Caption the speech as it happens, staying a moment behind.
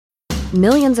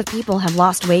Millions of people have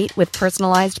lost weight with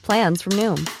personalized plans from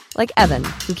Noom. Like Evan,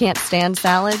 who can't stand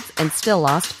salads and still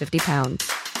lost 50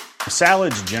 pounds.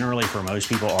 Salads generally for most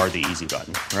people are the easy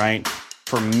button, right?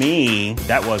 For me,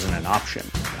 that wasn't an option.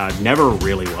 I never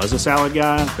really was a salad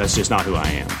guy. That's just not who I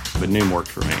am. But Noom worked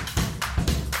for me.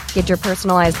 Get your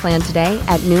personalized plan today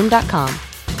at Noom.com.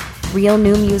 Real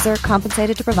Noom user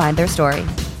compensated to provide their story.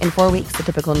 In 4 weeks, the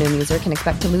typical Noom user can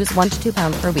expect to lose 1 to 2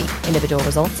 pounds per week. Individual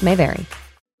results may vary.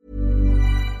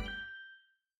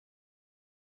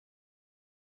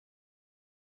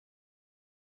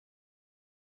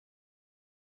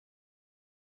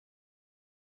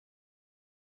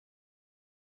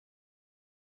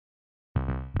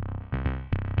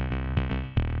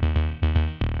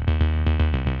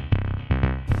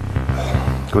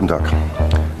 Guten Tag.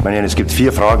 Meine Herren, es gibt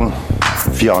 4 Fragen,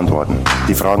 4 Antworten.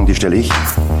 Die Fragen, die stelle ich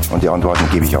und die Antworten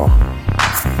gebe ich auch.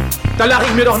 Da lache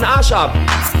ich mir doch einen Arsch ab!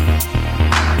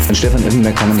 An Stefan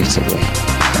Effenberg kann man nicht zerbrechen.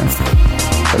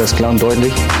 Ja. War das klar und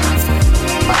deutlich?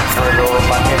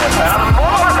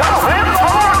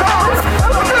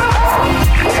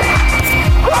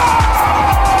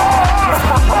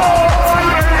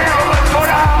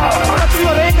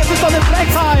 Das ist doch eine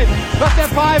Frechheit! Was der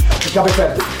pfeift! Ich glaube, ich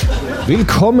fertig.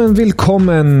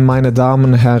 Willkommen meine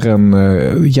damen och herren.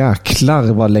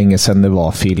 Jäklar vad länge sedan det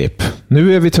var, Filip.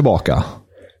 Nu är vi tillbaka.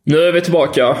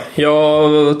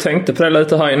 Jag tänkte på det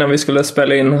lite här innan vi skulle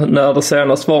spela in när det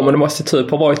senast var, men det måste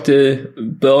typ ha varit i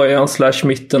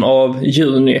början/mitten av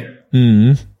juni.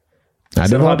 Nej,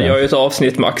 sen hade jag ju ett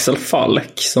avsnitt med Axel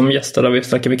Falk som gästade där vi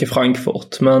snackade mycket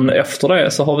Frankfurt. Men efter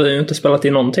det så har vi ju inte spelat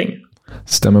in någonting.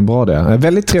 Stämmer bra det.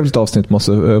 Väldigt trevligt avsnitt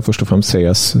måste först och främst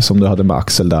sägas som du hade med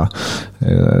Axel där.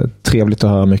 Trevligt att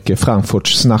höra mycket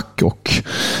Frankfurt-snack och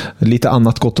lite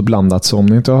annat gott och blandat. Så om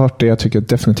ni inte har hört det, jag tycker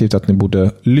definitivt att ni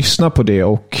borde lyssna på det.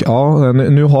 Och ja,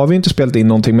 nu har vi inte spelat in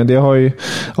någonting, men det har ju,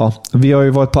 vi har ju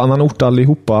varit på annan ort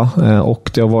allihopa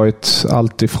och det har varit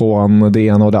allt ifrån det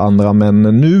ena och det andra. Men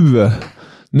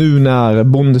nu när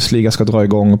Bundesliga ska dra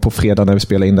igång på fredag när vi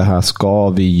spelar in det här ska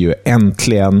vi ju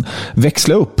äntligen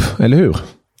växla upp, eller hur?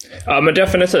 Ja, men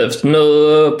definitivt. Nu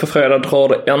på fredag drar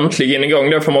det äntligen igång,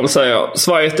 det får man väl säga.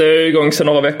 Sverige är igång sedan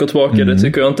några veckor tillbaka. Det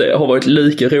tycker jag inte har varit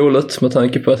lika roligt med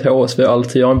tanke på att HSV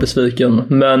alltid gör en besviken.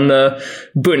 Men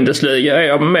Bundesliga är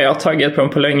jag mer taggad på än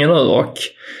på länge nu, och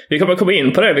vi kommer komma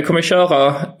in på det. Vi kommer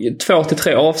köra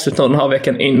 2-3 avsnitt den här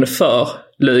veckan inför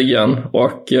ligan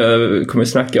och kommer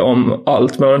snacka om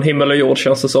allt mellan himmel och jord,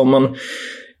 känns det som. Man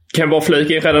kan bara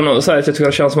flika in redan nu och säga att jag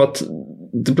tycker det känns som att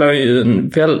det blir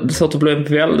en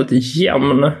väldigt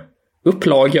jämn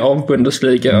upplaga av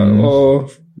Bundesliga och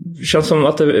känns som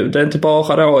att det är inte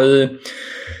bara då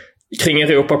kring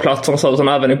Europaplatsen utan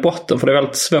även i botten, för det är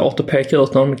väldigt svårt att peka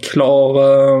ut någon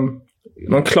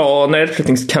klar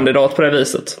nedflyttningskandidat på det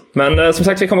viset. Men som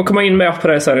sagt, vi kommer komma in mer på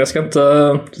det sen. Jag ska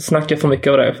inte snacka för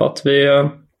mycket av det, för att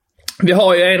vi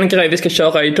har ju en grej vi ska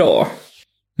köra idag.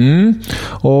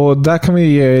 Och där kan vi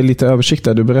ge lite översikt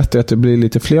där. Du berättade att det blir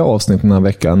lite fler avsnitt den här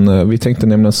veckan. Vi tänkte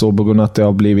nämligen så på grund av att det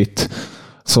har blivit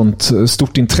sånt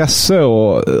stort intresse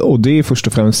och det är först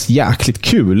och främst jäkligt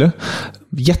kul.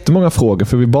 Jättemånga frågor,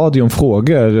 för vi bad ju om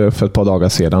frågor för ett par dagar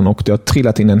sedan och det har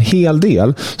trillat in en hel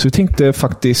del. Så vi tänkte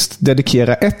faktiskt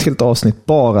dedikera ett helt avsnitt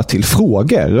bara till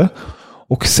frågor.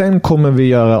 Och sen kommer vi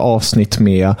göra avsnitt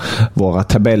med våra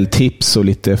tabelltips och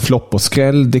lite flopp och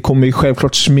skräll. Det kommer ju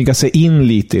självklart smyga sig in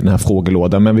lite i den här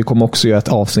frågelådan, men vi kommer också göra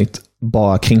ett avsnitt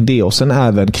bara kring det och sen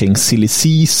även kring silly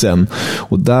season.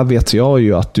 Och där vet jag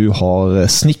ju att du har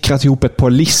snickrat ihop ett par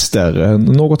lister,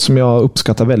 något som jag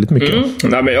uppskattar väldigt mycket.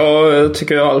 Nej, men jag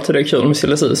tycker alltid det är kul med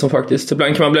silly season faktiskt.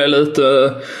 Ibland kan man bli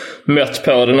lite mätt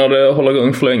på det när det håller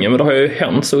igång för länge, men det har ju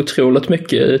hänt så otroligt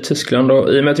mycket i Tyskland, och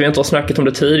i och med att vi inte har snackat om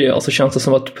det tidigare så känns det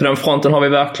som att på den fronten har vi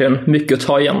verkligen mycket att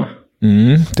ta igen.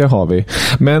 Det har vi.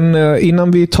 Men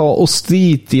innan vi tar oss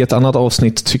dit i ett annat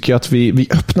avsnitt tycker jag att vi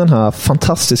öppnar den här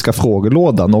fantastiska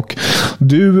frågelådan, och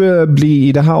du blir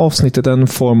i det här avsnittet en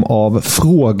form av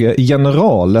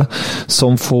frågegeneral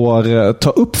som får ta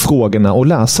upp frågorna och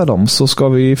läsa dem, så ska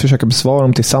vi försöka besvara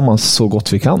dem tillsammans så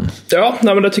gott vi kan. Ja,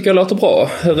 men det tycker jag låter bra.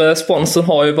 Responsen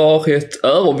har ju varit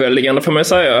överväldigande, får man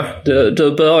säga.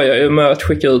 Du börjar ju med att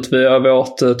skicka ut via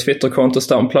vårt Twitterkonto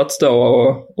Stamplats då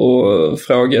och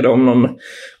frågade om någon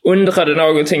undrade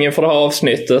någonting inför det här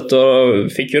avsnittet,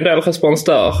 och fick ju en del respons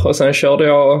där. Och sen körde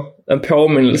jag en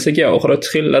påminnelse igår och det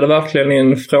trillade verkligen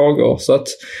in frågor, så att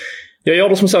jag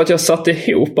gjorde som så att jag satte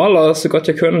ihop alla så gott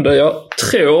jag kunde. Jag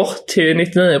tror till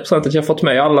 99% att jag fått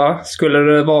med alla. Skulle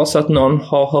det vara så att någon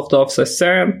har hört av sig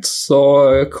sent så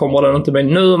kommer den inte med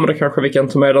nu, men det kanske vi kan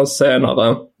ta med den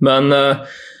senare. Men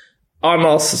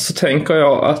annars så tänker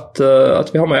jag att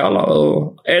vi har med alla.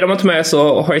 Och är de inte med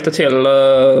så hojta till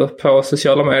på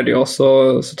sociala medier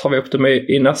så tar vi upp dem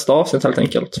i nästa avsnitt helt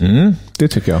enkelt. Det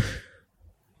tycker jag.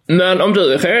 Men om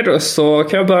du är redo så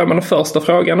kan jag börja med den första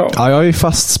frågan då. Ja, jag är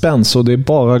fast spänd så det är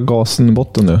bara gasen i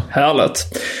botten nu.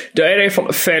 Härligt. Det är det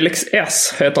från Felix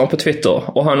S. heter han på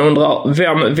Twitter. Och han undrar,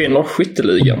 vem vinner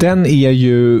skytteligan? Och den är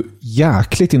ju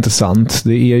jäkligt intressant.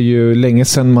 Det är ju länge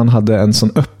sedan man hade en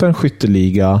sån öppen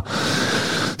skytteliga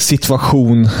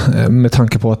situation med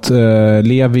tanke på att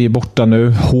Levi är borta nu.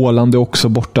 Haaland är också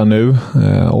borta nu.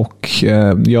 Och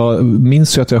jag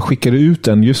minns ju att jag skickade ut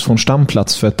den just från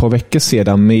stamplats för ett par veckor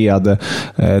sedan med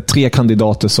 3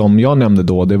 kandidater som jag nämnde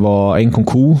då. Det var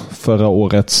Nkunku, förra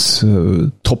årets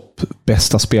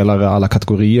toppbästa spelare alla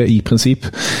kategorier i princip.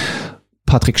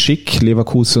 Patrik Schick,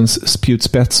 Leverkusens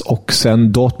spjutspets, och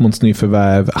sen Dortmunds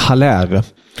nyförvärv Haller.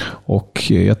 Och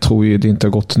jag tror ju det inte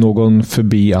har gått någon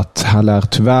förbi att Haller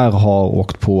tyvärr har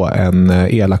åkt på en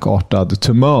elakartad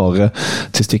tumör,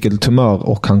 testikeltumör,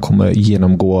 och han kommer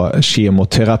genomgå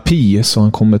kemoterapi, så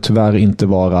han kommer tyvärr inte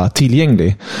vara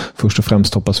tillgänglig. Först och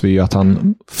främst hoppas vi ju att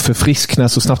han förfrisknar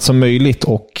så snabbt som möjligt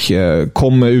och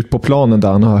kommer ut på planen där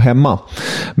han hör hemma.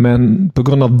 Men på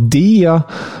grund av det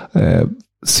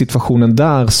situationen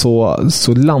där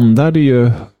så landar det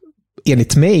ju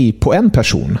enligt mig på en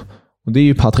person. Och det är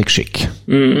ju Patrik Schick.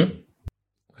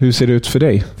 Hur ser det ut för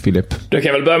dig, Filip? Du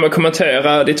kan väl börja med att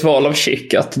kommentera ditt val av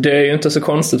Schick. Att det är ju inte så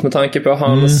konstigt med tanke på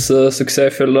hans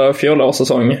succéfyllda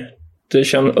fjolårssäsong. Det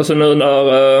känns, alltså nu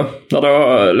när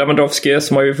då Lewandowski,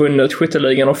 som har ju vunnit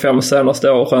skytteligan de 5 senaste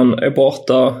åren, är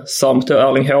borta, samt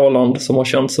Erling Haaland som har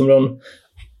känts som den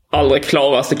allra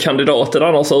klaraste kandidaten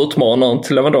annars utmanaren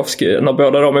till Lewandowski. När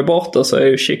båda de är borta så är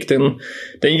ju Schick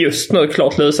den just nu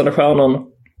klart lysande stjärnan.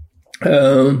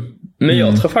 Men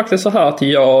jag tror faktiskt så här att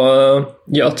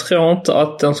jag tror inte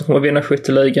att den som kommer vinna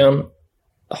skytteligan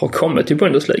har kommit till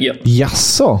Bundesliga.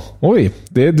 Jaså? Oj,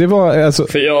 det var alltså...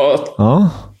 För jag... Ja.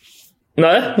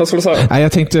 Nej, vad skulle du säga? Nej,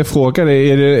 jag tänkte fråga dig,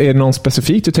 är det någon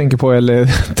specifik du tänker på,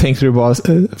 eller tänker du bara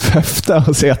höfta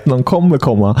och se att någon kommer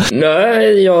komma?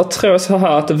 Nej, jag tror så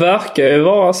här att det verkar ju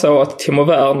vara så att Timo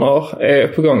Werner är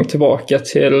på gång tillbaka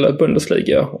till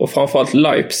Bundesliga, och framförallt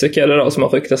Leipzig är det då som har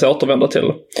ryktats återvända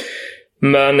till.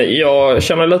 Men jag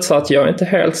känner lite så att jag är inte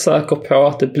helt säker på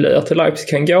att det blir till Leipzig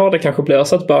kan gå. Det kanske blir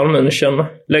så att Bayern München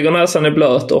lägger näsan i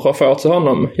blöt och rafar till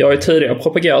honom. Jag har ju tidigare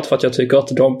propagerat för att jag tycker att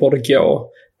de borde gå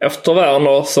efter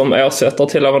Werner som ersätter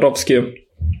till Lewandowski.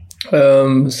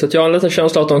 Så att jag har en liten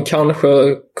känsla att de kanske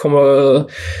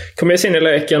kommer ge sig in i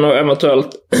leken och eventuellt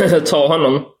ta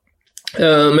honom.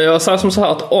 Men jag säger som så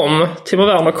här att om Timo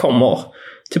Werner kommer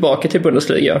tillbaka till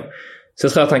Bundesliga, så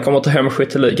jag tror att han kommer att ta hem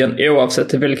skytteligan oavsett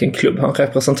till vilken klubb han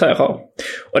representerar.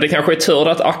 Och det kanske är tur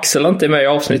att Axel inte är med i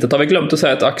avsnittet. Har vi glömt att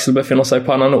säga att Axel befinner sig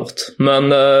på annan ort. Men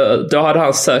då hade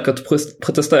han säkert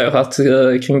protesterat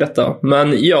kring detta.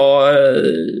 Men jag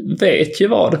vet ju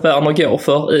vad Werner går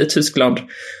för i Tyskland.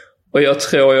 Och jag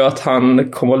tror ju att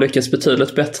han kommer lyckas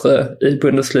betydligt bättre i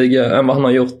Bundesliga än vad han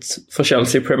har gjort för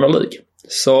Chelsea i Premier League.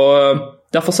 Så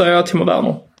därför säger jag Timo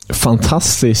Werner.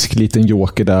 Fantastisk liten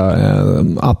joker där.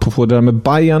 Apropå det där med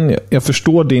Bayern, jag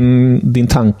förstår din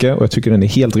tanke och jag tycker den är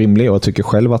helt rimlig, och jag tycker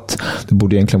själv att det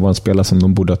borde egentligen vara en spelare som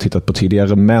de borde ha tittat på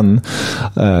tidigare, men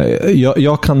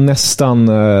jag kan nästan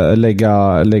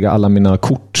lägga alla mina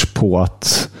kort på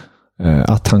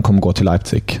att han kommer gå till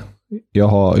Leipzig. Jag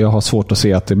har svårt att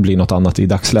se att det blir något annat i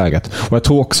dagsläget. Och jag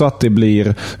tror också att det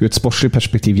blir ur ett sportsligt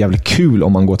perspektiv jävligt kul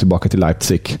om man går tillbaka till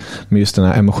Leipzig. Med just den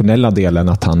här emotionella delen,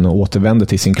 att han återvänder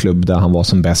till sin klubb där han var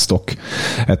som bäst. Och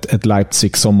ett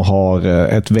Leipzig som har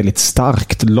ett väldigt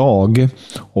starkt lag.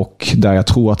 Och där jag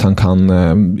tror att han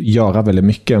kan göra väldigt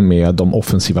mycket med de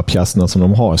offensiva pjäserna som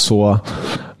de har. Så...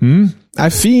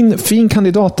 fin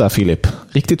kandidat där, Filip.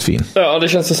 Riktigt fin. Ja, det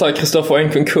känns så här, Kristoffer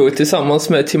Nkunku tillsammans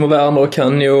med Timo Werner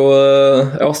kan ju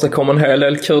åstadkomma en hel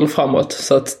del kul framåt.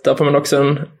 Så att där får man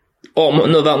också om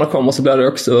nu Werner kommer så blir det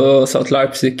också så att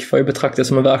Leipzig får ju betraktas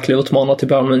som en verklig utmanare till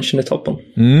Bayern München i toppen.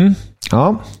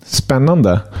 Ja,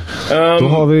 spännande. Då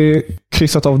har vi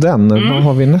kryssat av den. Vad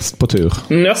har vi näst på tur?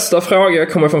 Nästa fråga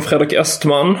kommer från Fredrik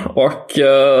Östman och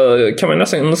kan man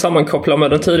nästan sammankoppla med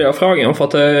den tidigare frågan, för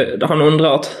att han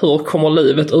undrar att hur kommer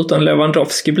livet utan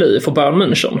Lewandowski bli för Bayern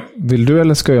München? Vill du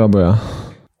eller ska jag börja?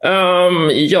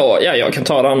 Jag kan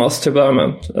ta det annars till att börja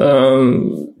med.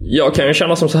 Jag kan ju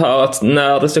känna som så här att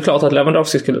när det stod klart att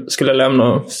Lewandowski skulle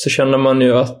lämna, så känner man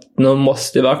ju att nu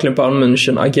måste verkligen Bayern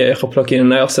München agera och plocka in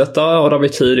en ersättare, och det har vi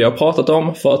tidigare pratat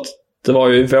om, för att det var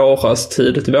ju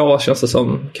tidigt i våras känns det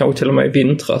som, kanske till och med i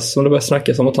vintras, som det började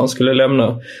snackas om att han skulle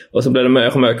lämna, och så blev det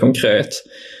mer och mer konkret.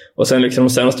 Och sen liksom de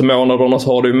senaste månaderna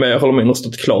så har det ju mer eller mindre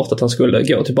stått klart att han skulle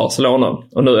gå till Barcelona.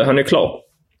 Och nu är han ju klar.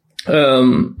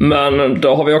 Men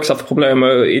då har vi också haft problem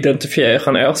med att identifiera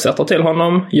en ersättare till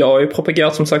honom. Jag har ju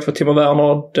propagerat som sagt för Timo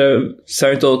Werner. Det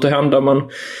ser inte ut att hända, men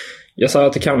jag säger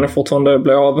att det kan fortfarande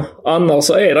bli av. Annars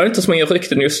så är det inte så många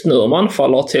rykten just nu om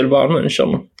anfallare till Bayern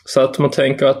München. Så att man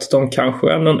tänker att de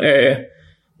kanske ändå är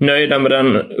nöjda med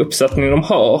den uppsättning de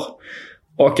har.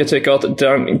 Och jag tycker att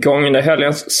den gångna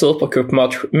helgens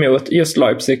Supercup-match mot just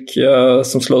Leipzig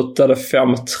som slutade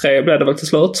 5-3 blev det väl till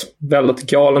slut. Väldigt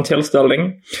galen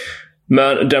tillställning.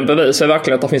 Men den bevisar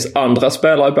verkligen att det finns andra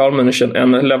spelare i Bayern München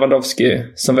än Lewandowski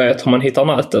som vet hur man hittar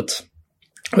nätet.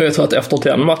 Och jag tror att efter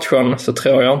den matchen så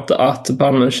tror jag inte att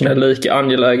Bayern München är lika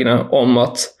angelägna om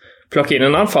att plocka in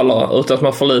en anfallare, utan att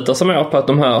man förlitar sig mer på att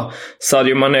de här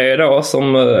Sadio Mané då,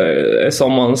 som är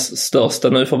sommarens största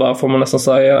nyförvärv får man nästan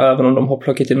säga, även om de har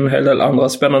plockat in en hel del andra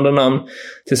spännande namn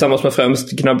tillsammans med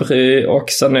främst Gnabry och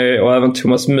Sané och även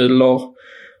Thomas Müller.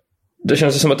 Det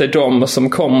känns ju som att det är de som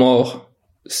kommer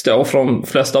stå för de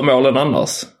flesta målen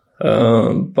annars.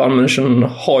 Bayern München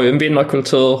har ju en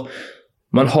vinnarkultur,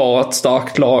 man har ett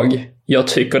starkt lag. Jag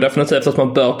tycker definitivt att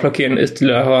man bör plocka in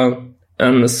ytterligare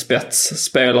en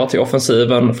spetsspelare till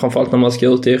offensiven, framförallt när man ska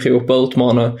ut i Europa och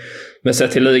utmana. Men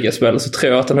sett till ligaspel så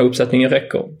tror jag att den här uppsättningen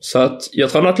räcker. Så att jag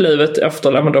tror att livet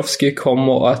efter Lewandowski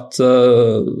kommer att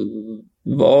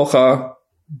vara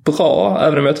bra,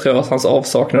 även om jag tror att hans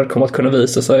avsaknad kommer att kunna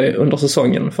visa sig under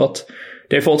säsongen. För att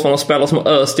det är fortfarande spelare som har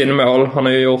öst in i mål. Han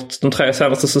har ju gjort, de 3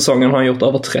 senaste säsongerna har han gjort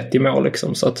över 30 mål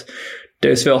liksom. Så att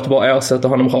det är svårt att bara ersätta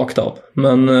honom rakt av.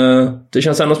 Men det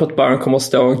känns ändå som att Bayern kommer att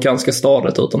stå ganska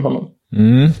stadigt utan honom.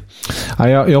 Ja,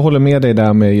 jag håller med dig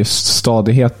där med just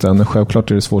stadigheten.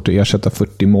 Självklart är det svårt att ersätta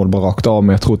 40 mål bara rakt av,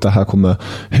 men jag tror att det här kommer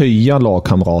höja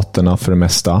lagkamraterna för det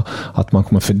mesta. Att man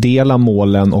kommer fördela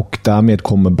målen och därmed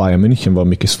kommer Bayern München vara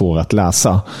mycket svårare att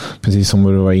läsa. Precis som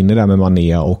vi var inne där med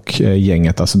Mané och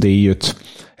gänget. Alltså det är ju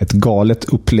ett galet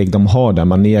upplägg de har där.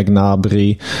 Mané,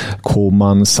 Gnabry,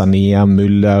 Koman, Sané,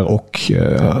 Müller och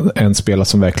en spelare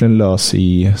som verkligen lös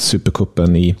i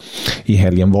Supercupen i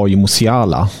helgen var ju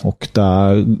Musiala. Och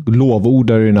där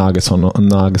lovordar ju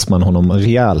Nagelsmann honom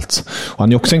rejält. Och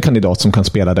han är också en kandidat som kan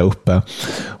spela där uppe.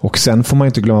 Och sen får man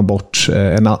inte glömma bort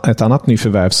ett annat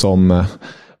nyförvärv som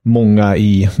många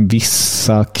i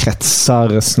vissa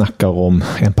kretsar snackar om,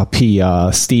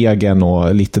 Mbappé-stegen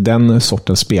och lite den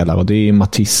sortens spelare, och det är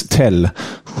Mathis Tell,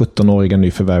 17-åriga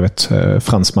nyförvärvet,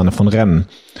 fransmannen från Rennes.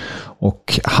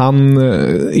 Och han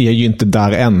är ju inte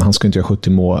där än. Han ska inte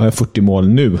göra 40 mål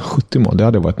nu. 70 mål, det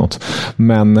hade varit något.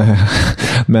 Men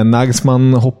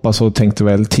Nagelsmann hoppas och tänkte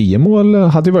väl 10 mål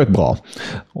hade varit bra.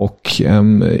 Och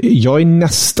jag är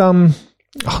nästan...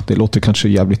 det låter kanske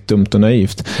jävligt dumt och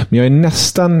naivt, men jag är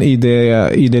nästan i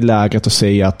det läget att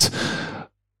säga att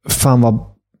fan vad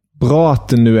bra att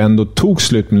det nu ändå tog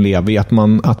slut med Levi,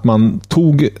 att man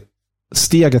tog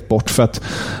steget bort, för att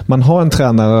man har en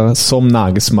tränare som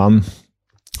Nagelsmann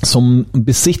som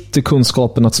besitter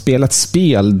kunskapen att spela ett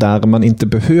spel där man inte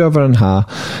behöver den här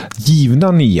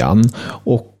givna nian,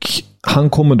 och han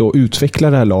kommer då utveckla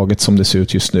det här laget som det ser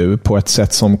ut just nu på ett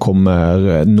sätt som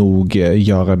kommer nog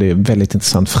göra det väldigt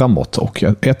intressant framåt. Och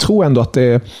jag tror ändå att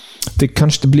det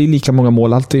kanske inte blir lika många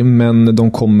mål alltid, men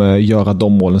de kommer göra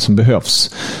de målen som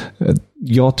behövs.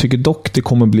 Jag tycker dock det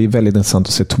kommer bli väldigt intressant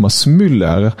att se Thomas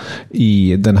Müller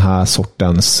i den här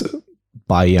sortens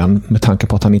Bayern, med tanke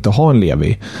på att han inte har en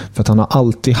Levi. För att han har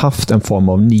alltid haft en form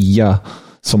av nia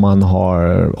som man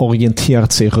har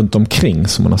orienterat sig runt omkring,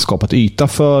 som man har skapat yta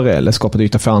för eller skapat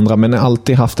yta för andra, men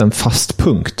alltid haft en fast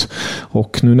punkt.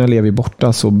 Och nu när Levi är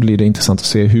borta så blir det intressant att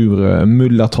se hur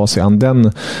Müller tar sig an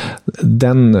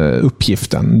den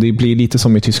uppgiften. Det blir lite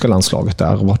som i tyska landslaget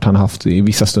där, vart han haft i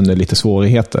vissa stunder lite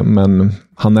svårigheter, men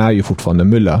han är ju fortfarande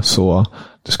Müller, så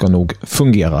det ska nog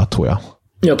fungera, tror jag.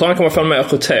 Jag tror han kommer få en mer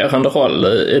roterande roll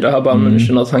i det här Bayern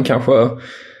München, att han kanske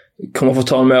kommer få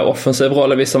ta en mer offensiv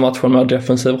roll i vissa matcher, en mer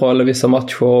defensiv roll i vissa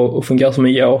matcher och fungera som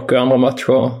en joker i andra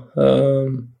matcher.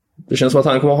 Det känns som att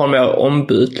han kommer ha en mer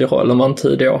ombytlig roll än man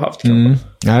tidigare har haft.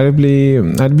 Ja, det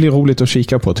blir roligt att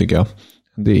kika på, tycker jag.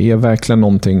 Det är verkligen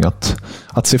någonting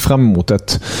att se fram emot.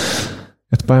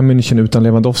 Ett Bayern München utan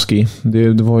Lewandowski,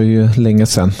 det var ju länge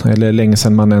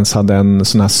sedan man ens hade en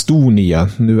sån här stor nia.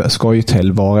 Nu ska ju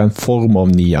Tell vara en form av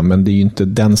nia, men det är ju inte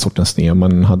den sortens nia.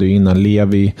 Man hade ju innan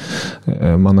Levi,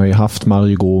 man har ju haft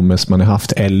Mario Gomez, man har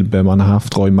haft Elbe, man har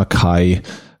haft Roy Mackay.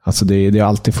 Alltså det har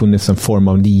alltid funnits en form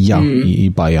av nia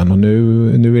i Bayern, och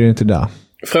nu är det inte där.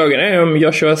 Frågan är om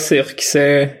Joshua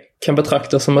Zirkzee kan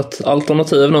betraktas som ett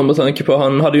alternativ med tanke på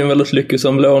han hade ju en väldigt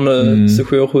lyckosam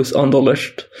lånesession hos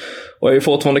Anderlecht. och är ju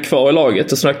fortfarande kvar i laget.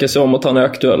 Det snackas ju om att han är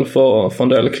aktuell för en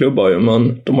del klubbar ju,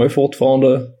 men de har ju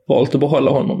fortfarande valt att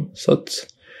behålla honom. Så att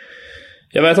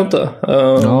jag vet inte.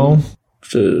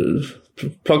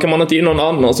 Plockar man inte in någon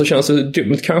annan så känns det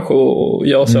dumt kanske att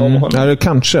göra sig om honom. Ja,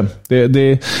 kanske.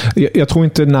 Jag tror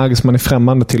inte Nagelsmann är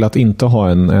främmande till att inte ha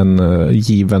en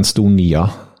given stor nia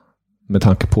med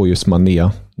tanke på just Mané,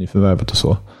 nyförvärvet och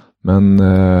så. Men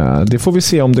det får vi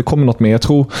se om det kommer något mer. Jag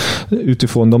tror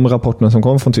utifrån de rapporterna som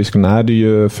kommer från Tyskland är det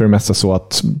ju för det mesta så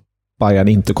att Bayern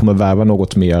inte kommer värva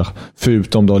något mer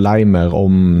förutom då Leimer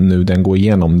om nu den går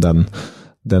igenom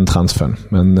den transfern.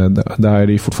 Men där är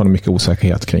det ju fortfarande mycket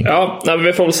osäkerhet kring. Ja,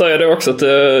 vi får väl säga det också att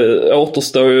det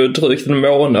återstår ju drygt en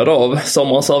månad av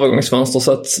sommarens övergångsfönster,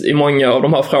 så att i många av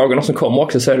de här frågorna som kommer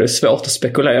också så är det svårt att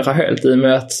spekulera helt i och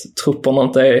med att trupperna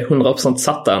inte är 100%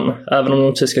 satta än. Även om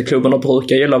de tyska klubbarna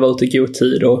brukar gilla att vara ute i god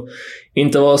tid och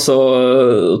inte vara så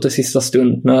ute i sista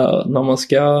stund när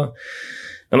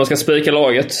man ska spika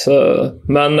laget.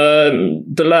 Men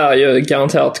det lär ju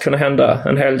garanterat kunna hända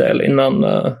en hel del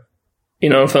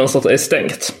innan fönstret är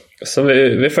stängt. Så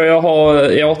vi får ju ha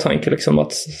i åtanke liksom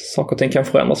att saker och ting kan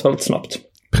förändras väldigt snabbt.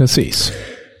 Precis.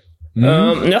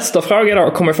 Nästa fråga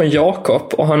då kommer från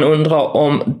Jakob och han undrar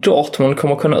om Dortmund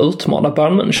kommer kunna utmana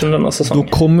Bayern München denna säsong.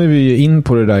 Då kommer vi in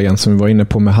på det där igen som vi var inne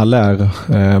på med Haller.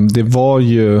 Det var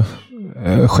ju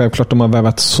självklart de har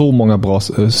värvat så många bra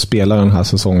spelare den här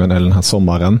säsongen eller den här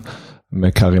sommaren.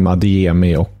 Med Karim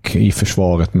Adeyemi och i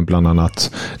försvaret med bland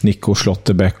annat Nico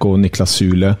Schlotterbeck och Niklas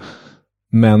Süle.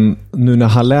 Men nu när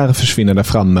Haller försvinner där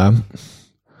framme,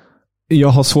 jag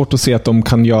har svårt att se att de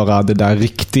kan göra det där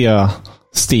riktiga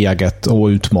steget och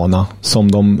utmana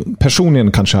som de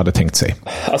personligen kanske hade tänkt sig.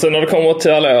 Alltså när det kommer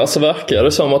till Haller så verkar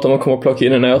det som att de kommer att plocka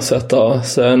in en ersättare.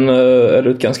 Sen är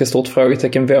det ett ganska stort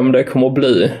frågetecken vem det kommer att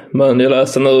bli. Men jag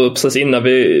läste nu precis innan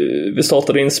vi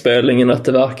startade inspelningen att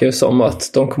det verkar ju som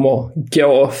att de kommer att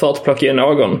gå för att plocka in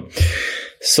någon.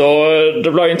 Så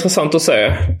det blir intressant att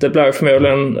se. Det blir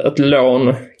förmodligen ett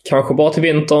lån, kanske bara till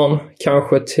vintern,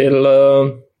 kanske till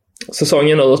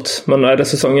säsongen ut. Men är det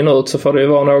säsongen ut så får det ju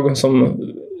vara någon som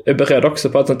är beredd också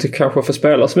på att han inte kanske får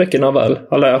spela så mycket när väl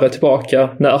Haller är tillbaka.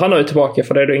 När han är tillbaka,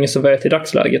 för det är det ingen som vet i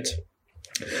dagsläget.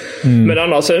 Men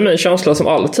annars är min känsla som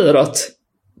alltid att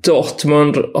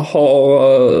Dortmund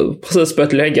har precis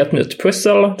börjat lägga ett nytt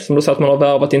pussel. Som du sa, att man har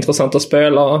värvat intressanta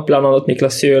spelare. Bland annat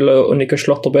Niklas Süle och Nico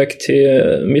Schlotterbeck till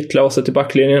mittlåset i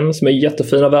backlinjen. Som är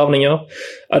jättefina värvningar.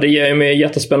 Adeyemi är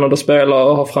jättespännande spelare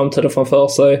och har framtiden framför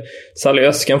sig. Sally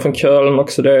Öskan från Köln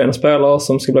också. Det är en spelare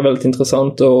som ska bli väldigt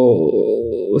intressant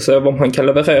och se vad man kan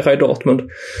leverera i Dortmund.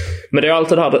 Men det är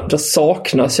alltid det här. Det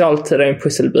saknas ju alltid en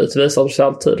pusselbit. Visar det sig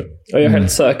alltid. Och jag är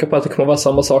helt säker på att det kommer vara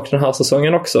samma sak den här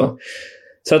säsongen också.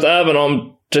 Så att även om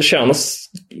det känns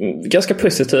ganska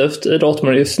positivt i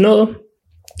Dortmund just nu,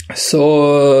 så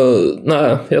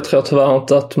nej, jag tror tyvärr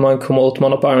inte att man kommer att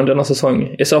utmana Bayern denna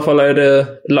säsong. I så fall är det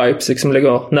Leipzig som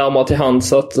ligger närmare till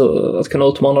hands att kunna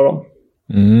utmana dem.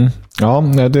 Ja,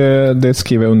 det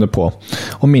skriver jag under på.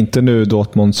 Om inte nu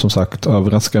Dortmund som sagt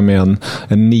överraskar med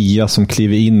en nia som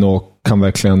kliver in och kan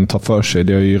verkligen ta för sig.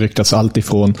 Det har ju ryktats allt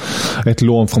ifrån ett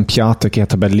lån från Piatek i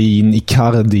Hertha Berlin,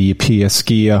 Icardi i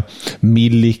PSG,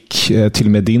 Milik, till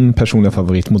och med din personliga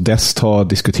favorit Modest har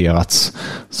diskuterats.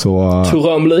 Så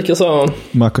Thuram likaså.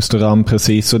 Marcus Thuram,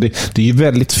 precis. Och det är ju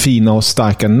väldigt fina och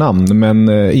starka namn, men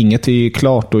inget är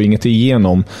klart och inget är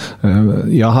igenom.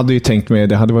 Jag hade ju tänkt mig,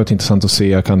 det hade varit intressant att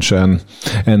se kanske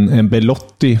en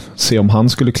Belotti, se om han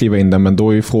skulle kliva in där, men då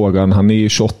är ju frågan, han är ju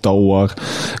 28 år,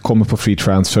 kommer på free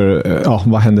transfer. Ja,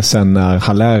 vad händer sen när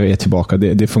Haller är tillbaka?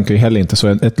 Det funkar ju heller inte. Så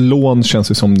ett lån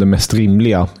känns ju som det mest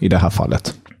rimliga i det här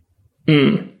fallet.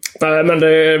 Nej, men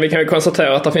vi kan ju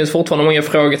konstatera att det finns fortfarande många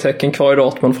frågetecken kvar i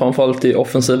Dortmund, framförallt i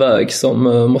offensiv väg som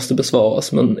måste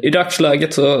besvaras. Men i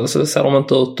dagsläget så ser de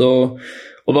inte ut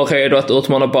att vara redo att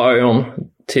utmana Bayern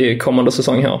till kommande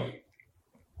säsong här.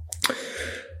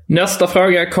 Nästa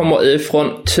fråga kommer ifrån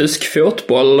tysk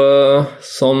fotboll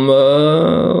som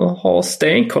har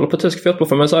stenkoll på tysk fotboll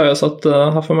får man säga, så att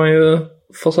här får man ju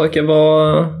försöka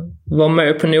vara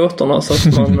med på noterna så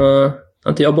att man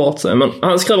inte gör bort sig. Men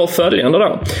han skriver följande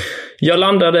då. Jag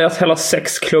landade att hela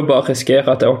 6 klubbar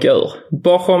riskerar att åka ur.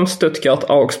 Bochum, Stuttgart,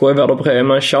 Augsburg, Werder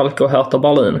Bremen, Schalke och Hertha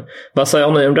Berlin. Vad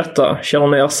säger ni om detta? Känner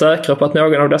ni er säkra på att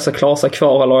någon av dessa klarar sig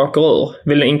kvar eller åker ur?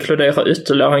 Vill ni inkludera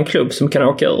ytterligare en klubb som kan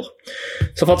åka ur?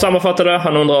 Så för att sammanfatta det,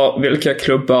 han undrar vilka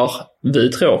klubbar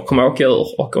vi tror kommer åka ur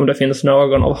och om det finns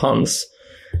någon av hans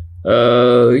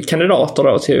kandidater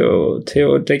då till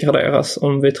att degraderas,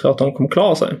 om vi tror att de kommer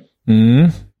klara sig.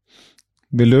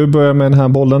 Vill du börja med den här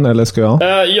bollen eller ska jag?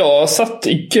 Jag satt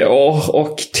igår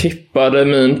och tippade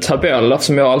min tabell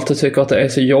eftersom jag alltid tycker att det är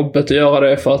så jobbigt att göra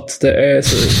det för att det är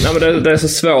så, det är så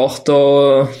svårt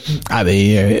och... Ja, det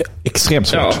är extremt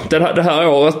svårt. Ja, det här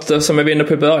året som jag vinner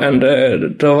på i början,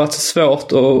 det har varit så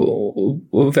svårt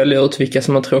att välja ut vilka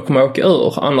som man tror kommer åka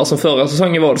ur. Annars som förra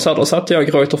säsongen var det så här, då satte jag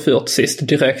Greuther Fürth sist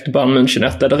direkt, Bayern München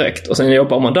 1 direkt och sen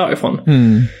jobbar man därifrån.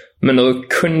 Men nu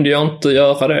kunde jag inte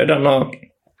göra det denna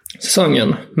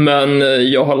säsongen. Men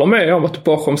jag håller med om att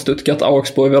Bochum, Stuttgart,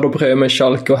 Augsburg, Werder Bremen,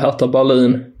 Schalke och Hertha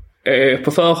Berlin är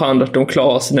på förhand att de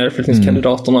klarar sig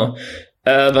nedflyttningskandidaterna.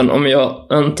 Även om jag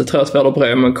inte tror att Werder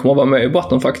Bremen kommer vara med i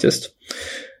botten faktiskt.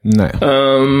 Nej.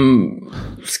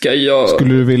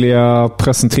 Skulle du vilja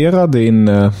presentera din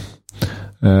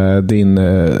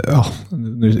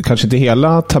nu kanske inte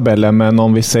hela tabellen, men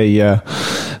om vi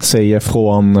säger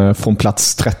från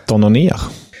plats 13 och ner?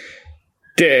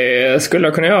 Det skulle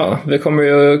jag kunna göra. Vi kommer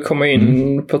ju komma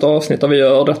in på ett avsnitt där vi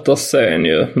gör detta sen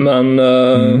ju. Men...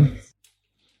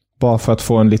 Bara för att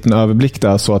få en liten överblick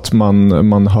där så att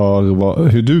man hör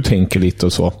hur du tänker lite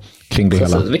och så kring det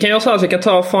hela. Vi kan göra så här att vi kan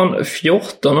ta från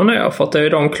 14 och ner för att det är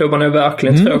de klubbarna jag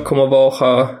verkligen tror kommer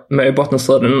vara med i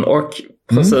bottenstriden. Och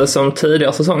precis som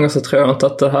tidigare säsonger så tror jag inte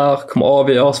att det här kommer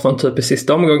avgöras från typ i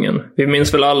sista omgången. Vi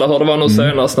minns väl alla hur det var nog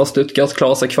senast när Stuttgart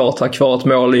klarade sig kvar ett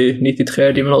mål i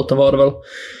 93 minuten var det väl.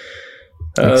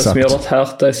 Som gjorde att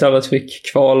Hertha istället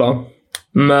fick kvala.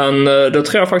 Men då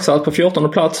tror jag faktiskt att på 14:e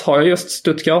plats har jag just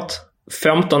Stuttgart,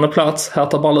 15:e plats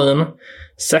Hertha Berlin,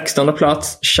 16:e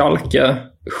plats Schalke,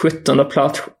 17:e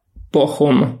plats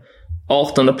Bochum,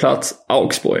 18:e plats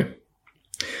Augsburg.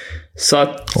 Så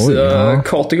att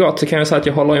kort och gott så kan jag säga att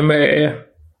jag håller med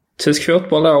tysk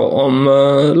fotboll då om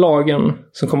lagen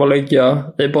som kommer att ligga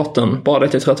i botten. Bara det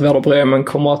att jag tror att Werder Bremen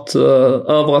kommer att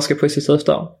överraska positivt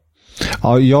där.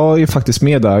 Ja, jag är faktiskt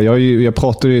med där. Jag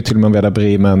pratade ju till och med Werder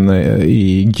Bremen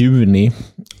i juni.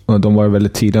 De var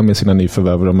väldigt tidiga med sina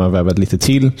nyförvärv. De har värvat lite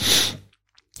till.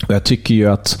 Jag tycker ju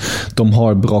att de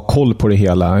har bra koll på det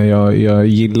hela. Jag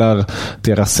gillar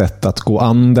deras sätt att gå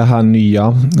an det här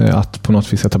nya. Att på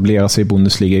något vis etablera sig i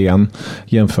Bundesliga igen.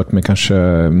 Jämfört med kanske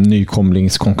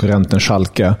nykomlingskonkurrenten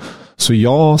Schalke. Så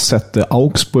jag sätter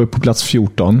Augsburg på plats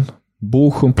 14.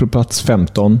 Bochum på plats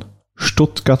 15.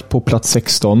 Stuttgart på plats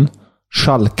 16.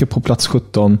 Schalke på plats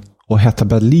 17 och Hertha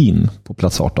Berlin på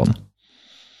plats 18.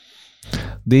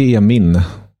 Det är min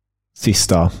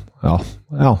sista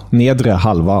nedre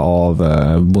halva av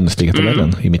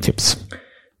Bundesliga-tabellen i mitt tips.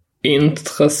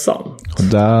 Intressant.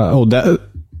 Och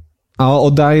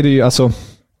där är det ju alltså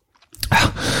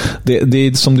det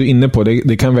är som du är inne på,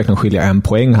 det kan verkligen skilja en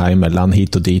poäng här emellan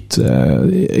hit och dit.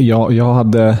 Jag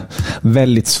hade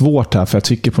väldigt svårt här, för jag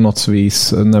tycker på något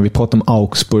vis när vi pratar om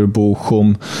Augsburg,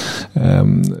 Bochum,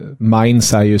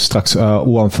 Mainz är ju strax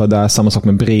ovanför där, samma sak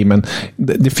med Bremen.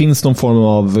 Det finns någon form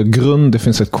av grund, det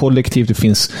finns ett kollektiv, det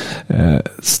finns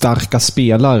starka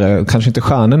spelare, kanske inte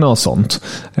stjärnorna och sånt.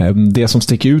 Det som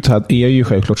sticker ut här är ju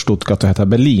självklart Stuttgart och Hertha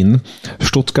Berlin.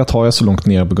 Stuttgart har jag så långt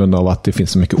ner på grund av att det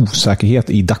finns så mycket osäkerhet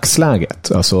i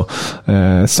dagsläget. Alltså,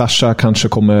 Sasha kanske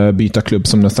kommer byta klubb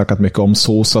som det har snackat mycket om.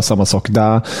 Sosa, samma sak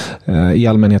där. I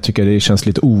allmänhet tycker jag det känns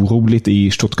lite oroligt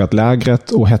i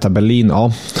Stuttgart-lägret. Och Hertha Berlin,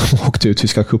 de åkte ut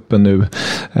Tyska cupen nu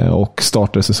och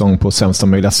startade säsong på sämsta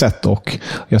möjliga sätt. Och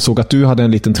jag såg att du hade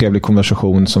en liten trevlig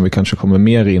konversation som vi kanske kommer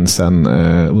mer in sen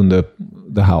under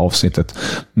det här avsnittet,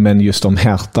 men just om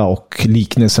Hertha och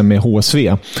liknelsen med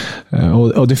HSV.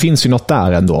 Och det finns ju något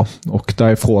där ändå. Och där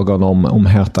är frågan om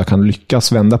Hertha kan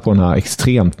lyckas vända på den här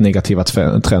extremt negativa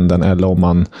trenden, eller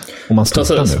om man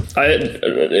stöttar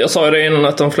nu. Jag sa ju det innan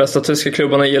att de flesta tyska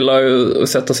klubbarna gillar ju att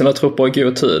sätta sina trupper i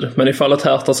god tid. Men i fallet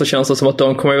Hertha så känns det som att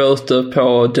de kommer vara ute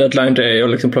på deadline day och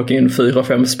liksom plocka in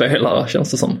 4-5 spelare,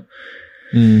 känns det som.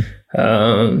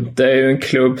 Det är ju en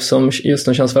klubb som just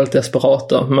nu känns väldigt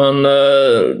desperata. Men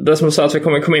det som du sa att vi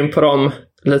kommer komma in på dem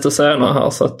lite senare här,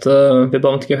 så att vi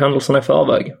behöver inte gå händelserna i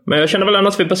förväg. Men jag känner väl ändå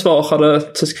att vi besvarade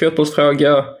tysk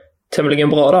fotbollsfråga tämligen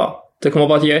bra där. Det kommer att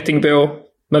vara ett getingbo,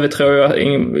 men vi tror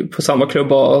ju på samma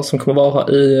klubbar som kommer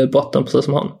vara i botten precis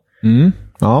som han.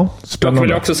 Ja, spännande. Dock vill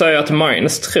jag också säga att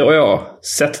Mainz, tror jag,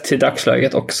 sett till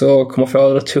dagsläget också kommer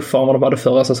få det tuffare än vad de hade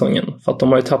förra säsongen. För att de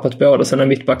har ju tappat både sina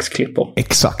mittbacksklipper.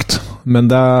 Exakt. Men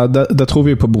där tror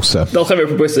vi på Bosse. Där tror vi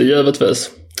på Bosse,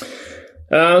 givetvis.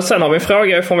 Sen har vi en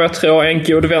fråga från vad jag tror är en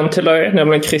god vän till dig,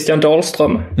 nämligen Christian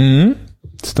Dahlström.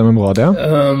 Stämmer bra det.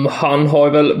 Han har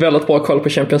ju väl väldigt bra koll på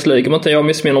Champions League, om inte jag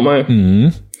missminner mig.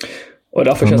 Och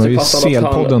därför känns det passande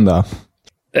att han... där.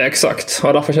 Exakt,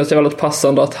 och därför känns det väldigt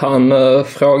passande att han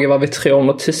frågar vad vi tror om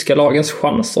de tyska lagens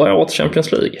chanser i årets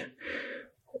Champions League.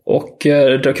 Och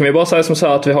då kan vi bara säga som så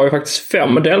här att vi har ju faktiskt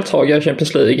 5 deltagare i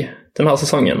Champions League den här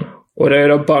säsongen. Och det är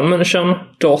då Bayern München,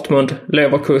 Dortmund,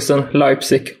 Leverkusen,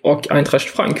 Leipzig och Eintracht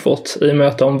Frankfurt i och med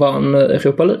att de vann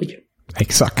Europa League.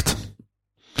 Exakt.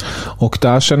 Och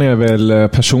där känner jag väl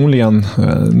personligen,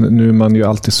 nu är man ju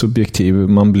alltid subjektiv,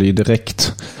 man blir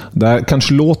direkt, det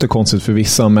kanske låter konstigt för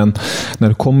vissa, men när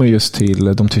det kommer just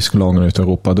till de tyska lagen ute i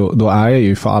Europa, då är jag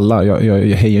ju för alla,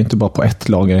 jag hejar inte bara på ett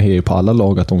lag, jag hejar ju på alla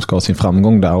lag att de ska ha sin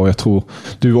framgång där, och jag tror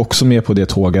du är också med på det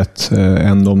tåget,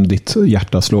 än om ditt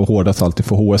hjärta slår hårdast alltid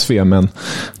för HSV, men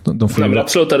de får men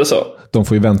absolut är det så. De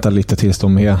får ju vänta lite tills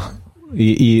de är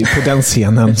på den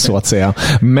scenen så att säga,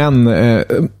 men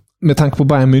med tanke på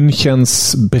Bayern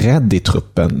Münchens bredd i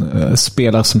truppen,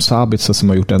 spelare som Sabitzer som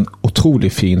har gjort en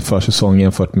otroligt fin försäsong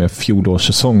jämfört med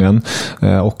fjolårssäsongen,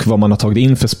 och vad man har tagit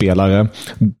in för spelare.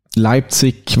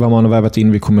 Leipzig, vad man har vävat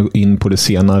in, vi kommer in på det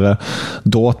senare.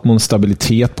 Dortmund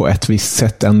stabilitet på ett visst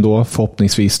sätt ändå,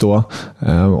 förhoppningsvis då.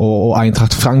 Och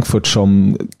Eintracht Frankfurt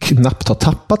som knappt har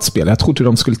tappat spel. Jag trodde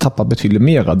de skulle tappa betydligt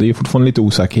mera. Det är ju fortfarande lite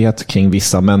osäkerhet kring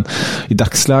vissa, men i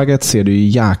dagsläget ser det ju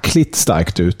jäkligt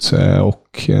starkt ut.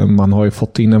 Och man har ju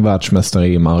fått in en världsmästare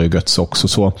i Mario Götze också,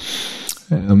 så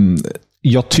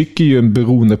jag tycker ju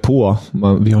beroende på,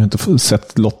 vi har inte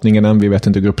sett lottningen än, vi vet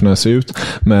inte hur grupperna ser ut,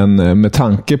 men med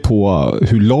tanke på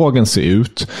hur lagen ser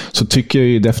ut så tycker jag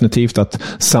ju definitivt att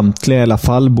samtliga i alla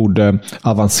fall borde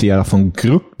avancera från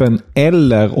gruppen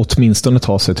eller åtminstone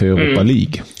ta sig till Europa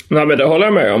League. Nej, men det håller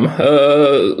jag med om.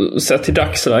 Sett till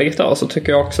dagsläget där så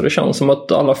tycker jag också det känns som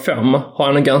att alla 5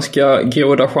 har en ganska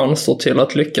goda chanser till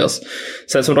att lyckas.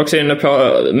 Sen som du också är inne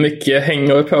på, mycket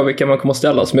hänger på vilka man kommer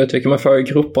ställas mot, vilka man får i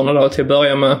grupperna där till att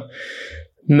börja med.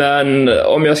 Men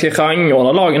om jag ska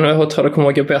rangordna lagen, jag tror det kommer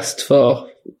att gå bäst för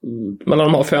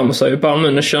mellan de här 5, så är ju Bayern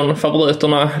München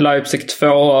favoriterna, Leipzig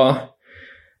 2,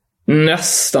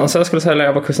 nästan så jag skulle säga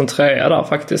Leverkusen 3 där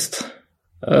faktiskt.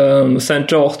 Sen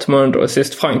Dortmund och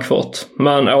sist Frankfurt.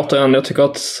 Men återigen, jag tycker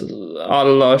att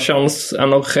alla känns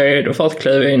ändå redo för att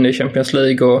kliva in i Champions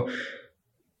League, och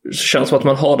det känns som att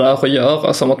man har där att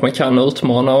göra, som att man kan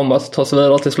utmana om att ta sig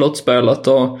vidare till slutspelet.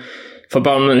 Och för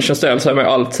Bayern Münchens del så är man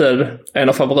alltid en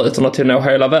av favoriterna till att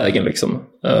nå hela vägen liksom.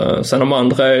 Sen de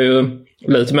andra är ju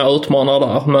lite mer utmanare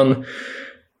där, men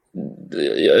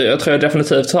jag tror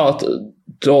definitivt så att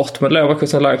Dortmund,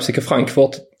 Leverkusen, Leipzig och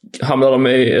Frankfurt hamnar de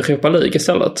i Europa League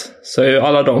istället, så är ju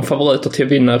alla de favoriter till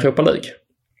att vinna Europa League.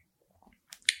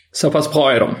 Så pass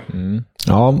bra är de.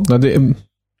 Ja,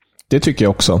 det tycker jag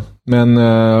också. Men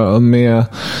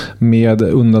med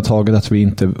undantaget att vi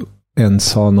inte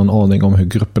ens har någon aning om hur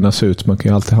grupperna ser ut. Man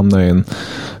kan ju alltid hamna i en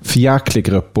förjäklig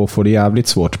grupp och få det jävligt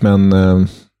svårt, men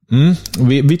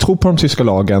vi tror på de tyska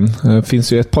lagen. Det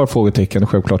finns ju ett par frågetecken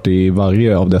självklart i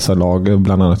varje av dessa lag,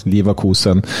 bland annat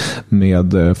Leverkusen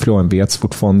med Florian Wirtz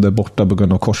fortfarande borta på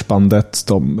grund av korsbandet.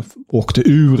 De åkte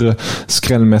ur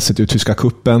skrällmässigt ur tyska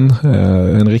kuppen,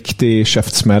 en riktig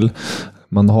käftsmäll.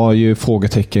 Man har ju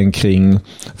frågetecken kring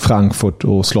Frankfurt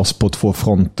och slåss på 2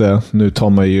 fronter. Nu tar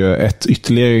man ju ett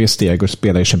ytterligare steg och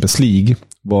spelar i Champions League.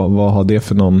 Vad har det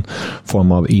för någon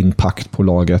form av impact på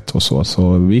laget och så?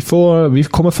 Så vi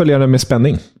kommer följa det med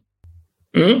spänning.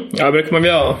 Ja, det kommer vi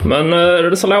göra. Men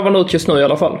det ser lovande ut just nu i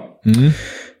alla fall.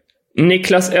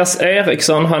 Niklas S.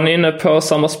 Eriksson, han är inne på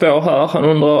samma spår här. Han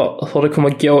undrar hur det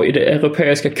kommer gå i de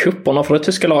europeiska kupperna för de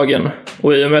tyska lagen.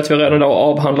 Och i och med att vi redan då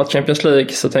avhandlat Champions League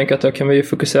så tänker jag att då kan vi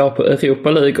fokusera på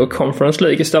Europa League och Conference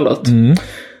League istället.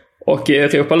 Och i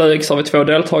Europa League så har vi 2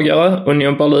 deltagare,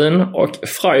 Union Berlin och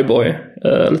Freiburg.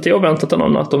 Lite oväntat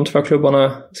än att de 2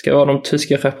 klubbarna ska vara de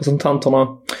tyska representanterna.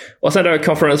 Och sen då i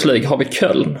Conference League har vi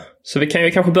Köln. Så vi kan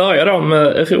ju kanske börja då med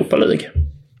Europa League.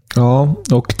 Ja,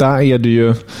 och där är det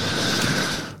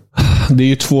är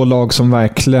ju 2 lag som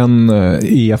verkligen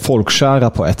är folkkära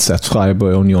på ett sätt,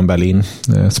 Freiburg och Union Berlin.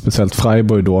 Speciellt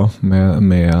Freiburg då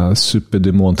med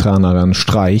superdemontränaren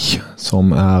Streich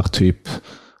som är typ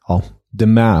the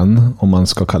man, om man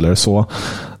ska kalla det så.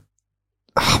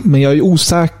 Men jag är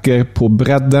osäker på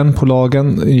bredden på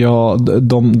lagen.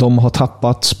 De har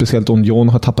tappat, speciellt Union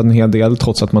har tappat en hel del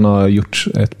trots att man har gjort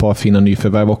ett par fina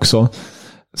nyförvärv också.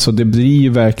 Så det blir ju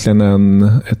verkligen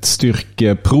ett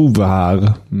styrkeprov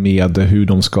här med hur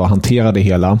de ska hantera det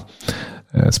hela.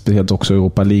 Speciellt också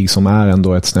Europa League som är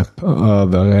ändå ett snäpp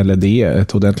över, eller det är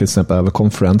ett ordentligt snäpp över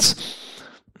Conference.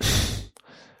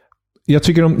 Jag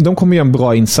tycker de kommer göra en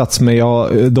bra insats, men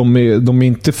de är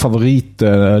inte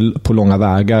favoriter på långa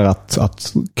vägar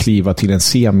att kliva till en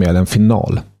semi eller en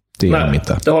final. Det är de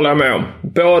inte. Det håller jag med om.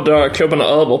 Båda klubbarna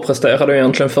överpresterade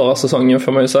egentligen förra säsongen,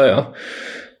 får man ju säga.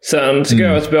 Sen tycker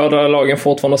jag att båda lagen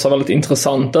fortfarande ser väldigt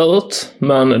intressanta ut.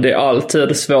 Men det är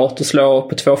alltid svårt att slå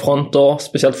på två fronter.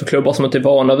 Speciellt för klubbar som inte är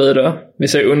vana vid det. Vi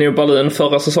ser Union Berlin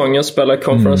förra säsongen spela i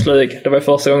Conference League. Det var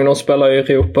första gången de spelade i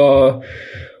Europa.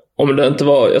 Om det inte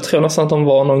var, jag tror nästan att de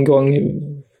var någon gång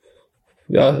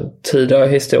tidigare i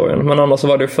historien. Men annars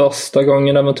var det första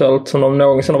gången eventuellt som de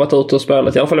någonsin har varit ute och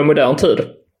spelat. I alla fall i modern tid.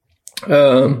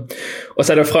 Och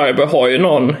sen Freiburg har ju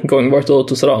någon gång varit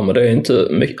ute och sådär, men det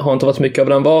är har inte varit mycket av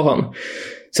den varan.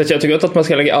 Så jag tycker inte att man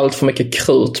ska lägga allt för mycket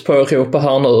krut på Europa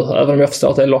här nu, även om jag förstår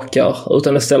att det lockar,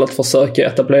 utan istället försöka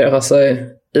etablera sig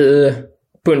i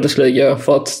Bundesliga.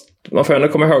 För att man får ändå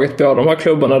komma ihåg att båda de här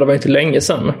klubbarna, det var inte länge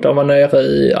sedan de var nere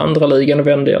i andra ligan och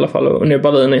vände i alla fall, och nu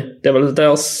Berlin, det är väl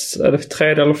deras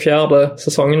tredje eller fjärde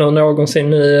säsongen nu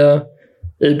någonsin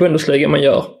i Bundesliga man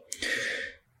gör.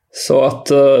 Så att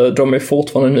de är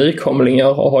fortfarande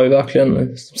nykomlingar och har ju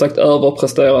verkligen som sagt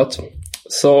överpresterat.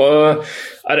 Så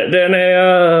den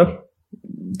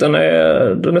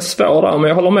är svår där, men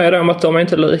jag håller med dig om att de är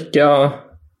inte lika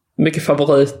mycket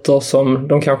favoriter som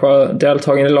de kanske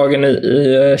deltagarna i lagen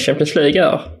i Champions League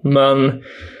är. Men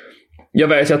jag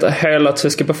vet ju att hela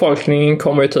tyska befolkningen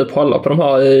kommer ju typ hålla på de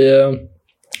här i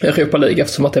Europa League,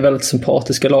 eftersom att det är väldigt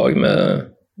sympatiska lag med,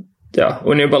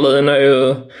 Union Berlin är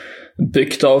ju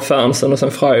byggt av fansen, och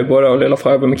sen Freiburg då, lilla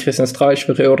Freiburg med Christian Streich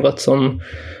vid rodret, som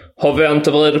har vänt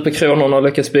och vridit på kronorna och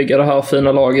lyckats bygga det här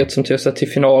fina laget som tog sig till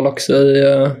final också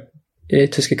i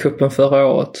tyska kuppen förra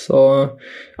året. Så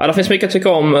det finns mycket att tycka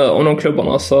om de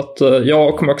klubbarna, så att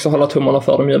jag kommer också hålla tummarna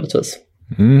för dem givetvis.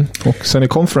 Och sen i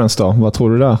conference då, vad tror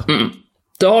du där?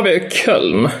 Då har vi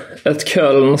Köln. Ett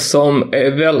Köln som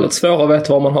är väldigt svårt att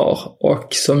veta vad man har, och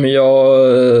som jag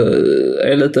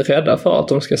är lite rädda för att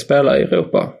de ska spela i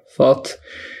Europa. För att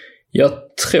jag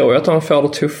tror att de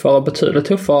får det betydligt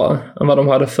tuffare än vad de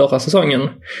hade förra säsongen.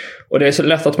 Och det är så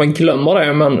lätt att man glömmer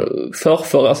det, men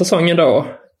förra säsongen då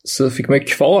så fick man ju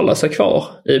kvala sig kvar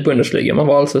i Bundesliga. Man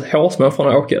var alltså ett hårsmån från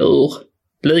att åka ur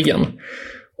ligan.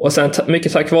 Och sen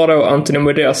mycket tack vare då Anthony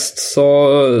Modest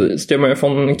så stod man ju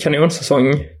från en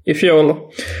kanonsäsong i fjol.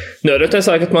 Nu är det inte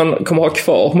säkert att man kommer ha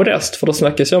kvar Modest, för då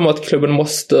snackas ju om att klubben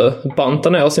måste banta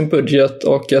ner sin budget,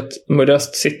 och att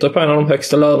Modest sitter på en av de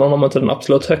högsta lönerna, om inte den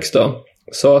absolut högsta.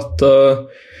 Så att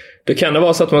det kan det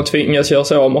vara så att man tvingas göra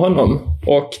sig av med honom.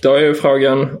 Och då är ju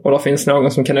frågan, och då finns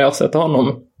någon som kan ersätta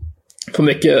honom. För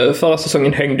mycket förra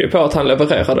säsongen hängde ju på att han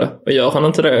levererade, och gör han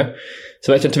inte det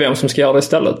så vet jag inte vem som ska göra det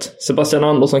istället. Sebastian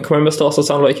Andersson kommer med största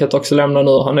sannolikhet också lämna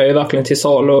nu. Han är ju verkligen till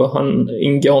salu, han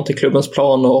ingår inte i klubbens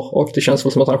planer, och det känns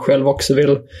väl som att han själv också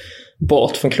vill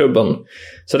bort från klubben.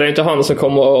 Så det är inte han som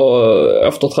kommer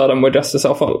att efterträda Modest i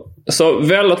så fall. Så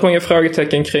väldigt många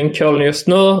frågetecken kring Köln just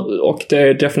nu, och det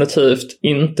är definitivt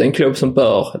inte en klubb som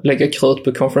bör lägga krut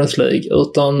på Conference League,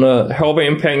 utan håva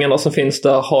in pengarna som finns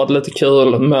där, ha det lite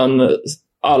kul, men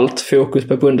allt fokus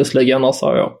på Bundesliga annars,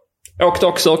 sa jag. Och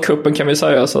också kuppen kan vi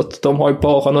säga, så att de har ju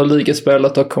bara nu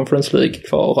ligaspelet och Conference League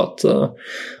kvar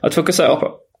att fokusera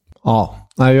på. Ja,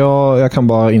 jag kan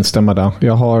bara instämma där.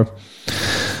 Jag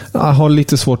har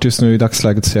lite svårt just nu i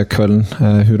dagsläget att se Köln,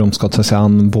 hur de ska ta sig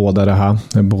an båda det här,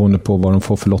 beroende på vad de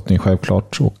får för lottning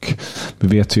självklart. Och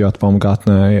vi vet ju att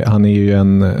Baumgartner, han är ju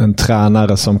en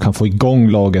tränare som kan få igång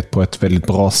laget på ett väldigt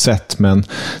bra sätt, men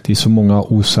det är så många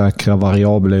osäkra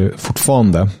variabler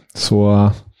fortfarande. Så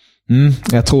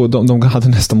jag tror de hade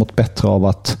nästan mått bättre av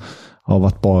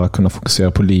att bara kunna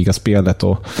fokusera på ligaspelet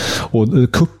och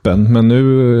kuppen. Men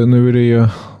nu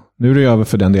är det över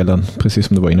för den delen, precis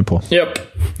som du var inne på. Japp.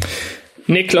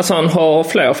 Niklas, han har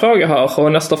fler frågor här,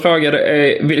 och nästa fråga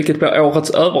är: vilket blir årets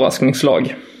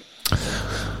överraskningslag?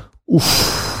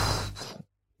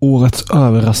 Årets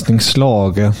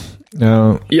överraskningslag.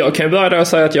 Jag kan börja då och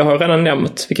säga att jag har redan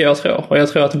nämnt vilka jag tror, och jag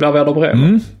tror att det blir Werder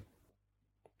Bremen.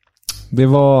 Det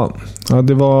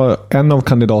var en av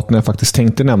kandidaterna jag faktiskt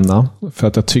tänkte nämna, för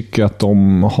att jag tycker att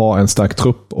de har en stark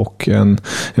trupp och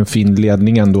en fin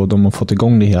ledning ändå. De har fått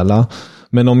igång det hela.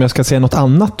 Men om jag ska säga något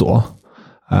annat då,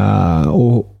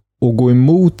 och gå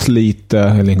emot lite,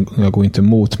 eller jag går inte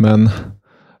emot, men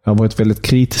jag har varit väldigt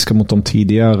kritisk mot dem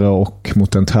tidigare och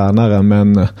mot en tränare,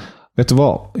 men vet du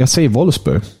vad? Jag säger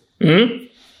Wolfsburg.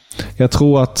 Jag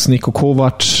tror att Niko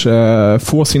Kovac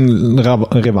får sin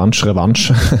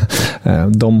revansch.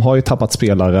 De har ju tappat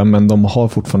spelare, men de har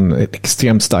fortfarande en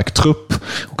extremt stark trupp,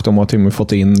 och de har till och med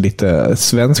fått in lite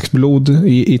svenskt blod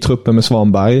i truppen med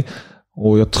Svanberg.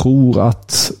 Och jag tror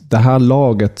att det här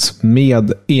laget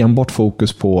med enbart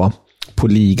fokus på på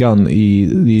ligan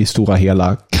i stora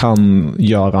hela kan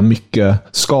göra mycket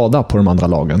skada på de andra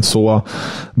lagen. Så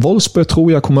Wolfsburg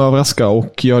tror jag kommer överraska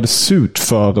och gör det surt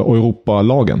för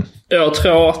Europa-lagen. Jag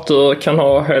tror att du kan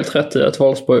ha helt rätt i att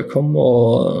Wolfsburg kommer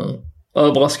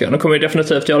överraska. De kommer ju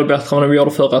definitivt göra det bättre än de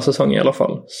gjorde förra säsongen i alla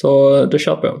fall. Så det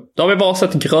köper jag. Då har vi bara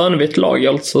sett grönvitt lag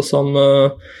alltså som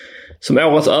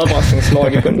årets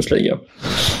överraskningslag i Bundesliga.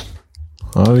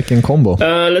 Ja, vilken kombo.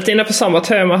 Lite inne på samma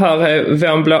tema här är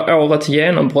vem blir årets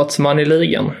genombrottsman i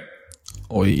ligan?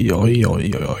 Oj. Och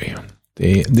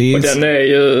den är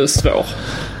ju svår.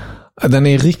 Den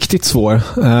är riktigt svår.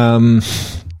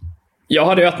 Jag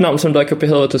hade ju ett namn som dök upp i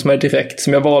huvudet hos mig direkt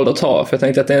som jag valde att ta. För jag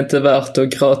tänkte att det inte är värt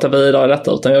att gröta vidare i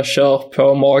detta utan jag kör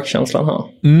på magkänslan här.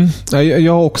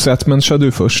 Jag har också ett, men kör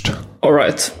du först. All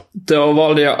right. Då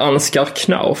valde jag Ansgar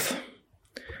Knauf.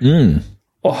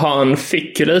 Och han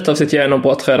fick ju lite av sitt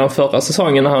genombrott redan förra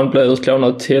säsongen när han blev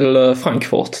utlånad till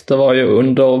Frankfurt. Det var ju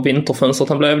under vinterfönstret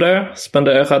han blev det.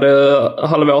 Spenderade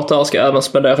halvåret där, ska även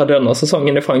spendera denna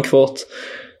säsongen i Frankfurt.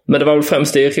 Men det var väl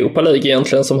främst i Europa League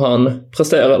egentligen som han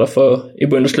presterade, för i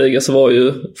Bundesliga så var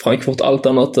ju Frankfurt allt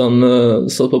annat än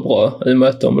superbra i och med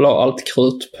att de la allt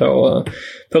krut på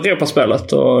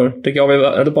Europaspelet, och det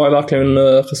var ju verkligen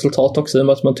resultat också i och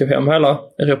med att man tog hem hela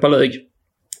Europa League.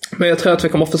 Men jag tror att vi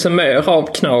kommer få se mer av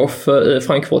Knauf i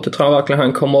Frankfurt. Jag tror verkligen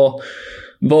han kommer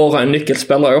vara en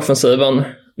nyckelspelare i offensiven.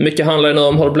 Mycket handlar nu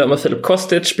om hur det blir med Filip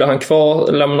Kostic. Blir han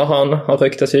kvar? Lämnar han? Han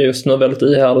ryktas ju just nu väldigt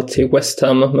ihärdigt till West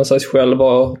Ham, men sig själv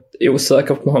var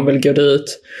osäker på om han vill gå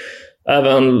dit.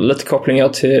 Även lite kopplingar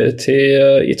till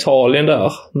Italien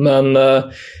där. Men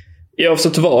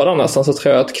oavsett vad det nästan så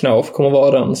tror jag att Knauf kommer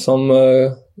vara den som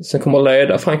kommer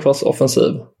leda Frankfurts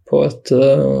offensiv på ett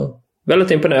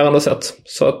väldigt imponerande sätt.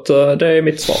 Så att det är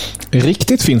mitt svar.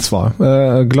 Riktigt fint svar.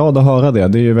 Glad att höra det.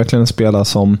 Det är ju verkligen en spelare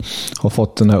som har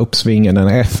fått den här uppsvingen. En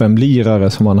FM-lirare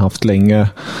som man har haft länge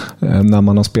när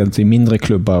man har spelat i mindre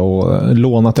klubbar och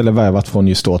lånat eller värvat från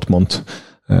just Dortmund.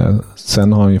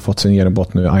 Sen har han ju fått sin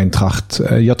genombrott nu i Eintracht.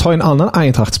 Jag tar en annan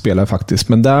Eintracht-spelare faktiskt.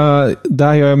 Men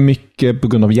där gör jag mycket på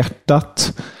grund av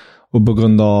hjärtat och på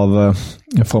grund av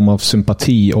en form av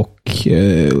sympati och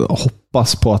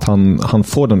hoppas på att han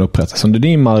får den upprättelsen.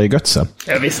 Det är Mario Götze.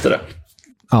 Jag visste det.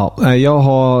 Ja, jag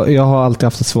har alltid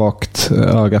haft ett svagt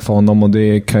öga för honom, och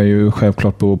det kan ju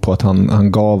självklart bero på att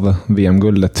han gav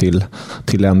VM-guldet till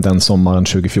den sommaren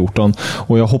 2014.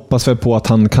 Och jag hoppas väl på att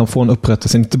han kan få en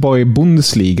upprättelse inte bara i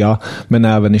Bundesliga men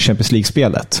även i Champions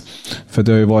League-spelet. För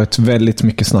det har ju varit väldigt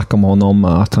mycket snack om honom,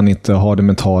 att han inte har det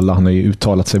mentala. Han har ju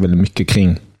uttalat sig väldigt mycket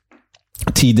kring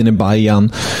tiden i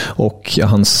Bayern och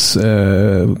hans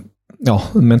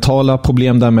mentala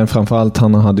problem där, men framförallt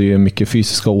han hade ju mycket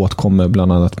fysiska åtkommer,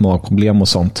 bland annat magproblem och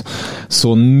sånt.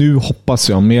 Så nu hoppas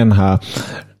jag med den här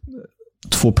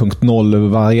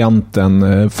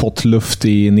 2.0-varianten fått luft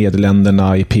i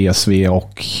Nederländerna i PSV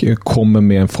och kommer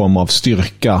med en form av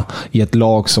styrka i ett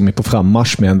lag som är på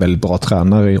frammarsch med en väldigt bra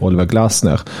tränare i Oliver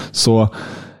Glasner. Så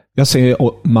jag säger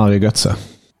Mario Götze.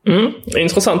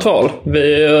 Intressant val.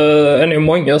 Vi är nog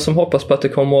många som hoppas på att det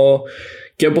kommer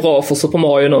gå bra för Super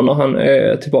Mario nu när han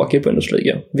är tillbaka i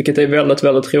Bundesliga. Vilket är väldigt,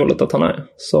 väldigt roligt att han är.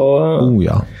 Så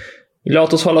ja.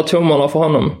 Låt oss hålla tummarna för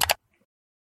honom.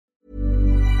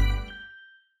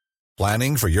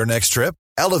 Planning for your next trip?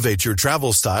 Elevate your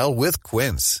travel style with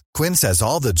Quince. Quince has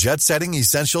all the jet-setting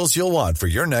essentials you'll want for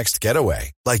your next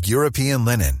getaway. Like European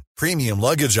linen, premium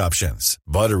luggage options,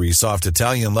 buttery soft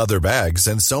Italian leather bags,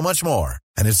 and so much more.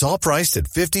 And it's all priced at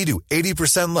 50 to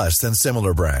 80% less than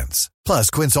similar brands. Plus,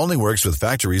 Quince only works with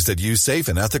factories that use safe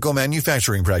and ethical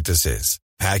manufacturing practices.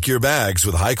 Pack your bags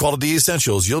with high-quality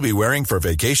essentials you'll be wearing for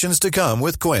vacations to come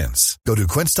with Quince. Go to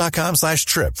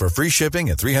quince.com/trip for free shipping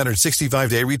and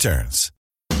 365-day returns.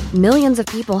 Millions of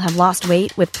people have lost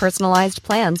weight with personalized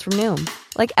plans from Noom.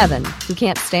 Like Evan, who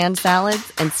can't stand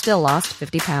salads and still lost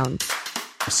 50 pounds.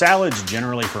 Salads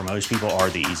generally for most people are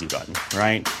the easy button,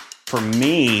 right? For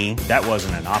me, that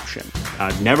wasn't an option.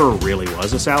 I never really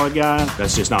was a salad guy.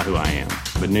 That's just not who I am.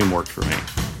 But Noom worked for me.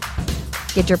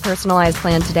 Get your personalized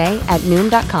plan today at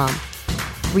Noom.com.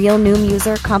 Real Noom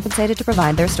user compensated to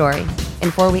provide their story.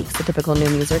 In 4 weeks, the typical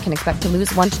Noom user can expect to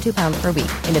lose 1 to 2 pounds per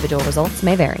week. Individual results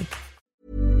may vary.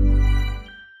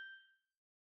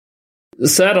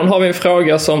 Sedan har vi en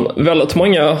fråga som väldigt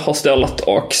många har ställt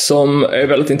och som är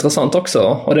väldigt intressant också.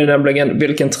 Och det är nämligen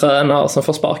vilken tränare som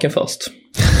får sparken först.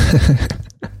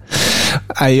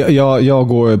 Jag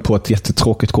går på ett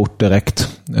jättetråkigt kort direkt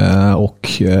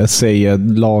och säger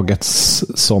laget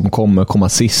som kommer komma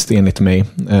sist enligt mig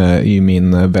i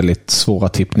min väldigt svåra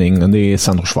tippning. Det är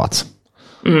Sandro Schwarz.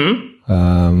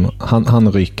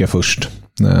 Han ryker först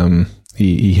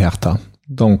i Hertha.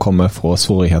 de kommer få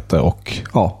svårigheter och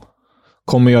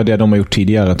kommer göra det de har gjort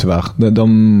tidigare tyvärr.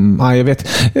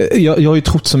 Jag har ju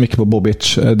trott så mycket på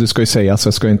Bobic. Det ska ju säga, så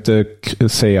jag ska inte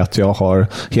säga att jag har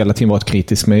hela tiden varit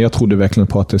kritisk, men jag trodde verkligen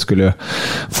på att det skulle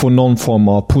få någon form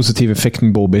av positiv effekt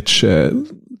med Bobic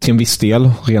till en viss del.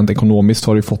 Rent ekonomiskt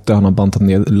har det fått det. Han har bantat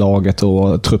ner laget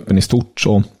och truppen i stort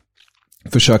och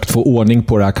försökt få ordning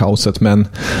på det här kaoset, men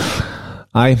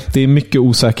nej, det är mycket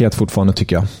osäkerhet fortfarande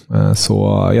tycker jag.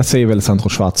 Så jag säger väl Sandro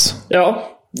Schwarz. Ja,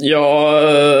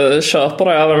 jag köper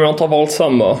det även om jag inte har valt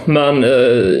samma. Men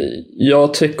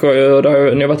jag tycker ju, det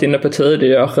har ni varit inne på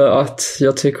tidigare, att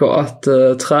jag tycker att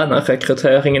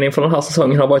tränarrekryteringen inför den här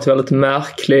säsongen har varit väldigt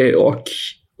märklig och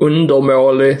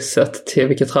undermålig sett till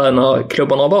vilka tränare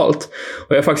klubbarna har valt.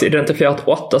 Och jag har faktiskt identifierat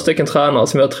 8 stycken tränare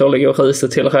som jag tror ligger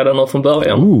riset till redan nu från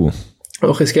början.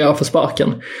 Och riskerar för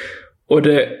sparken. Och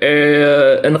det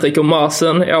är Enrico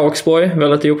Maaßen i Augsburg,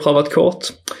 väldigt oprövat kort.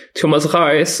 Thomas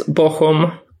Reis, Bochum.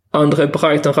 André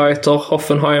Breitenreiter,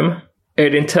 Hoffenheim.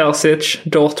 Edin Terzic,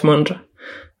 Dortmund.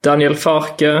 Daniel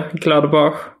Farke,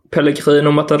 Gladbach.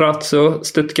 Pellegrino Matarazzo,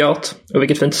 Stuttgart. Och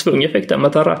vilket fint svung jag fick där,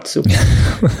 Matarazzo.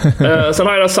 Sen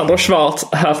har jag Sandro Schwarz,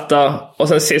 Hertha. Och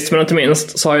sen sist men inte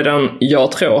minst så har jag den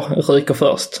jag tror ryker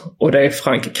först. Och det är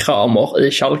Frank Kramer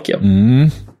i Schalke.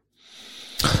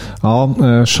 Ja,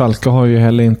 Schalke har ju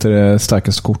heller inte det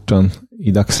starkaste korten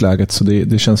i dagsläget, så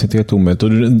det känns inte helt omöjligt. Och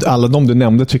alla de du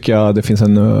nämnde tycker jag det finns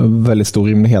en väldigt stor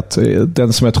rimlighet.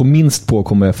 Den som jag tror minst på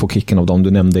kommer få kicken av de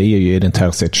du nämnde är ju Edin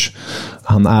Terzic.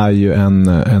 Han är ju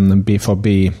en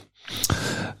BVB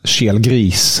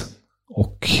kelgris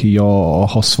och jag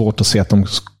har svårt att se att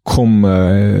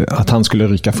att han skulle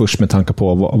ryka först med tanke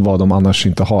på vad de annars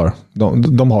inte har.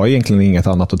 De har egentligen inget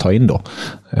annat att ta in då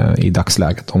i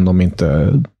dagsläget om de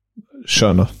inte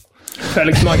kör nu.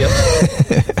 Felix Magath.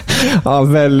 Ja,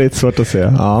 väldigt svårt att se.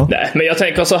 Ja. Nej, men jag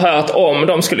tänker så här att om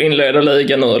de skulle inleda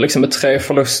ligan nu liksom med 3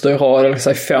 förluster i rad, eller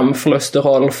säg 5 förluster i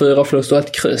rad, eller 4 förluster och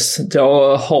ett kryss,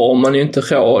 då har man ju inte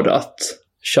råd att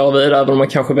köra vidare, även om man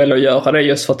kanske väljer att göra det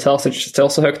just för att Terzic står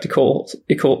så högt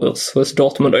i kurs hos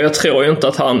Dortmund. Och jag tror ju inte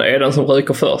att han är den som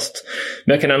ryker först.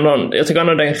 Men jag tycker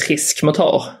ändå det är en risk man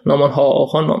tar när man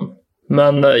har honom.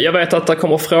 Men jag vet att det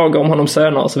kommer frågor om honom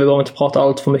senare, så vi behöver inte prata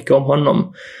allt för mycket om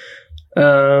honom.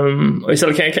 Och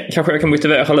istället kanske jag kan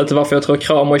motivera lite varför jag tror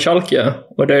Kramer i Schalke.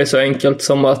 Och det är så enkelt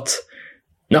som att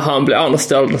när han blev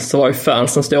anställd så var ju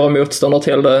fansen stora motståndare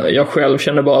till det. Jag själv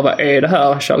kände bara, vad är det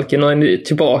här Schalke? Nu är ni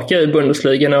tillbaka i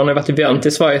Bundesliga, när ni varit i vänt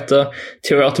i Sverige,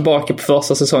 tog jag tillbaka på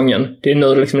första säsongen. Det är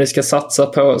nu liksom ni ska satsa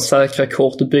på säkra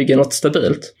kort och bygga något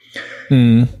stabilt.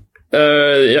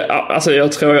 Alltså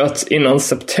jag tror ju att innan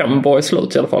september är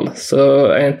slut i alla fall så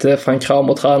är inte Frank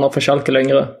Kramer tränare för Schalke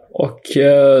längre. Och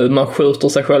man skjuter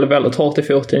sig själv väldigt hårt i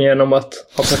foten genom att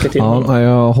ha plockat in honom. Ja,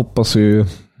 jag hoppas ju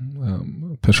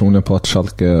personligen på att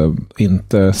Schalke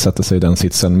inte sätter sig i den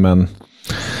sitsen, men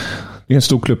det är en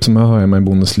stor klubb som jag hör hemma i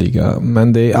Bundesliga.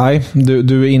 Men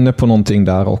du är inne på någonting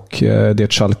där, och det är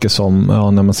ett Schalke som,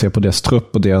 när man ser på deras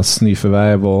trupp och deras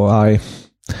nyförvärv, och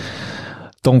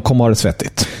de kommer ha det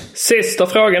svettigt. Sista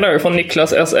frågan är från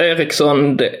Niklas S.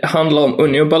 Eriksson. Det handlar om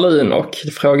Union Berlin, och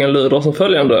frågan lyder som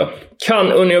följande: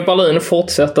 kan Union Berlin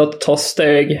fortsätta att ta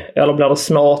steg, eller blir det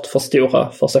snart för stora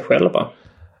för sig själva?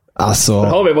 Alltså, det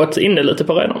har vi varit inne lite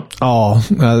på redan. Ja,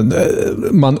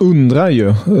 man undrar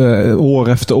ju år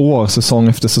efter år, säsong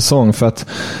efter säsong, för att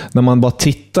när man bara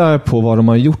tittar på vad de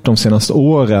har gjort de senaste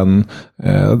åren,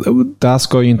 där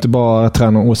ska ju inte bara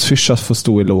tränaren Urs Fischer få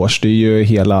stor eloge, det är ju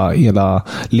hela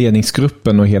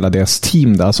ledningsgruppen och hela deras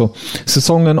team där. Så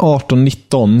säsongen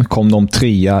 18-19 kom de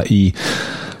 3 i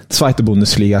Zweite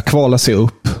Bundesliga, kvala sig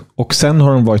upp, och sen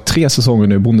har de varit 3 säsonger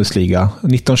nu i Bundesliga.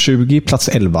 1920 plats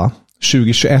 11,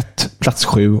 2021 plats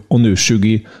 7 och nu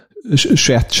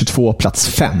 2021-22 plats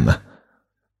 5.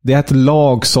 Det är ett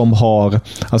lag som har,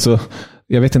 alltså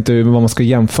jag vet inte vad man ska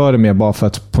jämföra med, bara för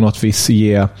att på något vis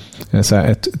ge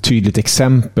ett tydligt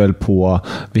exempel på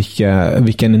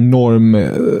vilken enorm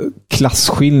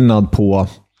klassskillnad på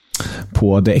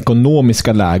det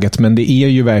ekonomiska läget, men det är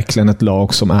ju verkligen ett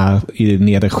lag som är i det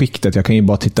nedre skiktet. Jag kan ju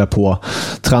bara titta på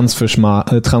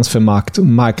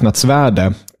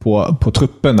marknadsvärde på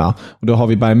trupperna, och då har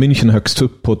vi Bayern München högst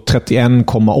upp på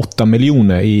 31,8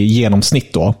 miljoner i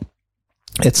genomsnitt då.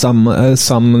 Ett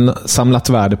samlat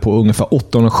värde på ungefär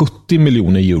 870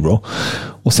 miljoner euro.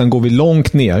 Och sen går vi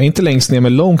långt ner, inte längst ner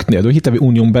men långt ner, då hittar vi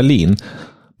Union Berlin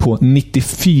på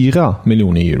 94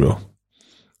 miljoner euro.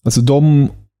 Alltså de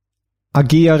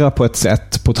agerar på ett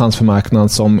sätt på transfermarknaden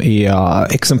som är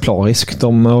exemplariskt.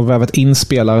 De har vävat in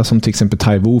spelare som till exempel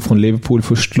Taiwo från Liverpool,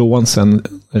 först lån, sen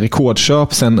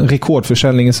rekordköp, sen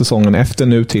rekordförsäljning i säsongen efter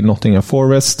nu till Nottingham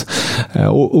Forest,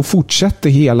 och fortsätter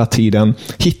hela tiden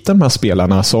hitta de här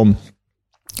spelarna som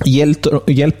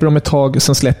hjälper dem ett tag,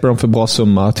 sen släpper de för bra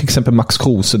summa, till exempel Max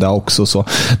Kruse där också. Så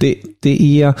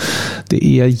det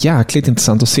är jäkligt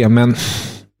intressant att se, men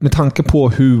med tanke på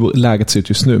hur läget ser ut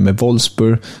just nu med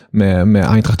Wolfsburg,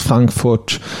 med Eintracht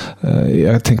Frankfurt,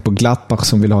 jag tänker på Gladbach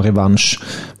som vill ha revansch.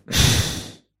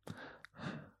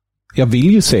 Jag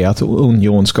vill ju säga att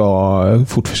Union ska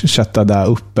fortsätta där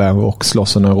uppe och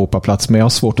slåss om en Europaplats, men jag har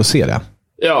svårt att se det.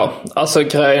 Ja, alltså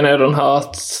grejen är den här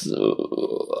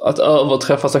att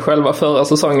överträffa sig själva förra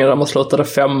säsongen där man slutade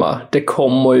 5:a. Det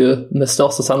kommer ju med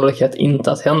största sannolikhet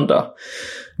inte att hända.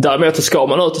 Däremot ska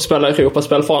man ut och spela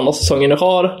Europaspel för andra säsongen i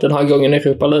rad. Den här gången i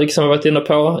Europa League som vi varit inne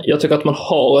på. Jag tycker att man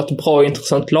har ett bra och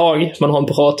intressant lag. Man har en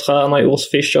bra tränare i Urs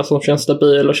Fischer som känns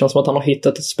stabil och känns som att han har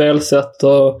hittat ett spelsätt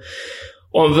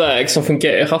och en väg som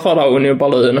fungerar för det här Union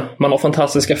Berlin. Man har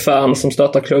fantastiska fans som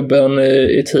stöttar klubben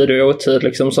i tid och otid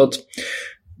liksom, så att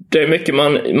det är mycket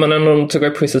man ändå tycker är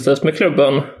positivt med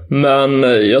klubben, men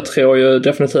jag tror ju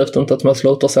definitivt inte att man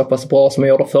slutar så pass bra som man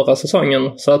gjorde förra säsongen.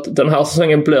 Så att den här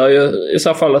säsongen blir ju i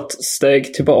så fall ett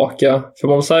steg tillbaka, får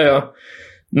man säga.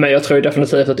 Men jag tror ju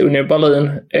definitivt att Union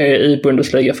Berlin är i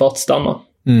Bundesliga för att stanna.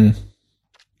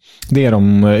 Det är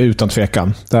de utan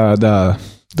tvekan.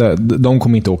 De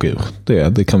kommer inte åka ur.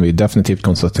 Det kan vi definitivt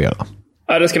konstatera.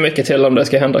 Ja, det ska mycket till om det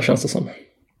ska hända, känns det som.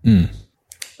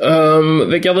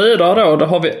 Vi går vidare då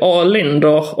har vi A.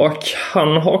 Linder, och han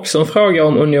har också en fråga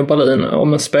om Union Berlin,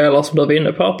 om en spelare som du var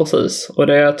inne på här precis, och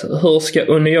det är att hur ska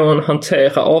Union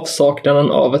hantera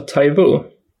avsaknaden av ett Taiwo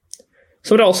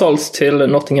som då har sålts till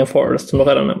Nottingham Forest, som du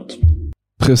redan nämnt.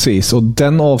 Precis, och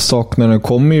den avsaknaden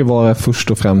kommer ju vara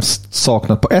först och främst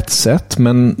saknad på ett sätt,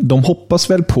 men de hoppas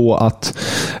väl på att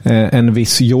en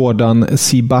viss Jordan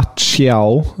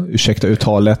Sibachau, ursäkta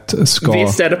uttalet, ska...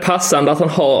 Visst är det passande att han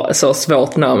har så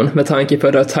svårt namn med tanke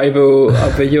på det Taiwo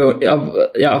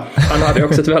ja, han hade ju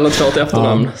också ett väldigt svårt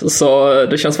efternamn. Så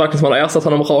det känns verkligen som att man har ersatt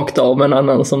honom rakt av med en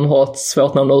annan som har ett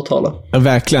svårt namn att uttala.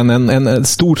 Verkligen, en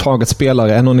stor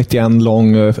targetspelare, 1,91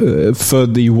 lång,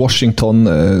 född i Washington,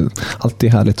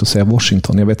 alltid härligt att säga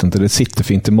Washington. Jag vet inte, det sitter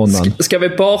fint i munnen. Ska vi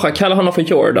bara kalla honom för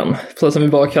Jordan? Precis som vi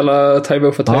bara kallar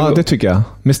Taiwo för Taiwo. Ja, det tycker jag.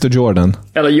 Mr. Jordan.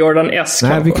 Eller Jordan S.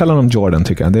 Nej, kanske. Vi kallar honom Jordan,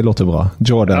 tycker jag. Det låter bra.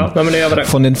 Jordan. Ja, men det gör vi det.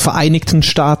 Från den Vereinigten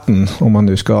Staaten, om man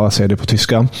nu ska säga det på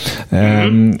tyska.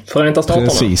 Förenta Staterna.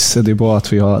 Precis, det är bra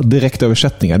att vi har direkta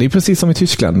översättningar. Det är precis som i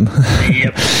Tyskland.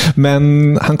 Yep.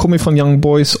 Men han kommer från Young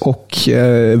Boys och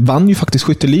vann ju faktiskt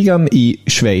skytteligan i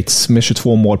Schweiz med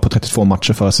 22 mål på 32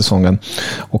 matcher förra säsongen.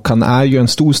 Och han är ju en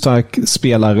stor stark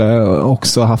spelare,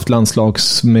 också haft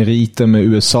landslagsmeriter med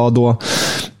USA då.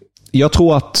 Jag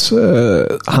tror att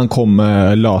han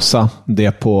kommer lösa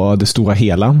det på det stora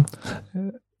hela.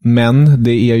 Men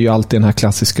det är ju alltid den här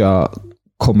klassiska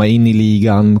komma in i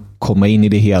ligan, komma in i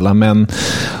det hela. Men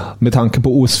med tanke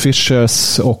på Urs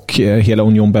Fischers och hela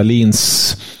Union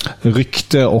Berlins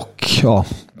rykte och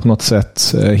på något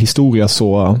sätt historia,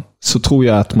 så tror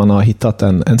jag att man har hittat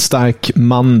en stark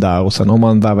man där, och sen har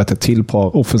man värvat ett till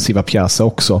par offensiva pjäser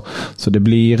också. Så det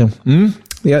blir...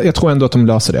 Jag tror ändå att de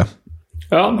löser det.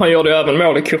 Ja, han gjorde ju även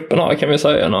mål i kuppen här, kan vi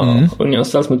säga, när Union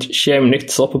ställs mot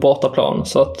Chemnitzer på bortaplan.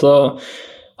 Så att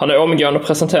han har omgående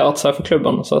presenterat sig för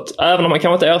klubben. Så att även om man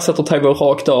kanske inte ersätter Taiwo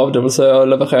rakt av, det vill säga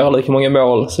levererar lika många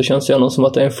mål, så känns det ändå som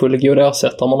att det är en fullgod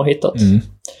ersättare man har hittat.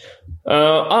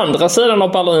 Andra sidan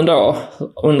av Berlin då,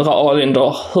 undrar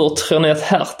Alinder, hur tror ni att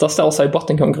Hertha står sig i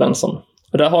bottenkonkurrensen?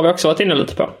 Och där har vi också varit inne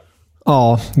lite på.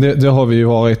 Ja, det har vi ju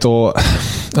varit, och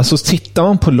alltså tittar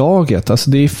man på laget, alltså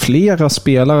det är flera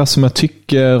spelare som jag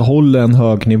tycker håller en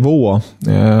hög nivå.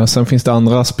 Sen finns det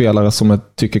andra spelare som jag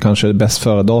tycker kanske är bäst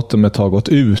före datumet har gått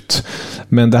ut.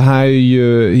 Men det här är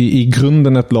ju i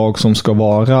grunden ett lag som ska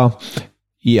vara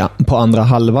på andra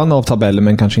halvan av tabellen,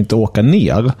 men kanske inte åka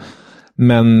ner.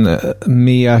 Men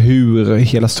med hur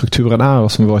hela strukturen är,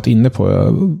 och som vi varit inne på,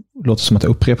 låter som att jag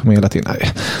upprepar mig hela tiden.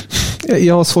 Nej,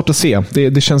 jag har svårt att se.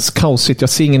 Det känns kaosigt. Jag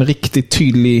ser ingen riktigt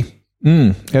tydlig...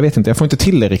 jag vet inte, jag får inte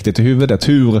till det riktigt i huvudet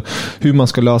hur man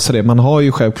ska lösa det. Man har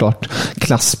ju självklart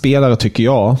klassspelare, tycker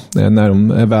jag, när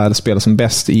de är väl spelar som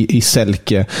bäst i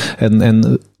Selke,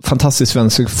 en fantastisk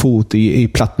svensk fot i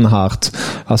Plattenhardt.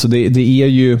 Alltså det är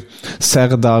ju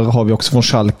Serdar har vi också från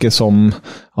Schalke, som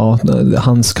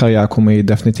hans karriär kommer ju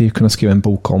definitivt kunna skriva en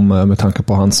bok om, med tanke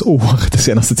på hans år den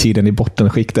senaste tiden i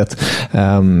bottenskiktet.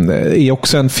 Är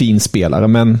också en fin spelare,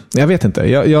 men jag vet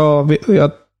inte.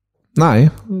 Nej,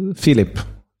 Filip,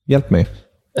 hjälp mig.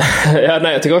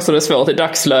 Jag tycker också det är svårt. I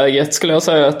dagsläget skulle jag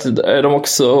säga att är de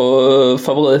också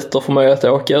favoriter för mig att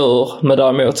åka ur. Men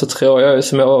däremot så tror jag,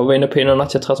 som jag var inne på innan,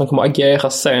 att jag tror att de kommer agera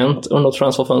sent under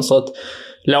transferfönstret.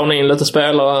 Låna in lite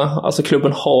spelare. Alltså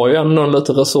klubben har ju ändå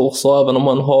lite resurser, även om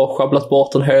man har schabblat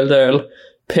bort en hel del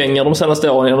pengar de senaste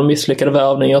åren genom misslyckade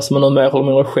värvningar som man nu mer eller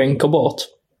mindre skänker bort.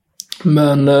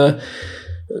 Men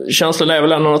känslan är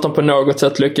väl ändå att de på något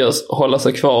sätt lyckas hålla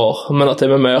sig kvar, men att det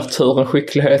är mer tur än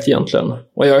skicklighet egentligen.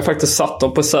 Och jag har faktiskt satt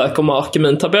dem på säker mark i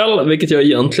min tabell, vilket jag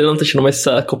egentligen inte känner mig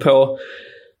säker på.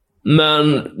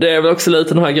 Men det är väl också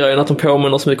lite den här grejen att de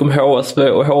påminner så mycket om HSV,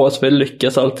 och HSV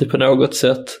lyckas alltid på något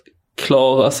sätt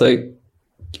klara sig,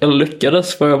 eller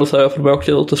lyckades får jag väl säga, för de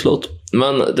åkte ut till slut.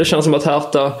 Men det känns som att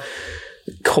Hertha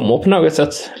kommer på något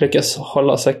sätt lyckas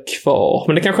hålla sig kvar.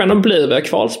 Men det kanske ändå blir via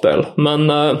kvalspel. Men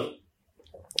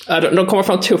de kommer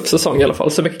få en tuff säsong i alla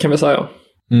fall, så mycket kan vi säga.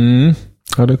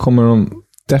 Ja, det kommer de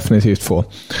definitivt få.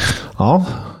 Ja,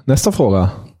 nästa fråga.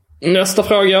 Nästa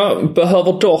fråga.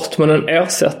 Behöver Dortmund en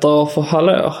ersättare för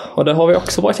Haller? Och det har vi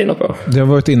också varit inne på. Det har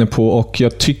vi varit inne på, och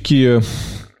jag tycker ju,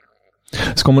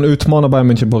 ska man utmana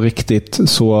Bayern München på riktigt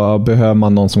så behöver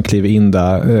man någon som kliver in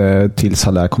där tills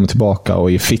Haller kommer tillbaka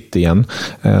och är fit igen.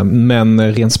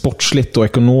 Men rent sportsligt och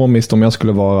ekonomiskt, om jag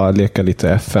skulle leka lite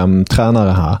FM-tränare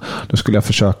här, då skulle jag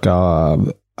försöka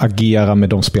agera med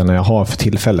de spelarna jag har för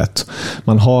tillfället.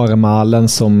 Man har Malen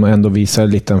som ändå visar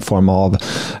lite en form av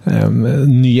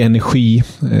ny energi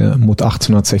mot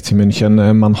 1860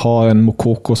 München. Man har en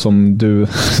Mokoko som du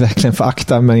verkligen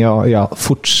föraktar, men jag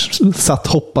fortsatt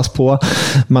hoppas på.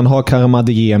 Man har Karim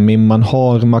Adeyemi, man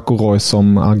har Marco Reus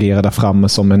som agerar där framme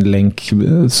som en länk,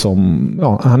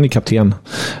 som han är kapten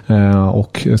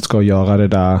och ska göra det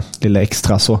där lilla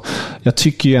extra. Så jag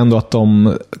tycker ju ändå att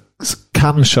de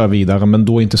kan köra vidare, men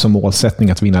då inte som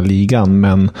målsättning att vinna ligan,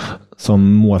 men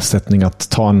som målsättning att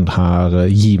ta den här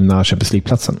givna Champions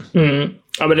League-platsen.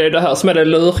 Ja, men det är det här som är det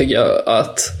luriga,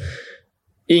 att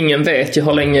ingen vet ju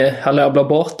hur länge Haller blir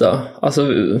borta. Alltså,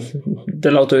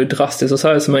 det låter ju drastiskt att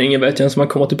säga, så men ingen vet ju ens om han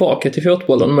kommer tillbaka till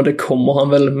fotbollen, men det kommer han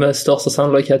väl med största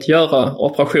sannolikhet göra.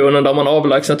 Operationen där man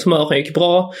avlägsnat tumören gick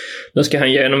bra. Nu ska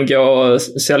han genomgå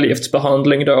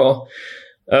cellgiftsbehandling då.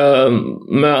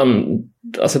 Men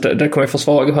alltså det kommer ju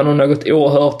försvaga honom något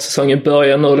oerhört. Säsongen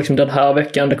börjar nu liksom den här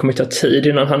veckan. Det kommer ta tid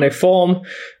innan han är i form.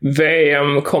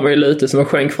 VM kommer ju lite som en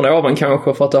skänk från ovan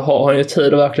kanske, för att då har han ju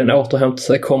tid att verkligen återhämta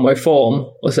sig, komma i form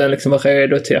och sen liksom vara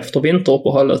redo till efter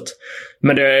vinteruppehållet.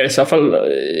 Men det är i så fall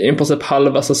i princip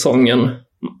halva säsongen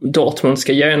Dortmund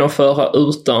ska genomföra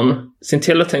utan sin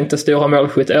tilltänkta stora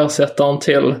målskytt, ersättaren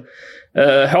till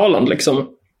Haaland liksom.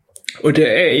 Och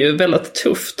det är ju väldigt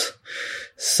tufft.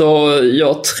 Så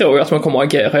jag tror att man kommer att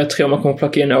agera. Jag tror man kommer att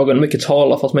plocka in någon. Mycket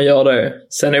talar för att man gör det.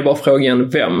 Sen är bara frågan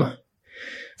vem.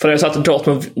 För det är så att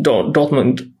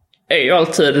Dortmund är ju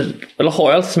alltid, eller har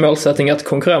ju alltid som målsättning att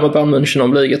konkurrera med Bayern München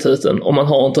om ligatiteln. Och man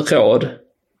har inte råd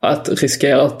att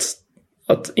riskera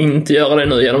att inte göra det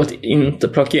nu genom att inte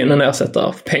plocka in en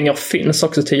ersättare. Pengar finns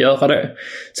också till att göra det.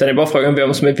 Sen är bara frågan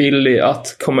vem som är villig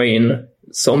att komma in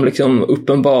som liksom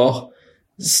uppenbar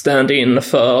stand-in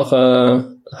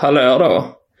för Haller då.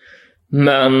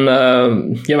 Men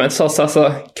jag vet inte,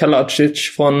 Sasa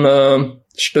Kalajic från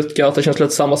Stuttgart, det känns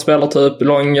lite samma spelartyp,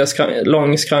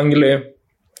 lång, skranglig,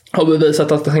 har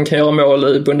bevisat att han kan göra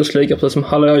mål i Bundesliga precis som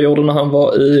Haller gjorde när han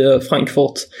var i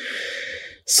Frankfurt.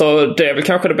 Så det är väl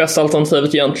kanske det bästa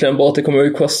alternativet egentligen, bara att det kommer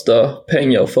att kosta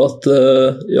pengar, för att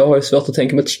jag har ju svårt att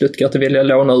tänka mig till Stuttgart att vilja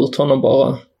låna ut honom,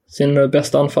 bara sin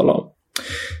bästa anfallare.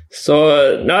 Så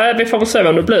nej, vi får väl se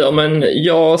vem det blir, men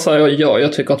jag säger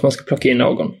jag tycker att man ska plocka in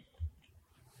någon.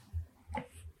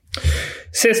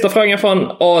 Sista frågan från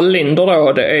A. Linder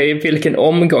då, det är vilken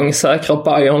omgång säkrar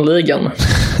Bayern ligan?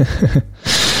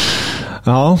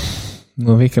 Ja,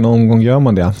 och vilken omgång gör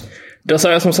man det? Då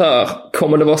säger jag som så här,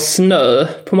 kommer det vara snö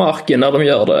på marken när de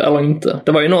gör det eller inte?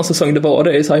 Det var ju någon säsong det var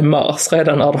det i mars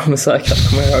redan när de är säkra,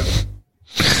 kommer jag ihåg.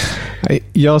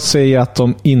 Jag säger att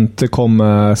de inte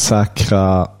kommer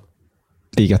säkra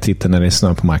ligatiteln när det är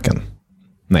snö på marken.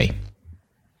 Nej.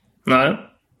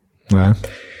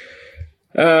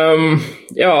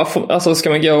 Alltså ska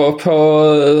man gå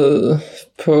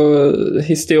på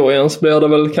historien så blir det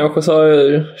väl kanske så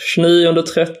 29,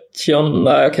 30,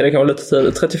 nej okej, det kan vara lite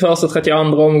tidigt, 31, 32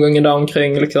 omgången där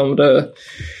omkring liksom det.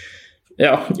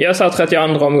 Ja, jag sa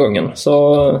 32 omgången,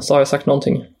 så har jag sagt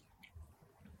någonting.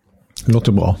 Det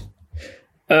låter bra.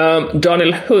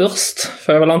 Daniel Hurst,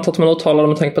 för jag väl anta att man uttalar det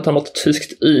med tanke på att han har ett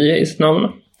tyskt i sitt namn.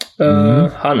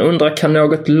 Han undrar, kan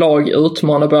något lag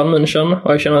utmana Bayern München?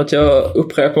 Och jag känner att jag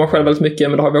upprepar mig själv väldigt mycket,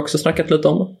 men det har vi också snackat lite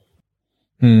om.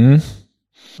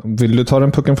 Vill du ta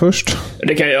den pucken först?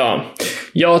 Det kan jag göra.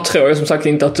 Jag tror ju som sagt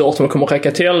inte att Dortmund kommer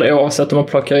räcka till oavsett om man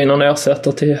plockar in en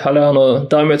ersättare till Haller.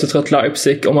 Däremot så tror jag att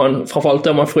Leipzig, framförallt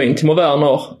om man får in Timo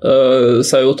Werner,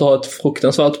 ser ut att ha ett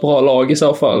fruktansvärt bra lag i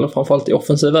så fall, framförallt i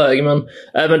offensiv väg, men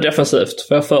även defensivt,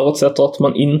 för jag förutsätter att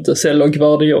man inte säljer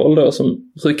Gvardiol då, som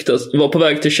ryktes var på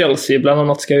väg till Chelsea. Bland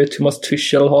annat ska ju Thomas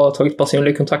Tuchel ha tagit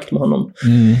personlig kontakt med honom.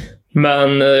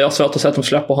 Men jag har svårt att säga att de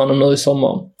släpper honom nu i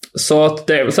sommar. Så att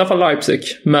det är väl i alla fall Leipzig.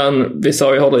 Men vi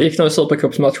sa ju hur det gick nu i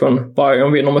Supercupsmatchen.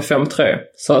 Bayern vinner med 5-3.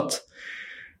 Så att,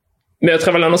 men jag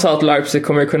tror väl ändå så att Leipzig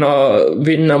kommer kunna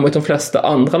vinna mot de flesta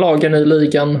andra lagen i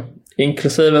ligan,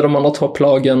 inklusive de andra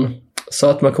topplagen. Så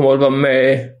att man kommer väl vara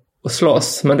med och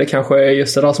slåss. Men det kanske är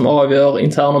just det där som avgör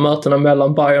interna mötena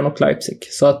mellan Bayern och Leipzig.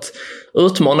 Så att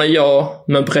utmana ja,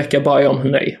 men bräcka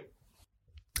Bayern nej.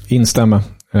 Instämmer.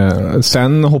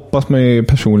 Sen hoppas man ju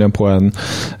personligen på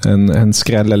en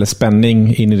skräll eller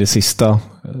spänning in i det sista.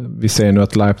 Vi ser nu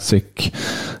att Leipzig,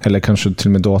 eller kanske till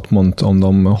och med Dortmund, om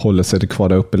de håller sig kvar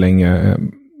där uppe länge,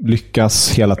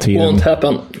 lyckas hela tiden.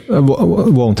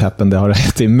 Won't happen, det har du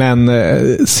rätt i. Men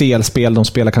CL-spel, de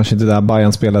spelar kanske inte där.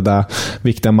 Bayern spelar där.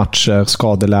 Viktiga matcher,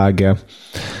 skadeläge.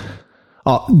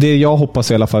 Ja, det jag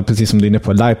hoppas i alla fall, precis som du är inne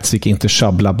på, Leipzig inte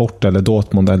schabblar bort, eller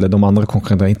Dortmund eller de andra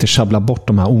konkurrenterna inte schabblar bort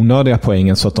de här onödiga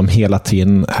poängen, så att de hela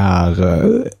tiden är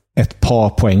ett par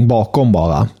poäng bakom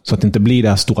bara. Så att det inte blir det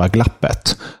här stora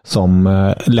glappet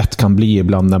som lätt kan bli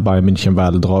ibland när Bayern München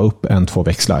väl drar upp 1-2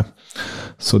 växlar.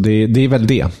 Så det är väl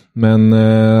det. Men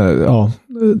ja,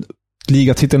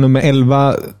 ligatitel nummer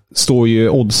 11 står ju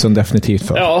oddsen definitivt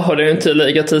för. Ja, och det är inte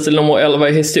ligatitel nummer 11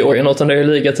 i historien, utan det är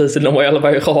ligatitel nummer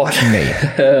 11 i rad. Nej.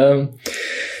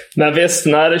 Men visst,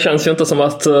 nej, det känns ju inte som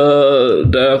att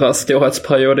deras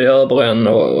storhetsperiod är över än,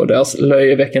 och deras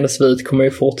löjeväckande svit kommer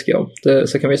ju fortgå.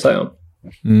 Så kan vi säga.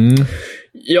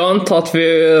 Jag antar att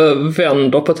vi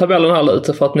vänder på tabellen här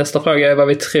lite, för att nästa fråga är vad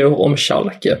vi tror om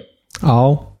Schalke.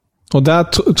 Ja, och där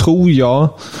tror jag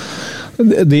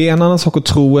det är en annan sak att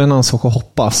tro, en annan sak att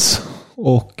hoppas.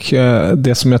 Och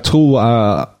det som jag tror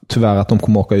är tyvärr att de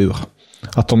kommer åka ur.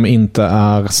 Att de inte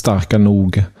är starka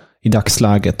nog i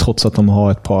dagsläget, trots att de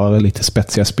har ett par lite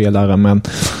spetsiga spelare. Men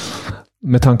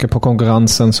med tanke på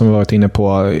konkurrensen som vi varit inne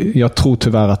på, jag tror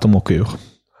tyvärr att de åker ur.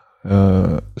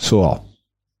 Så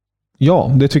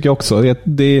ja, det tycker jag också.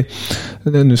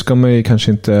 Nu ska man ju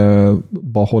kanske inte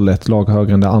bara hålla ett lag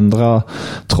högre än det andra,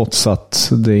 trots att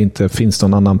det inte finns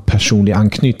någon annan personlig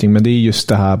anknytning. Men det är just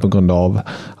det här på grund av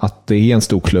att det är en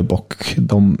stor klubb och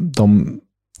de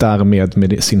därmed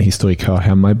med sin historik hör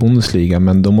hemma i Bundesliga.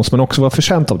 Men då måste man också vara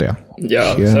förtjänt av det. Ja,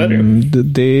 så är det.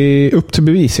 Det är upp till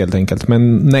bevis helt enkelt.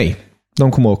 Men nej,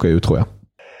 de kommer åka ut tror jag.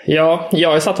 Ja,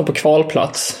 jag är satt på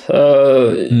kvalplats.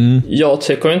 Jag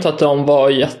tycker inte att de var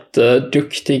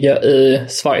jätteduktiga i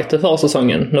Schweiz förra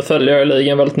säsongen. Nu följer jag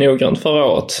ligan väldigt noggrant förra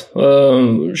året.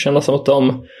 Kändes som att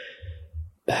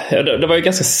det var ju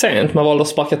ganska sent man valde att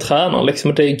sparka tränaren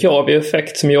liksom. Det gav ju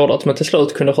effekt som gjorde att man till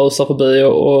slut kunde rusa förbi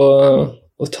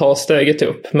och ta steget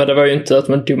upp. Men det var ju inte att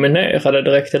man dominerade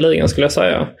direkt i ligan, skulle jag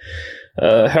säga.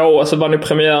 HS vann i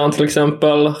premiären till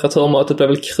exempel. Returmötet blev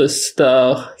väl kryss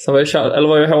där. Sen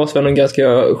var ju HS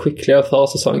ganska skickliga förra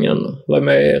säsongen. Var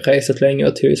med i racet länge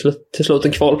och tog till slut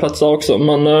en kvalplats där också.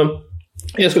 Men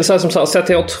jag skulle säga som så här, sett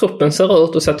till hur truppen ser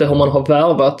ut och sett till hur man har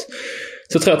värvat,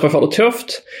 så tror jag att man får det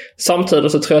tufft.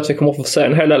 Samtidigt så tror jag att vi kommer att få se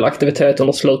en hel del aktivitet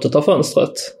under slutet av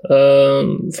fönstret.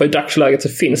 För i dagsläget så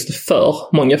finns det för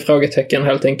många frågetecken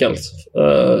helt enkelt.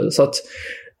 Så att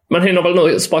man hinner väl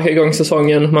nu sparka igång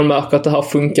säsongen. Man märker att det här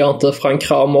funkar inte. Frank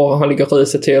Kramer, han ligger i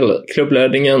sig till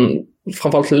klubbledningen.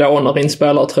 Framförallt lånar in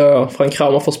spelare tror jag. Frank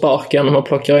Kramer får sparken. Man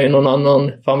plockar in någon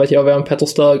annan. Fan vet jag vem, Peter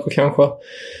Stöger kanske.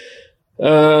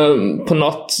 På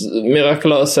något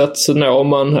mirakulöst sätt så når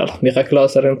man, eller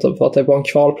mirakulöst är det inte för att det är bara en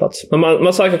kvalplats. Men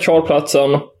man säkrar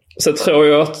kvalplatsen. Så tror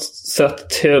jag att sett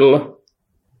till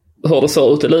hur det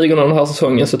ser ut i ligan den här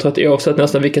säsongen, så tror jag att oavsett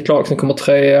nästan vilket lag som kommer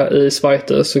trea i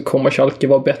Schweiz så kommer Schalke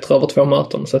vara bättre över 2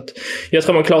 möten. Så att jag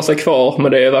tror man klarar sig kvar,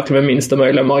 men det är verkligen med minsta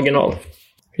möjliga marginal.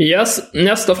 Yes,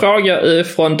 nästa fråga är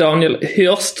från Daniel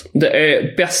Hürst. Det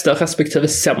är bästa respektive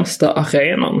sämsta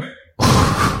arenan.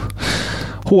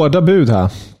 Hårda bud här.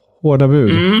 Hårda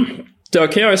bud. Då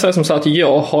kan jag ju säga som så att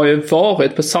jag har ju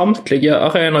varit på samtliga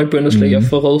arenor i Bundesliga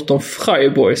förutom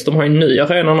Freiburgs. De har en ny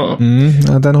arena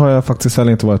nu. Den har jag faktiskt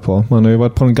heller inte varit på. Man har ju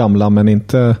varit på den gamla men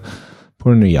inte på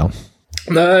den nya.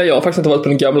 Nej, jag har faktiskt inte varit på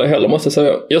den gamla heller, måste jag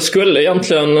säga. Jag skulle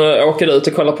egentligen åka dit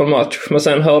och kolla på en match, men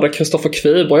sen hörde Kristoffer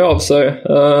Kviberg av sig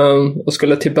och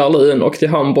skulle till Berlin och till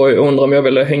Hamburg och undrade om jag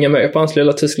ville hänga med på hans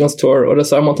lilla Tysklandstour, och det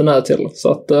säger man inte nej till.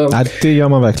 Så att, nej, det gör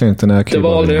man verkligen inte när Kviberg.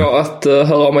 Det valde jag att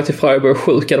höra av mig till Freiburg och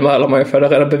sjukanmäla mig, för jag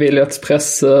hade redan beviljat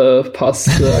presspass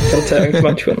akkreditering till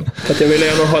matchen. För att jag ville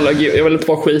gärna jag ville inte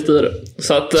bara skit i det.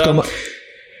 Så att...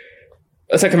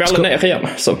 Sen kommer jag aldrig ner igen.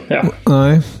 Så, ja.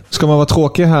 Nej. Ska man vara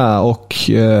tråkig här och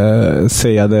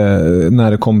säga det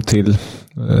när det kom till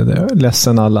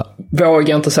ledsen alla?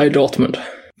 Vågar inte säga Dortmund.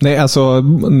 Nej, alltså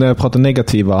när jag pratar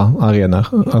negativa arenor.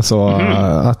 Alltså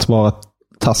att vara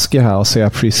taskig här och säga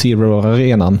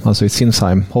Pre-Zero-arenan, alltså i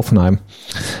Sinsheim, Hoffenheim.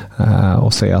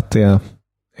 Och säga att det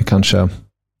är kanske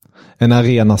en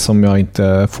arena som jag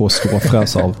inte får stor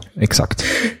fräs av. Exakt.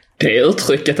 Det är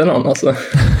uttrycket en annan alltså.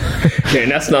 Det är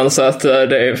nästan så att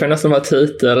det får nästan vara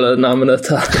titelnamnet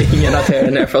här. Ingen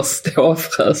arena får stå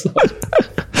fräsar.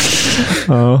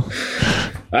 Ja.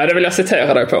 Nej, det vill jag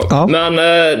citera dig på. Ja. Men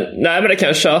nej, men det kan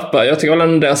jag köpa. Jag tycker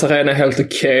väl att deras arena är helt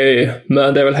okej.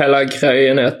 Men det är väl hela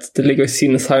grejen att det ligger i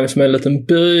Sinsheim som är en liten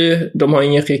by. De har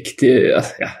ingen riktig...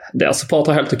 Ja, deras support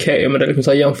är helt okej. Men det är liksom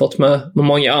så här, jämfört med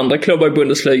många andra klubbar i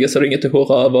Bundesliga så är det inget att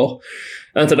hurra över.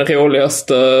 Inte det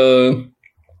roligaste...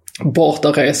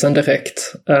 bortaresan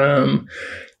direkt.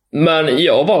 Men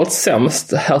jag har valt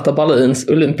sämst Hertha Berlins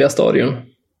Olympiastadion.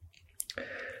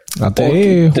 Ja, det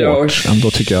är hårt ändå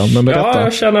tycker jag. Men berätta. Ja,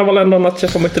 jag känner väl ändå att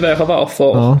jag får motivera varför.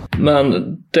 Ja.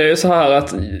 Men det är ju så här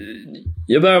att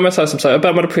jag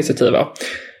börjar med det positiva.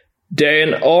 Det är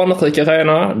en anrik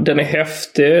arena, den är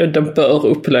häftig, den bör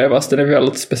upplevas, den är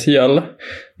väldigt speciell.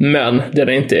 Men den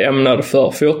är inte ämnad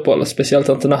för fotboll, speciellt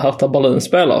inte när Hertha Berlin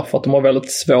spelar, för att de har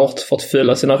väldigt svårt för att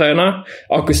fylla sin arena.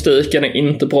 Akustiken är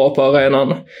inte bra på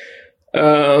arenan.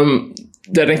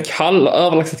 Det är den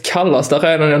överlägset kallaste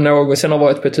arenan jag någonsin har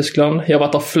varit på i Tyskland. Jag har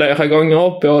varit där flera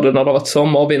gånger, både när det har varit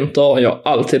sommar och vinter. Jag har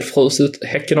alltid frusit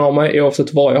häcken av mig,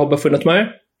 oavsett var jag har befunnit mig.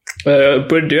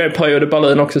 Bodde jag i period i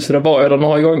Berlin också, så det var jag där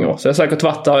några gånger. Så jag har säkert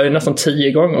varit där nästan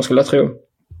 10 gånger skulle jag tro.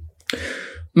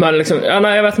 Men liksom,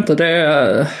 nej jag vet inte. Det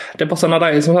är bara så när det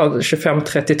är som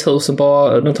 25-30 000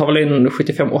 bara, de tar väl in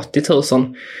 75-80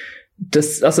 000.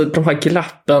 Alltså de här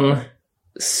glappen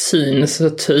syns så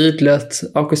tydligt.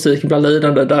 Akustiken blir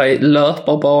lidande. Där är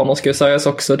löparbanor ska jag sägas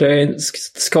också. Det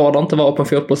ska det inte vara på en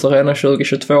fotbollsarena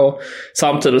 2022.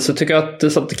 Samtidigt så tycker jag att det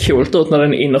ser lite coolt ut när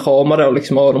den är inramad då,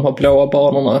 liksom, av de här blåa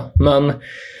banorna. Men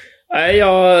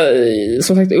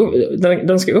som sagt,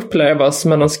 den ska upplevas,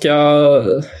 men den ska...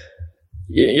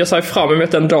 Jag ser fram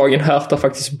emot den dagen Hertha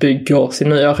faktiskt bygger sin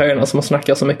nya arena som man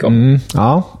snackar så mycket om.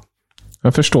 Ja,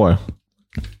 jag förstår.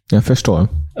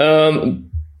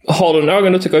 Har du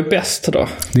någon du tycker är bäst då?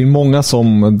 Det är många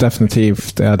som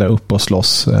definitivt är där uppe och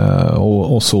slåss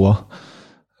och så.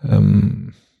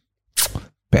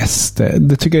 Bäst.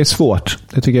 Det tycker jag är svårt.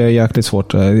 Det tycker jag är jäkligt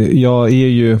svårt.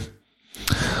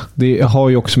 Det har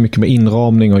ju också mycket med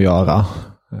inramning att göra.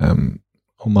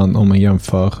 Om man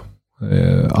jämför.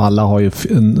 Alla har ju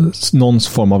någon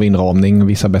form av inramning,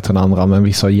 vissa bättre än andra, men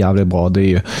vissa är jävligt bra. Det är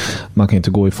ju, man kan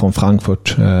inte gå ifrån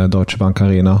Frankfurt, Deutsche Bank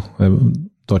Arena,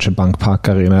 Deutsche Bank Park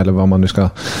Arena eller vad man nu ska,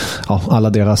 alla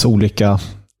deras olika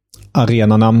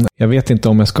arenanamn. Jag vet inte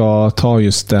om jag ska ta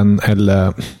just den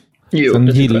eller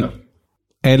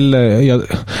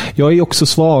jag är också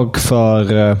svag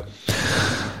för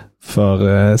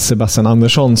Sebastian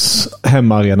Anderssons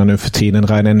hemmaarena nu för tiden,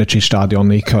 Rhein Energy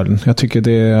Stadion i Köln. Jag tycker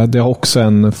det har också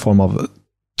en form av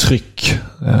tryck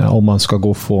om man ska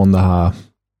gå från det här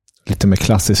lite mer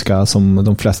klassiska som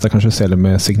de flesta kanske säljer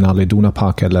med Signal Iduna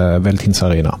Park eller Veltins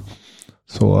Arena.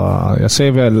 Så jag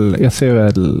ser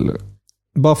väl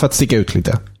bara för att sticka ut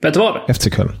lite. Vet du vad? Efter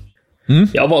Köln.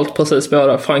 Jag har valt precis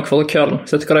båda, Frankfurt och Köln.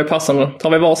 Så jag tycker det är passande. Tar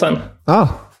vi var sen?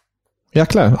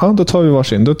 Jäklar. Ja, då tar vi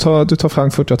varsin. Du tar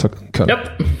Frankfurt, jag tar Köln. Japp.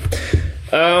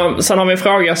 Sen har vi en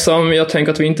fråga som jag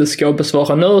tänker att vi inte ska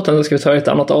besvara nu, utan det ska vi ta i ett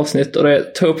annat avsnitt. Och det är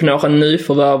ta upp några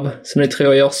nyförvärv som ni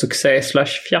tror gör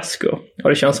succé/fiasko. Och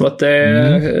det känns som att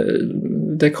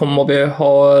det kommer vi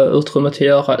ha utrymme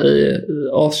till att göra i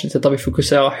avsnittet där vi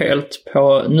fokuserar helt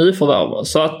på nyförvärv.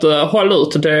 Så att håll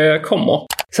ut, det kommer.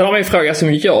 Sen har vi en fråga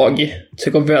som jag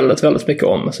tycker väldigt, väldigt mycket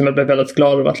om, som jag blev väldigt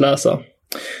glad över att läsa.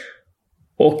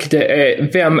 Och det är,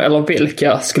 vem eller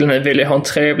vilka skulle ni vilja ha en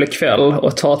trevlig kväll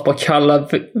och ta ett par kalla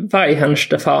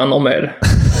Weihenstefaner med?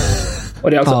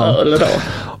 Och det är alltså öl då.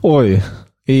 Oj,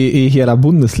 i hela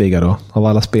Bundesliga då, av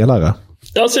alla spelare?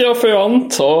 Alltså jag får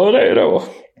anta det då.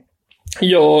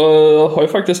 Jag har ju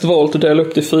faktiskt valt att dela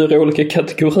upp till 4 olika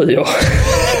kategorier.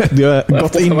 Du har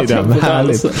gått in i den,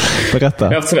 härligt.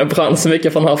 Berätta. Eftersom jag brann så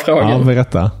mycket för den här frågan. Ja,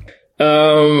 berätta.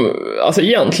 Alltså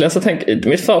egentligen så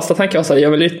mitt första tanke var så här,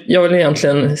 jag vill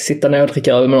egentligen sitta ner och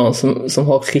dricka öl med någon som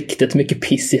har riktigt mycket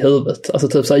piss i huvudet. Alltså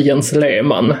typ så här Jens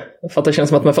Lehmann. För att det känns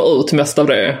som att man får ut mest av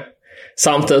det.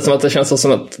 Samtidigt som att det känns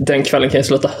som att den kvällen kan ju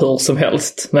sluta hur som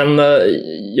helst. Men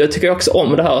jag tycker också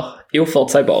om det här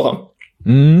oförutsägbara.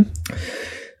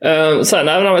 Sen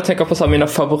även om jag tänker på så här, mina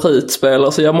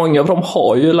favoritspelare, så många av dem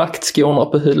har ju lagt skorna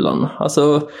på hyllan.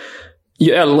 Alltså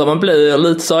ju äldre man blir,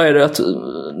 lite så är det att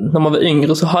när man var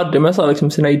yngre så hade man så här,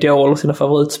 liksom, sina idoler och sina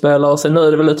favoritspelare. Sen nu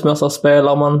är det väl lite mer så här,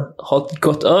 spelare man har ett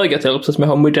gott öga till, precis som jag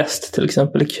har Modest till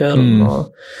exempel i Köln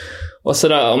och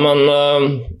sådär. Men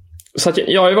så att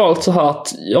jag har ju valt så här att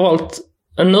jag har valt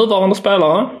en nuvarande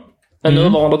spelare, en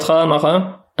nuvarande tränare,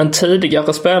 en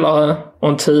tidigare spelare och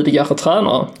en tidigare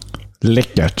tränare.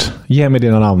 Läckert. Ge mig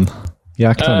dina namn.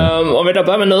 Om vi då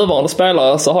börjar med nuvarande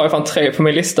spelare så har jag fan 3 på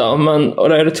min lista. Och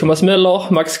då är det Thomas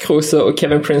Müller, Max Kruse och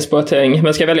Kevin Prince Boateng.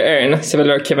 Men ska jag välja en så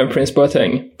väljer jag Kevin Prince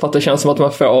Boateng. För att det känns som att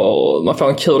man får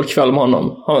en kul kväll med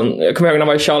honom. Jag kommer ihåg när han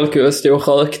var i Schalke och stod och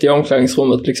rökte i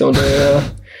omklädningsrummet. Liksom.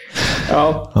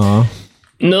 Ja.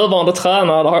 Nuvarande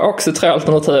tränare, där har jag också 3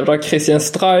 alternativ. Där är Christian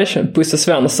Streich, Bosse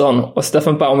Svensson och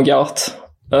Steffen Baumgart.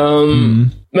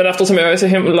 Men eftersom jag är så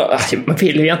himla... man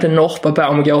vill ju egentligen norpa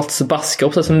Baumgarts basker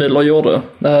precis som Müller gjorde.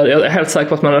 Jag är helt säker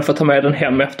på att man hade fått ta med den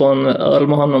hem efter en öl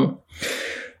med honom.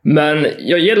 Men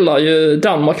jag gillar ju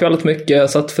Danmark väldigt mycket,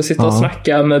 så att få sitta och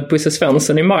snacka med Bosse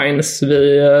Svensson i Mainz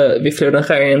vid floden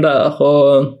Rhein där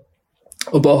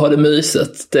och bara ha det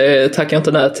mysigt, det tackar jag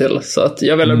inte nej till. Så att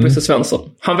jag väljer Bosse Svensson.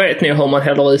 Han vet ni hur man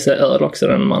häller i sig öl också,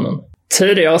 den mannen.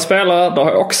 Tidigare spelare, där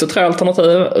har jag också 3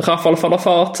 alternativ. Rafael van der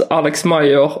Vaart, Alex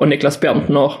Meyer och Niklas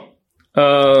Bentner.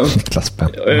 Niklas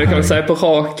Bentner. Jag kan väl säga på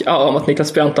rak arm att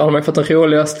Niklas Bentner har fått den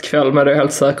roligaste kväll, med det är jag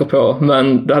helt säker på.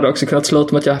 Men det hade också kunnat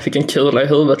sluta med att jag fick en kula i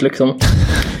huvudet liksom.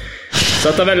 Så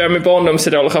att där väljer jag min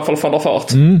barndomsidol Rafael van der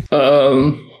Vaart.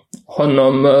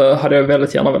 Honom hade jag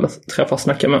väldigt gärna velat träffa och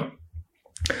snacka med.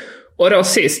 Och då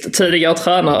sist, tidigare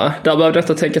tränare. Där behövde jag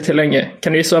inte tänka till länge.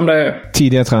 Kan du gissa om det är?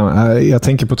 Tidigare tränare? Jag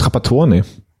tänker på Trapattoni.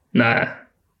 Nej.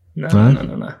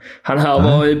 Han här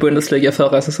var i Bundesliga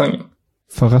förra säsongen.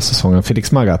 Förra säsongen?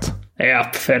 Felix Magath? Ja,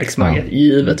 Felix Magath,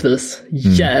 givetvis.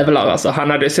 Jävlar alltså. Han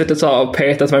hade ju suttit så och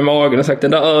petat mig i magen och sagt,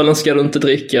 den där ölen ska du inte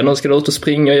dricka. Nu ska du ut och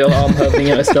springa och göra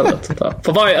armhävningar istället.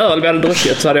 För varje öl vi hade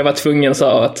druckit så hade jag varit tvungen så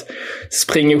att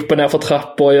springa upp och ner för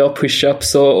trappor och göra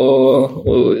push-ups och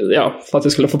för att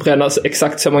det skulle förbrännas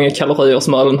exakt så många kalorier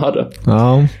som ölen hade.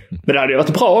 Ja. Men det hade ju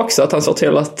varit bra också att han såg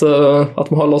till att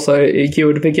man håller sig i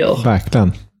god vigör.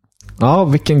 Verkligen. Ja,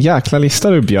 vilken jäkla lista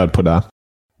du bjöd på där.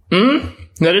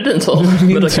 Nu är det din tur. Men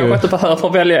du kanske inte behöver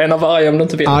välja en av varje om du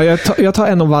inte vill. Ja, jag tar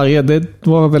en av varje. Det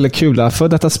var väldigt kul där. För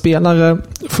detta spelare,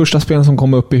 första spelaren som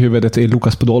kommer upp i huvudet är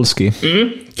Lukas Podolski.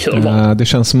 Kul. Det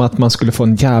känns som att man skulle få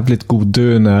en jävligt god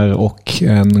döner och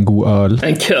en god öl.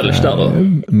 En kölsch där då.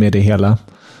 Med det hela.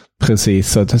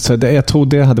 Precis. Så jag tror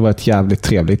det hade varit jävligt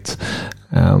trevligt.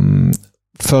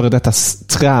 För detta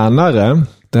tränare,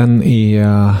 den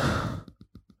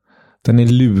är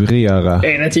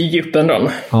lurigare. Är den till djupen då?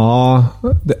 Ja,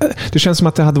 det känns som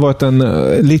att det hade varit en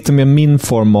lite mer min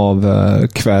form av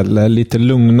kväll. Lite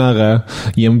lugnare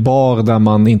i en bar där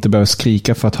man inte behöver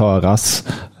skrika för att höras.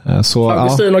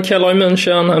 Augustin och Keller i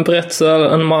München, en Bretzel,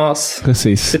 en Mars.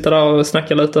 Precis. Sitta där och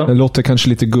snacka lite. Det låter kanske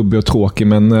lite gubbig och tråkig,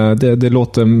 men det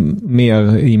låter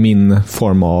mer i min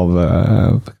form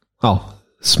av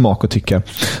smak och tycke.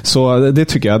 Så det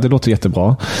tycker jag, det låter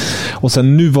jättebra. Och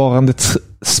sen nuvarande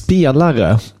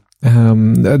spelare.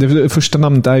 Det första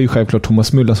namnet är ju självklart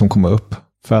Thomas Müller som kommer upp.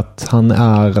 För att han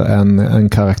är en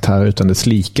karaktär utan dess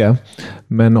like.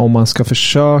 Men om man ska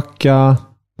försöka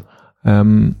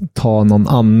ta någon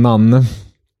annan,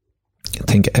 jag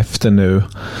tänker efter nu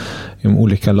i de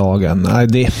olika lagen.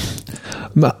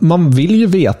 Man vill ju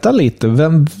veta lite.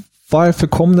 Varför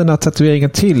kom den här tatueringen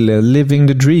till? Living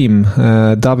the Dream,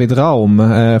 David Raum.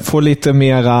 Får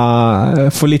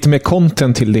lite mer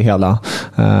content till det hela.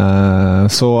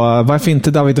 Så varför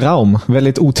inte David Raum?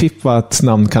 Väldigt otippat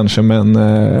namn kanske, men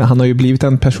han har ju blivit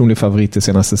en personlig favorit de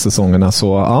senaste säsongerna. Så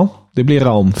ja, det blir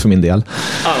Raum för min del.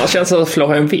 Annars känns det att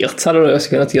Florian Wirtz hade du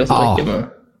kunnat göra så mycket med.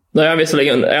 Nej, han är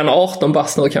visserligen 18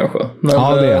 bast nu kanske. Men,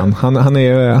 ja, det är han. Han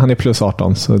är plus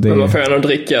 18. Så det... Men man får gärna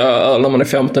dricka öl när man är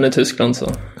 15 i Tyskland. Så.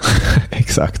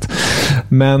 Exakt.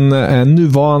 Men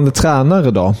nuvarande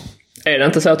tränare då? Är det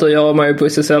inte så att du gör mig i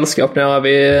Busses sällskap när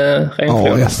vi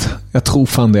regnflöden? Ja, jag tror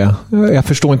fan det. Jag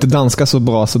förstår inte danska så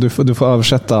bra, så du får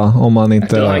översätta om man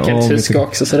inte... Han kan tyska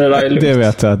också, så det där är lugnt. Det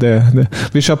vet jag.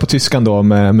 Vi kör på tyskan då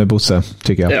med Bosse,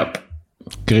 tycker jag. Japp.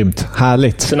 Grymt.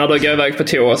 Härligt. Så när du går iväg på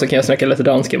toa så kan jag snacka lite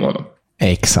danska med honom.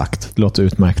 Exakt, låter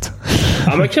utmärkt.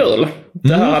 Ja, men kul.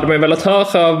 Det här hade man ju velat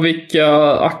höra vilka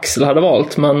Axel hade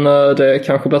valt, men det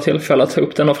kanske blir tillfälle att ta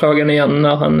upp den här frågan igen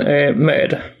när han är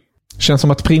med. Känns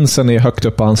som att prinsen är högt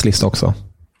upp på hans lista också.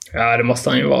 Ja, det måste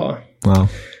han ju vara. Ja.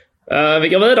 Vi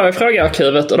går vidare i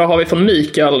frågearkivet och där har vi från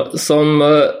Mikael som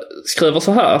skriver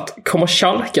så här att kommer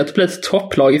Schalke att bli ett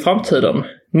topplag i framtiden?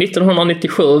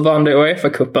 1997 vann det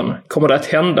UEFA-cupen. Kommer det att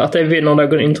hända att det vinner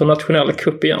någon internationell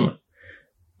cup igen?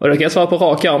 Och det kan jag svara på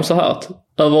rak arm så här att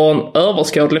över en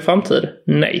överskådlig framtid,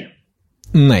 nej.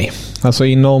 Nej. Alltså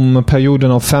inom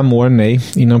perioden av 5 år, nej.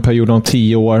 Inom perioden av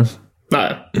 10 år,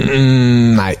 nej.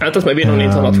 Nej. Inte att man vinner en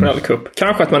internationell cup.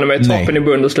 Kanske att man är med i toppen i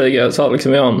Bundesliga så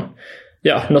liksom gör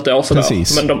något år sådär.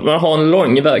 Precis. Men man har en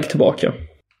lång väg tillbaka.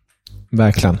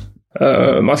 Verkligen.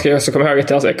 Man ska ju också komma ihåg att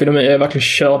deras ekonomi är verkligen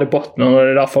körd i botten och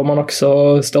det är därför man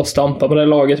också står och stampar med det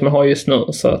laget man har just nu.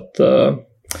 Så att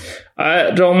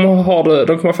de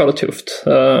kommer få det tufft.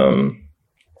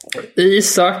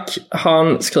 Isak,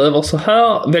 han skriver så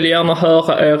här: vill gärna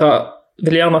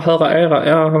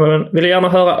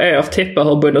höra er tippa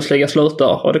hur Bundesliga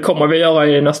slutar, och det kommer vi göra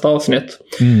i nästa avsnitt.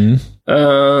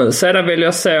 Sedan vill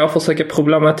jag se och försöka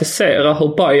problematisera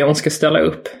hur Bayern ska ställa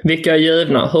upp. Vilka är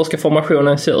givna? Hur ska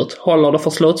formationen se ut? Håller det för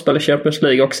slutspel i Champions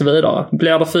League och så vidare?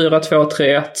 Blir det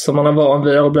 4-2-3-1 som man är van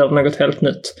vid, eller blir det något helt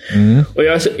nytt? Och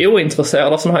jag är så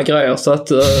ointresserad av såna här grejer så att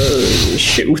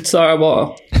shoot, sa jag bara.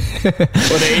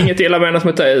 Och det är inget illa menat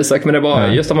mot dig, Isak, men det är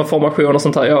bara just de här formationer och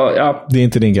sånt här. Det är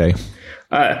inte din grej.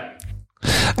 Nej.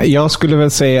 Jag skulle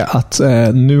väl säga att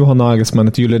nu har Nagelsmann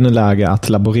ett gyllene läge att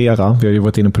laborera. Vi har ju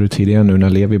varit inne på det tidigare nu när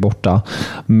Levi är borta.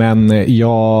 Men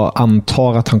jag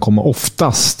antar att han kommer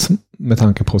oftast, med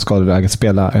tanke på skadeläget,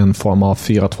 spela en form av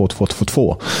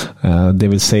 4-2-2-2-2. Det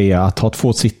vill säga att ha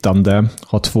 2 sittande,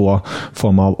 ha 2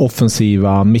 former av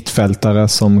offensiva mittfältare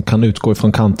som kan utgå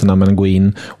ifrån kanterna men gå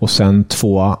in, och sen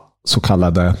 2 så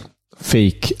kallade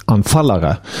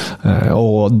fake-anfallare.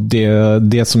 Och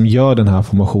det som gör den här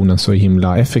formationen så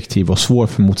himla effektiv och svår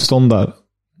för motståndare,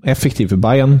 effektiv för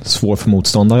Bayern, svår för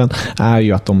motståndaren, är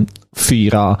ju att de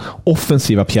 4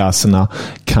 offensiva pjäserna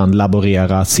kan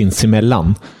laborera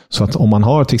sinsemellan. Så att om man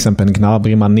har till exempel en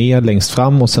Gnabry, Mané längst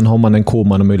fram och sen har man en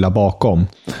Koman och Müller bakom,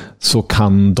 så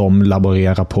kan de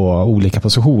laborera på olika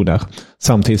positioner.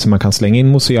 Samtidigt som man kan slänga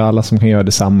in Musiala som kan göra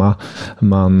detsamma.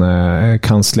 Man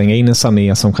kan slänga in en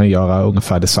Sané som kan göra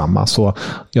ungefär detsamma. Så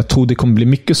jag tror det kommer bli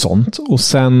mycket sånt. Och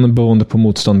sen beroende på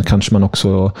motstånd kanske man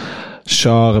också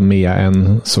kör med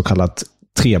en så kallad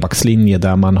trebackslinje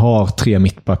där man har 3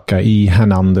 mittbackar i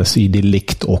Hernandez, i De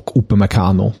Ligt och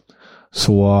Upamecano.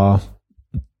 Så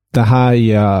det här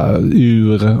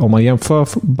är om man jämför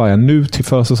Bayern nu till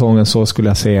försäsongen, så skulle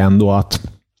jag säga ändå att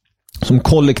som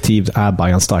kollektiv är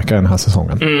Bayern starkare den här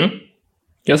säsongen.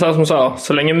 Jag säger som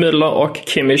så länge Müller och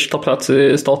Kimmich tar plats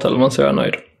i startelvan så är jag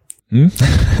nöjd.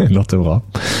 Låter bra.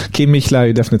 Kimmich lär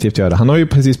ju definitivt göra det. Han har ju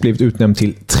precis blivit utnämnd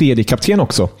till 3:e kapten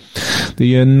också. Det är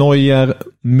ju Neuer,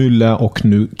 Müller och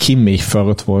nu Kimmich.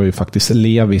 Förut var ju faktiskt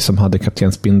Levi som hade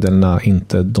kaptensbindeln när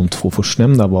inte de 2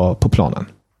 förstnämnda var på planen.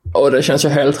 Och det känns ju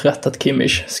helt rätt att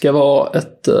Kimmich ska vara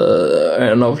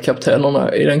en av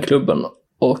kaptenerna i den klubben.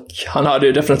 Och han hade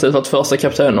ju definitivt varit första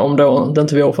kapten om då det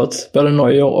inte var för att både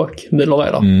Neuer och Müller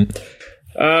är där.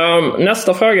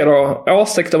 Nästa fråga då.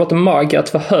 Åsikt om att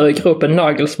Magath var högre upp än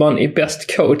Nagelsmann i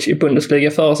bäst coach i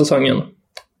Bundesliga förra säsongen.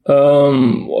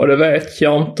 Och det vet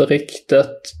jag inte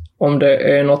riktigt om det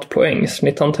är något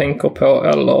poängsnitt han tänker på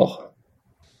eller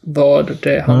vad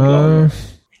det handlar om.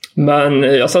 Men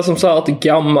jag säger som så här att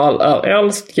gammal är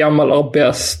äldst, gammal är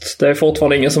bäst. Det är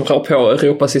fortfarande ingen som rör på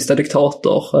Europas sista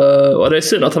diktator. Och det är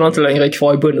synd att han inte längre är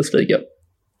kvar i Bundesliga.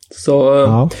 Så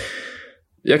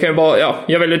jag kan ju bara,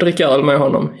 jag vill ju dricka öl med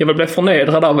honom. Jag vill bli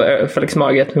förnedrad av Felix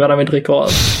Magath medan vi dricker öl.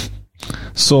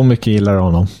 Så mycket gillar jag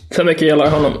honom. Så mycket gillar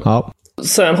jag honom. Ja.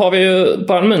 Sen har vi ju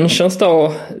Bayern Münchens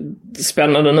då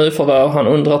spännande nyförvärv. Han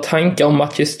undrar tankar om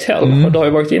Mathis Tel. Och då har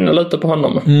ju varit inne lite på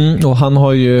honom. Och han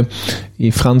har ju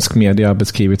i fransk media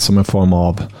beskrivits som en form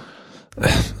av,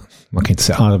 man kan inte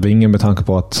säga arvingen med tanke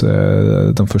på att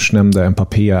den förstnämnde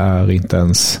Mbappé är inte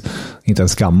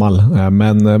ens gammal.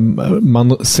 Men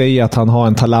man säger att han har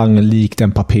en talang likt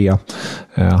Mbappé.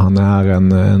 Han är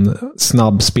en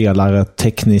snabb spelare,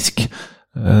 teknisk,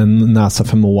 näsa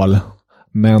för mål.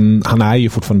 Men han är ju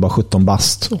fortfarande bara 17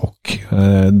 bast och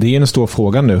det är en stor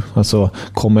fråga nu. Alltså,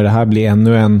 kommer det här bli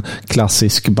ännu en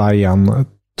klassisk Bayern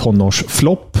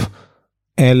tonårsflopp?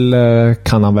 Eller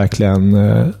kan han verkligen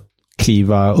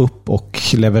kliva upp och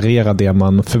leverera det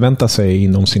man förväntar sig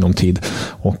inom sinom tid?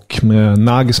 Och med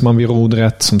Nagelsmann vid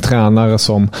rodret, som tränare,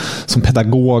 som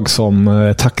pedagog,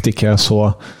 som taktiker,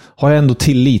 så har jag ändå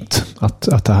tillit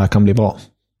att det här kan bli bra.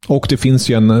 Och det finns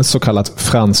ju en så kallad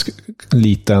fransk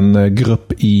liten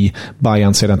grupp i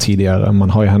Bayern sedan tidigare. Man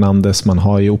har ju Hernandez, man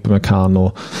har ju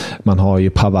Upamecano, man har ju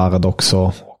Pavard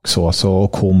också.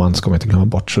 Och Koman ska man inte glömma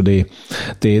bort. Så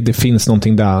det finns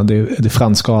någonting där. Det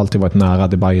franska har alltid varit nära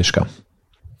det bayerska.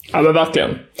 Ja, men verkligen.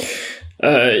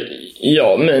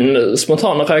 Ja, min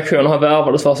spontana reaktion har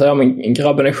värvades var så här, men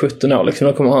grabben är 17 år, liksom,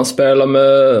 då kommer han spela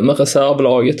med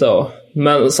reservlaget då.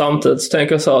 Men samtidigt så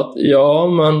tänker jag så att ja,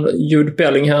 men Jude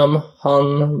Bellingham,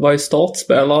 han var ju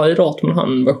startspelare i Dortmund,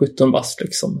 han var 17 bast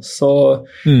liksom. Så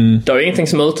det är ingenting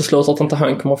som utesluter att inte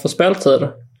han kommer att få speltid.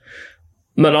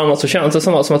 Men annars så känns det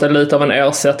som att det är lite av en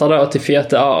ersättare då till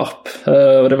Fiete Arp.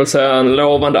 Det vill säga en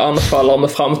lovande anfallare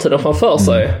med framtiden framför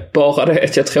sig. Bara det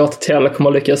att jag tror att Telle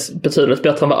kommer lyckas betydligt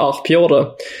bättre än vad Arp gjorde.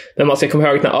 Men man ska komma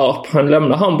ihåg när Arp han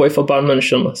lämnade Hamburg för Bayern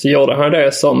München, så gjorde han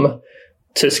det som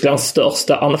Tysklands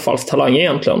största anfallstalang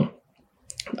egentligen.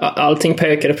 Allting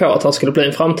pekade på att han skulle bli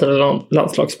en framtida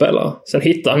landslagsspelare. Sen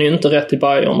hittade han ju inte rätt i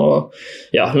Bayern. Och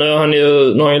ja, nu har han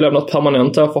ju lämnat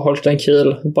permanent för Holstein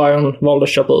Kiel. Bayern valde att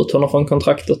köpa ut honom från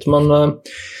kontraktet.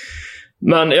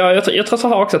 Men ja, jag tror så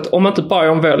här också att om inte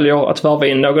Bayern väljer att värva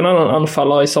in någon annan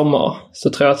anfallare i sommar, så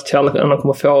tror jag att Thiago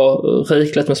kommer få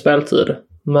rikligt med speltid.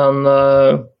 Men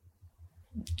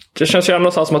det känns ju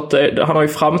ändå så här som att han har ju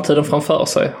framtiden framför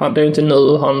sig. Det är ju inte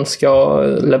nu han ska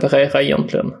leverera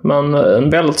egentligen. Men en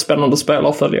väldigt spännande spelare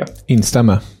att följa.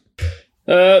 Instämmer.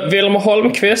 Wilmer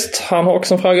Holmqvist, han har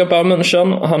också en fråga om Bayern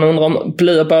München. Han undrar om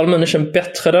blir Bayern München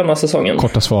bättre denna säsongen?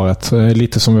 Korta svaret,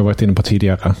 lite som vi varit inne på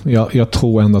tidigare. Jag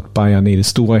tror ändå att Bayern i det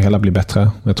stora hela blir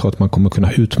bättre. Jag tror att man kommer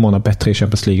kunna utmana bättre i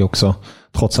Champions League också,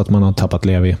 trots att man har tappat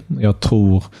Levi. Jag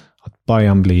tror att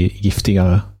Bayern blir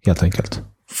giftigare, helt enkelt.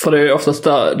 För det är ju oftast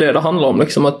det handlar om,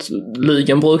 liksom, att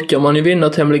ligan brukar man ju vinna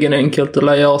tämligen enkelt och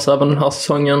lära sig även den här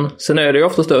säsongen. Sen är det ju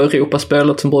oftast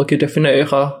Europaspelet som brukar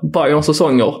definiera Bayerns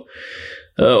säsonger.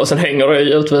 Och sen hänger det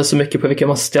ju utvis så mycket på vilka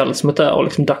man ställs mot där och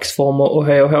liksom dagsformer och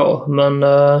h. Men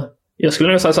jag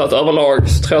skulle nog säga så att överlag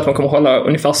så tror jag att man kommer hålla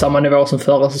ungefär samma nivå som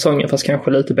förra säsongen, fast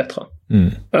kanske lite bättre.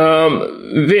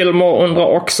 Wilmer undrar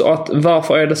också att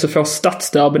varför är det så få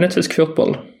stadsderbyn i tysk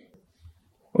fotboll?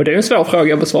 Och det är en svår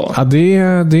fråga att besvara. Ja, det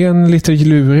är en lite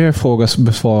lurig fråga att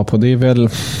besvara på. Det är väl...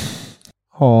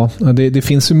 Ja, det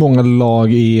finns ju många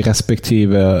lag i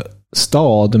respektive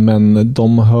stad, men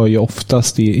de hör ju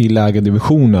oftast i lägre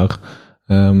divisioner.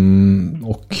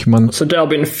 Och så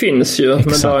derbyn finns ju,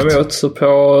 exakt. Men däremot så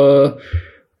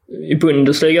i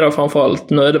Bundesliga då framförallt,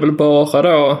 nu är det väl bara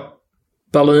då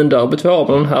Berlin-derbyt vi har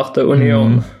med den här till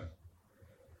Union.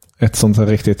 Ett sånt här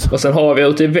riktigt. Och sen har vi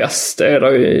ute i väst är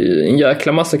det ju en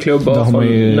jäkla massa klubbar där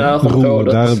från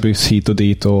närområdet. Derbys hit och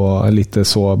dit och lite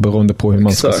så beroende på hur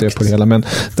man ska se på det hela. Men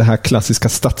det här klassiska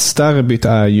stadsderbyt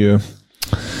är ju...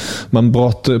 Man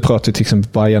pratar till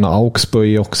exempel Bayern och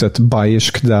Augsburg är också ett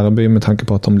bayersk derby med tanke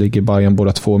på att de ligger i Bayern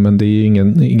båda två, men det är ju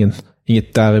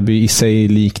inget derby i sig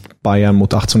likt Bayern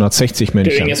mot 1860 München.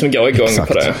 Det är ingen som går igång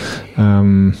på det.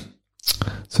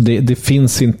 Så det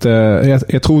finns inte...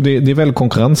 Jag tror det är väl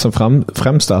konkurrensen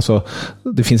främst. Alltså,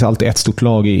 det finns alltid ett stort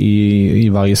lag i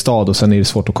varje stad och sen är det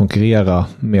svårt att konkurrera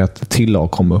med att till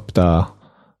lag kommer upp där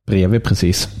bredvid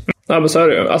precis. Ja, men så är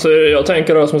det ju. Alltså, jag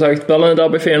tänker då som sagt, Berlin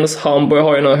derby finns, Hamburg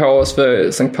har ju nu HSV,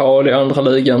 St. Pauli i andra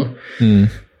ligan.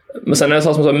 Men sen är det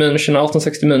så som München,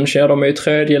 1860 München, de är ju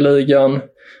tredje ligan.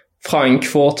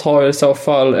 Frankfurt har ju i så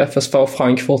fall FSV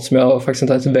Frankfurt, som jag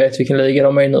faktiskt inte vet vilken liga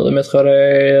de är nu, men jag tror det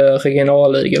är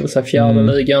regionalliga, det vill säga fjärde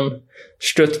ligan.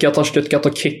 Stuttgart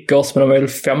och Kickers, men de är väl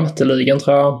femte ligan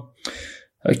tror jag.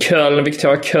 Köln,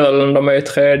 Victoria Köln, de är i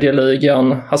tredje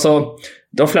ligan. Alltså,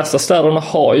 de flesta städerna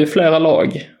har ju flera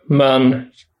lag, men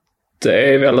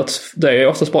det är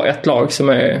oftast bara ett lag som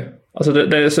är... Alltså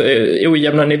det är så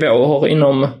ojämna nivåer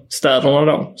inom städerna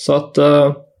då. Så att,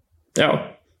 ja...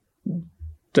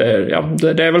 Det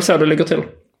är väl så det ligger till.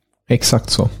 Exakt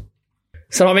så.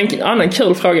 Sen har vi en annan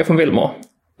kul fråga från Wilmer,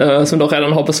 som då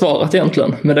redan har besvarat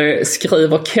egentligen. Men det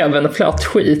skriver Kevin fler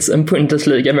tweets än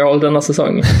Bundesliga-mål denna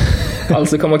säsong.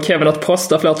 Alltså kommer Kevin att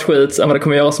posta fler tweets än vad det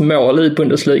kommer göras mål i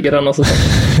Bundesliga denna säsong.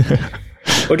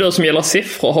 Och du som gillar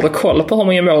siffror, har du koll på hur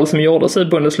många mål som gjordes i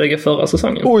Bundesliga förra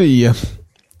säsongen? Oj,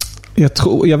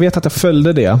 jag vet att jag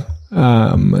följde det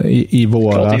i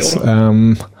våras.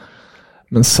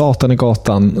 Men satan i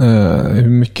gatan, hur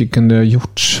mycket kunde jag ha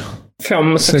gjort?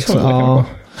 500-600 kanske.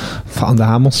 Fan, det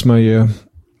här måste man ju...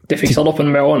 Det fixar du på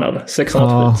en månad, 600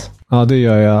 tweets. Ja, det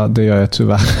gör jag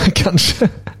tyvärr, kanske.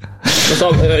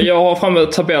 Så, jag har framme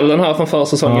tabellen här från förra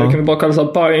säsongen. Det kan vi bara kalla så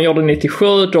här: Bayern gjorde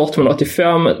 97, Dortmund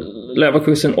 85,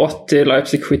 Leverkusen 80,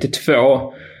 Leipzig 72.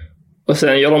 Och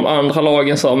sen gör de andra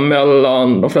lagen så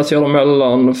de flesta gör de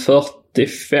mellan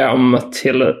 45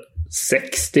 till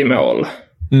 60 mål.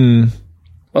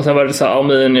 Och sen var det så här,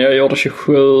 Arminia gjorde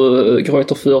 27,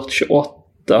 Greuther Fürth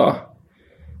 28.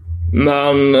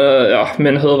 Men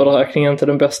min huvudräkning är inte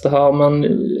den bästa här, men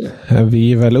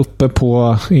vi är väl uppe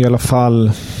på i alla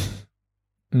fall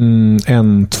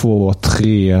 1, 2,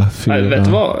 3, 4. Nej, vet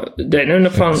du vad? Det är nu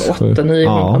nästan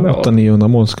 800-900 mål. 800-900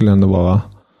 mål skulle ändå vara.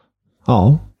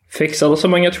 Ja. Fixar du så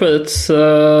många tweets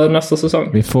nästa säsong?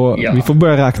 Vi får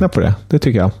börja räkna på det. Det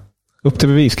tycker jag. Upp till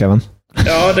bevis, Kevin.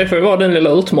 Ja, det får ju vara den lilla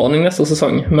utmaning nästa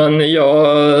säsong. Men jag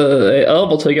är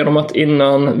övertygad om att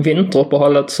innan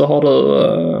vinteruppehållet så har du...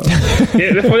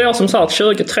 det får göra som sagt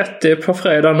 20:30 på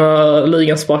fredag när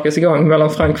ligan sparkas igång mellan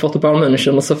Frankfurt och Bayern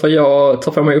München. Och så får jag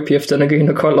ta på mig uppgiften och gå in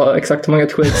och kolla exakt hur många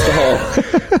tweets du har.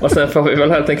 Och sen får vi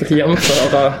väl helt enkelt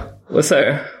jämföra och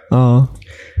se. Ja.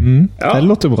 Det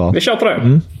låter bra. Vi kör på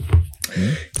det.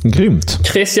 Grymt.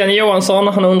 Christian Johansson,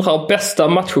 han undrar bästa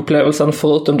matchupplevelsen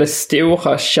förutom det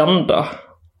stora kända.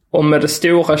 Och med det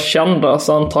stora kända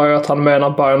så antar jag att han menar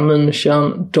Bayern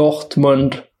München,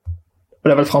 Dortmund. Och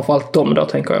det är väl framförallt dem då,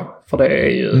 tänker jag. För det är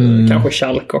ju kanske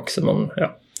Schalke också, men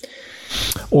ja.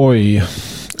 Oj.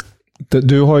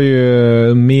 Du har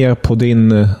ju mer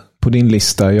på din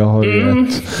lista. Jag har ju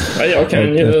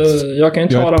jag kan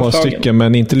ta ett par stycken,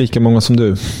 men inte lika många som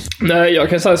du. Nej, jag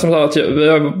kan säga som så att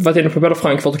jag har varit inne på både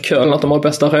Frankfurt och Köln att de har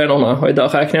bästa arenorna. Och där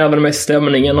räknar jag även med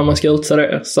stämningen när man ska utse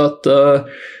det. Så att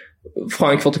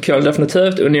Frankfurt och Köln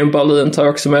definitivt. Union Berlin tar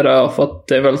jag också med där för att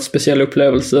det är en väldigt speciell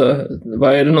upplevelse.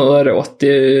 Vad är det nu? Är det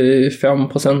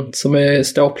 85% som är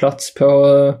ståplats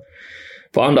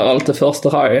på andra allt första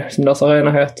raj som deras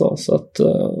arena heter. Så att,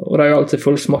 och det är ju alltid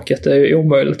fullsmockat. Det är ju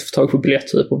omöjligt att få tag på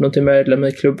biljetttyp om du inte är medlem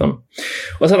i klubben.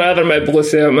 Och sen även med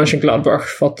Borussia Mönchengladbach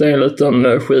för att det är en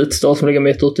liten skitstad som ligger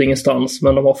mitt ute ingenstans,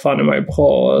 men de har fan i mig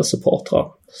bra supportrar.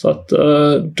 Så att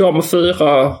de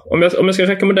 4, om jag ska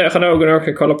rekommendera någon jag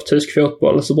kan kolla på tysk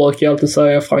fotboll så brukar jag alltid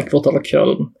säga Frankfurt eller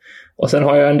Köln. Och sen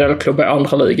har jag en del klubbar i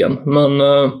andra ligan, men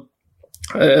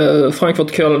Frankfurt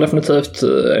och Köln definitivt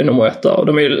är nummer 1 där.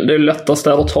 Det är lättast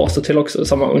där att ta sig till också,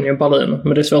 samma Union Berlin.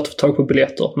 Men det är svårt att få tag på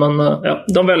biljetter. Men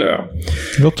de väljer jag.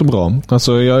 Det låter bra.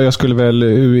 Alltså, jag skulle väl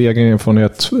ur egen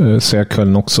erfarenhet säga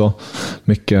Köln också.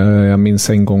 Mycket. Jag minns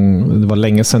en gång, det var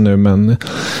länge sedan nu, men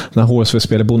när HSV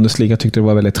spelade Bundesliga tyckte det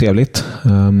var väldigt trevligt.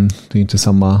 Det är inte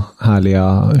samma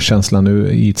härliga känsla nu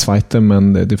i Zweite,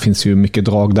 men det finns ju mycket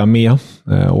drag där med.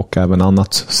 Och även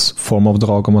annat form av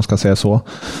drag, om man ska säga så.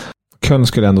 Köln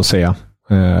skulle jag ändå säga.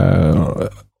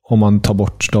 Om man tar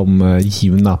bort de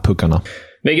givna puckarna.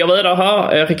 Vi går vidare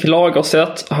här. Erik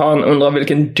Lagerstedt, han undrar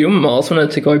vilken domare som ni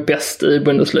tycker är bäst i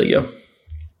Bundesliga.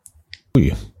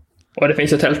 Oj. Och det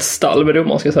finns ett helt stall med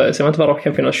domare, ska jag säga. Så jag vet inte vad det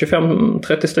kan finnas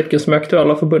 25-30 stycken som är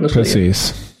aktuella för Bundesliga.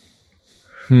 Precis.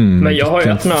 Men jag har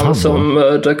ju ett namn som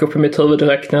dök upp i mitt huvud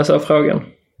direkt när jag såg frågan.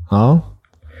 Ja.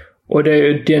 Och det är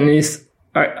ju Dennis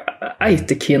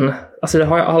Aitekin. Alltså det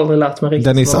har jag aldrig lärt mig riktigt.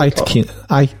 Dennis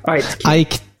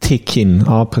Aitekin.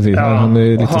 Ja, precis. Ja, han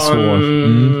är lite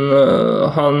svår.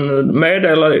 Han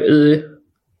meddelade i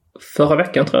förra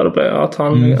veckan, tror jag det blev, att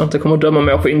han inte kommer att döma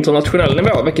mer på internationell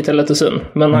nivå, vilket är lite synd.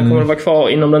 Men han kommer att vara kvar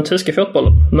inom den tyska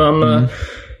fotbollen. Men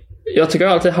jag tycker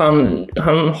alltid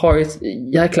han har ett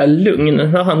jäkla lugn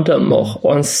när han dömer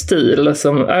och en stil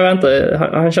som, jag vet inte,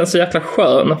 han känns så jäkla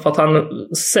skön för att han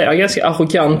ser ganska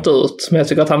arrogant ut, men jag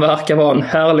tycker att han verkar vara en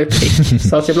härlig prick.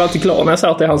 Så att jag blir alltid glad när jag ser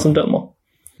att det är han som dömer.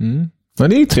 Men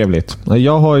det är ju trevligt.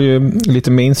 Jag har ju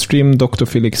lite mainstream. Dr.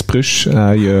 Felix Brüch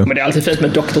är ju... Men det är alltid fint med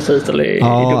doktortitel i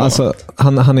domarna. Alltså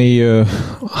han är ju...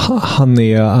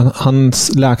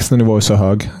 Hans lägstanivå är så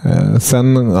hög.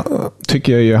 Sen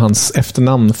tycker jag ju hans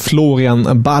efternamn,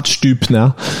 Florian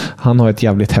Badstübner, han har ett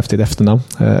jävligt häftigt efternamn.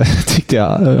 Tyckte jag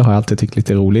har alltid tyckt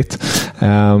lite roligt.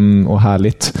 Och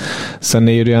härligt. Sen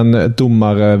är det en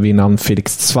domare vid namn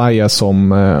Felix Zweier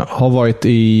som har varit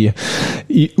i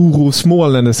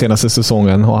orosmolnen den senaste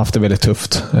säsongen och haft det väldigt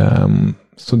tufft.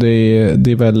 Så det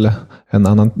är väl en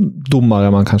annan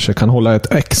domare man kanske kan hålla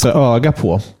ett extra öga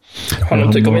på.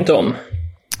 Honom tycker vi inte om.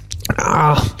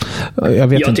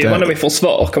 Jag tog honom i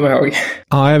försvar, kommer jag ihåg.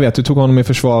 Ja, jag vet. Du tog honom i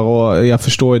försvar och jag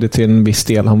förstår det till en viss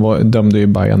del. Han dömde ju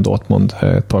Bayern Dortmund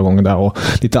ett par gånger där och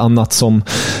lite annat som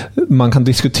man kan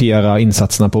diskutera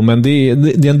insatserna på. Men det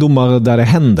är en domare där det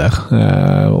händer.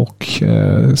 Och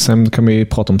sen kan vi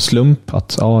prata om slump,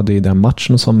 att det är den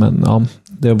matchen och så, men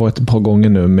det har varit ett par gånger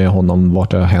nu med honom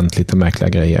vart det har hänt lite märkliga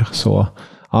grejer. Så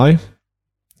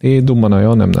det är domarna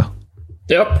jag nämnde.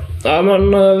 Ja,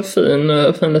 men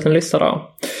fin liten lista där.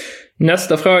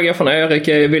 Nästa fråga från Erik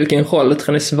är vilken roll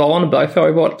Trennis Svanberg får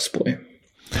i Wolfsburg?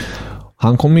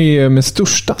 Han kommer ju med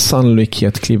största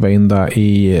sannolikhet kliva in där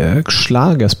i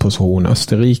Schlagers position.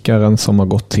 Österrikaren som har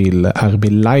gått till RB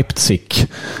Leipzig.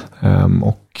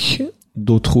 Och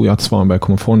då tror jag att Svanberg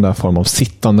kommer få den där form av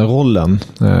sittande rollen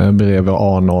bredvid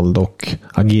Arnold och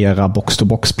agera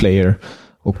box-to-box player.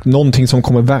 Och någonting som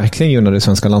kommer verkligen gynna det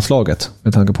svenska landslaget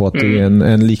med tanke på att det är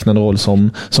en liknande roll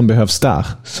som behövs där.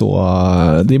 Så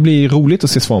det blir roligt att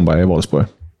se Svanberg i Wolfsburg.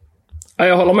 Ja,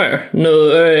 jag håller med.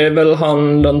 Nu är väl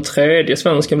han den tredje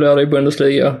svensken blir det i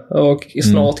Bundesliga och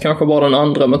snart kanske bara den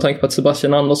andra med tanke på att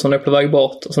Sebastian Andersson är på väg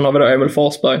bort och sen har vi då Emil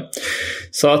Forsberg.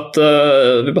 Så att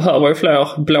vi behöver ju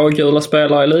fler blågula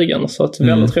spelare i ligan, så att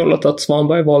väldigt roligt att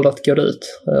Svanberg valde att gå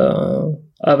dit.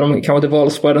 Även om kanske inte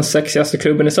Wolfsburg är den sexigaste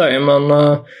klubben i sig, men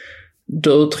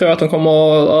du tror att de kommer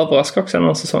att överraska också den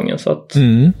här säsongen, så att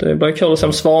det blir kul att se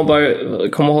om Svanberg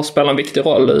kommer att spela en viktig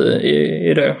roll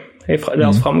i det, i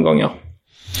deras framgångar.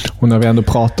 Och när vi ändå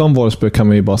pratar om Wolfsburg kan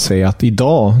vi ju bara säga att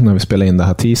idag, när vi spelar in det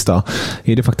här tisdag,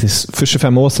 är det faktiskt för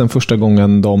 25 år sedan första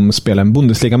gången de spelade en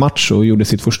Bundesliga-match och gjorde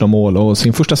sitt första mål och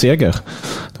sin första seger.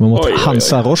 Det var mot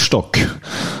Hansa Rostock.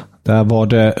 Där var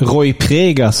det Roy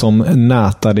Prega som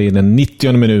nätade i den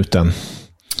 90:e minuten.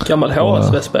 Gammal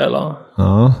HSV-spelare.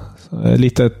 Ja,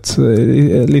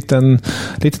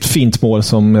 litet fint mål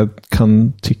som jag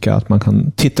kan tycka att man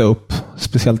kan titta upp.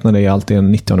 Speciellt när det är alltid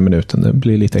en 90:e minuten. Det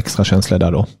blir lite extra känsla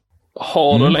där då.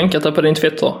 Har du länkat det på din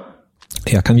Twitter?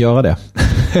 Jag kan göra det.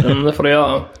 Det får du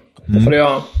göra. Det får du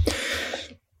göra.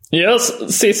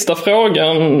 Yes, sista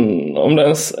frågan, om det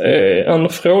ens är en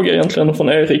fråga egentligen, från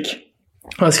Erik.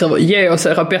 Han skriver: ge oss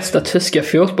era bästa tyska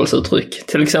fotbollsuttryck.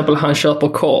 Till exempel han köper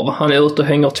korv, han är ute och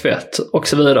hänger tvätt och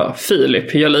så vidare.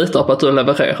 Filip, jag litar på att du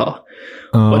levererar.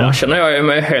 Och där känner jag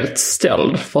mig helt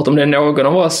ställd. För att om det är någon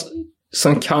av oss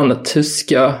som kan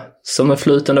tyska som en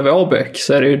flytande vårbäck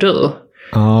så är det ju du.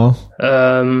 Ja.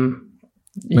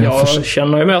 Jag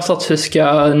känner ju mer så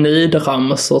tyska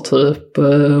nidramsor typ.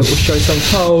 Och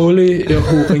St. Pauli, jag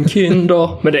har en kinder.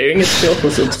 Men det är ju inget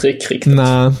fotbollsuttryck riktigt.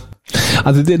 Nej.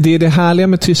 Alltså det är det härliga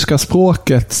med tyska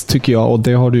språket tycker jag, och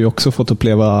det har du ju också fått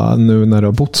uppleva nu när du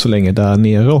har bott så länge där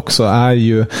nere också, är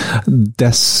ju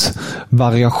dess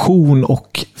variation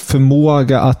och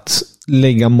förmåga att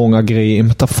lägga många grejer i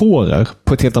metaforer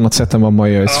på ett helt annat sätt än vad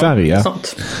man gör i Sverige.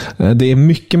 Det är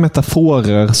mycket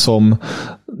metaforer som,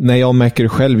 när jag märker det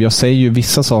själv, jag säger ju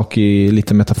vissa saker i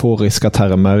lite metaforiska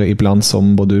termer ibland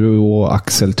som både du och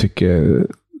Axel tycker,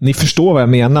 ni förstår vad jag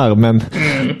menar, men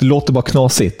det låter bara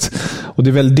knasigt. Och det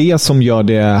är väl det som gör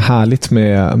det härligt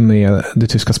med det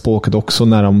tyska språket också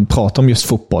när de pratar om just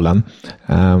fotbollen.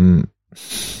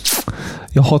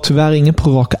 Jag har tyvärr ingen på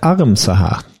rak arm så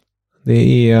här.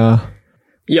 Det är...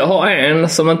 Jag har en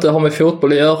som inte har med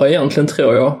fotboll att göra egentligen,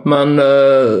 tror jag. Men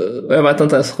jag vet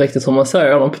inte ens riktigt hur man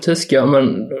säger dem på tyska.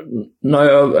 Men när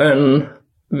jag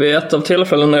vid ett av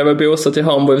tillfällen när jag var bosatt i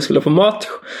Hamburg och skulle på match,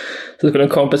 så skulle en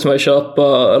kompis med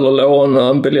köpa eller låna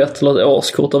en biljett eller ett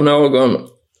årskort av någon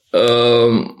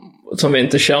som vi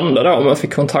inte kände då, men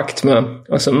fick kontakt med.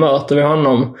 Och så möter vi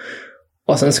honom.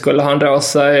 Och sen skulle han då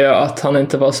säga att han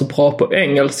inte var så bra på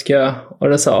engelska. Och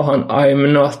då sa han: I'm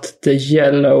not the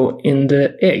yellow in the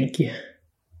egg.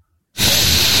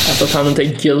 Alltså att han inte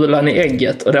är gulan i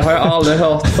ägget. Och det har jag aldrig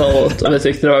hört förut. Och jag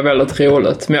tyckte det var väldigt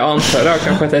roligt. Men jag antar då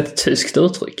kanske att det är ett tyskt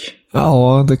uttryck.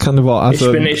 Ja, det kan det vara. Alltså...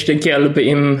 Ich bin nicht der Gelbe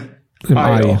im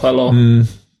Ei. Eller...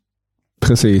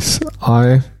 Precis.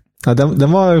 Aj. Ja,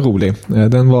 den var rolig.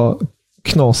 Den var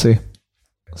knasig.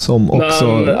 Som också...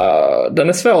 Men, den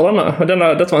är svår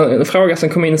denna. Det var en fråga som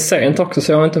kom in sent också,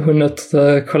 så jag har inte hunnit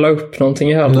kolla upp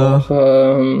någonting heller.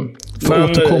 Får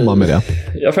återkomma med det.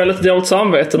 Jag får lite dåligt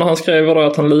samvete när han skriver då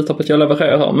att han litar på att jag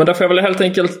levererar. Men därför får jag väl helt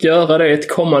enkelt göra det i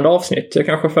ett kommande avsnitt. Jag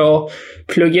kanske får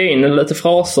plugga in lite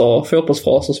fraser,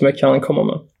 fotbollsfraser som jag kan komma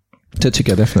med. Det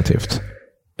tycker jag definitivt.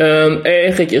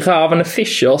 Erik Raven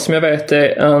Fischer, som jag vet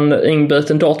är en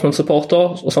inbiten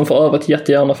Dortmund-supporter och som för övrigt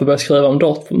jättegärna får börja skriva om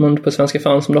Dortmund på Svenska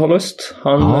fans om det har lust.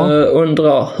 Han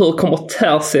undrar: hur kommer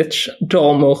Terzic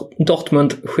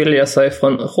Dortmund skilja sig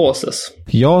från Roses?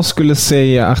 Jag skulle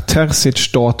säga att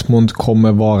Terzic Dortmund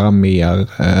kommer vara mer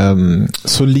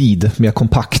solid, mer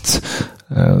kompakt.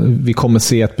 Vi kommer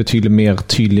se ett betydligt mer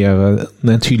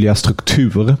tydligare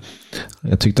struktur.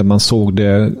 Jag tyckte att man såg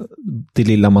det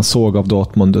lilla man såg av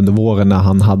Dortmund under våren när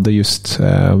han hade just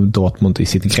Dortmund i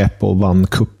sitt grepp och vann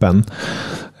kuppen.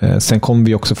 Sen kommer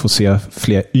vi också få se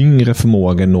fler yngre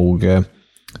förmågor nog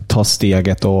ta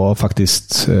steget och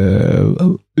faktiskt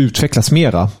utvecklas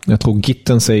mera. Jag tror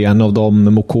Gittens är en av dem,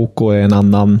 Mokoko är en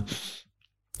annan.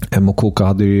 Mokoko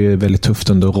hade ju väldigt tufft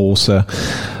under Rose.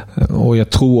 Och jag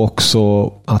tror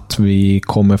också att vi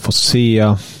kommer få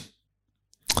se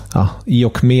i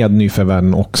och med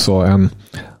nyförvärven också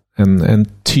en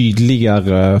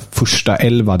tydligare första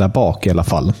 11 där bak i alla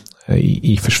fall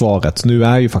i försvaret. Nu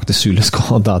är ju faktiskt Süle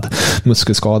skadad,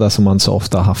 muskelskadad som man så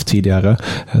ofta haft tidigare,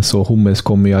 så Hummels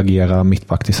kommer ju agera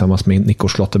mittback tillsammans med Nico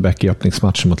Schlotterbeck i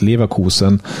öppningsmatchen mot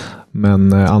Leverkusen,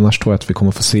 men annars tror jag att vi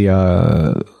kommer få se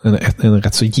en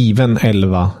rätt så given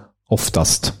 11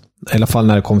 oftast, i alla fall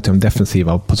när det kommer till de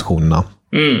defensiva positionerna.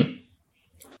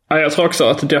 Ja, jag tror också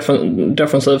att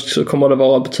defensivt så kommer det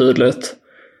vara betydligt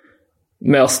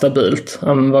mer stabilt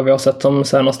än vad vi har sett de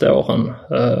senaste åren.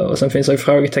 Och sen finns det ju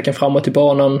frågetecken framåt i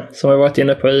banan som vi varit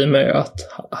inne på i med att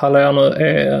Haller nu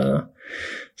är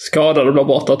skadad och blir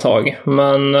borta ett tag.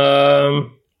 Men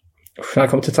när det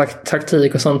kommer till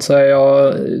taktik och sånt så är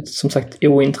jag som sagt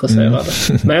ointresserad.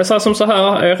 Men jag sa som så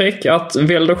här, Erik, att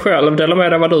vill du själv dela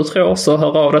med dig vad du tror så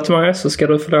hör av dig till mig, så ska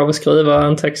du få lov att skriva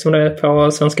en text om det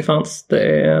på Svenska Fans. Det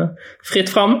är fritt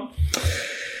fram.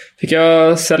 Fick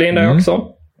jag sälja in det också.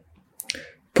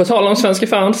 På tal om Svenska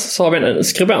Fans så har vi en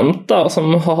skribent där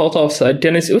som har hört av sig,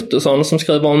 Dennis Ottosson, som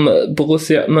skriver om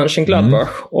Borussia Mönchengladbach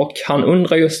och han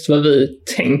undrar just vad vi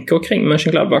tänker kring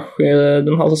Mönchengladbach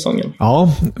den här säsongen.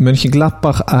 Ja,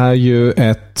 Mönchengladbach är ju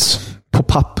ett på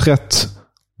pappret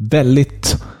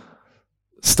väldigt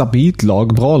stabilt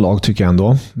lag, bra lag tycker jag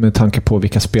ändå, med tanke på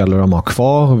vilka spelare de har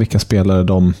kvar och vilka spelare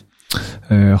de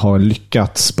har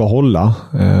lyckats behålla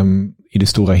i det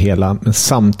stora hela, men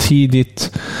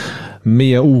samtidigt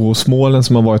med orosmålen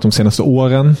som har varit de senaste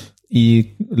åren i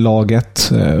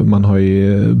laget. Man har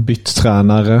ju bytt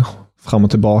tränare fram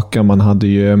och tillbaka. Man hade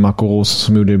ju Marco Rose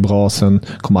som gjorde det bra, sen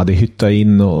kom Adi Hytta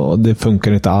in och det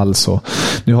funkar inte alls. Och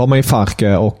nu har man ju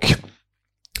Farke och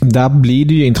där blir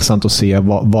det ju intressant att se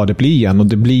vad det blir igen, och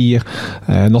det blir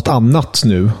något annat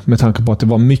nu med tanke på att det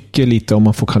var mycket lite, om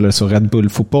man får kalla det så, Red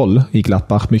Bull-fotboll i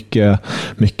Gladbach. Mycket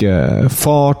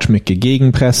fart, mycket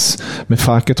gegenpress. Med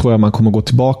Farke tror jag man kommer gå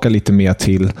tillbaka lite mer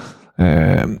till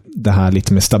det här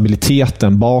lite med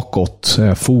stabiliteten bakåt,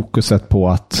 fokuset på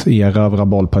att erövra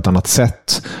boll på ett annat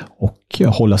sätt och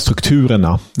hålla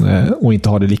strukturerna och inte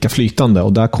ha det lika flytande.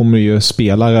 Och där kommer ju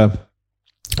spelare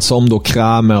som då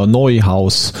Kramer och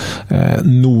Neuhaus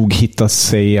nog hittar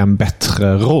sig en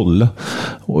bättre roll.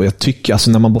 Och jag tycker,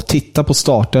 alltså när man bara tittar på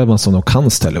startelvan som de kan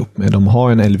ställa upp med, de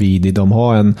har en Elvidi, de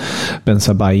har en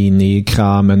Benzabaini,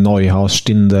 Kramer, Neuhaus,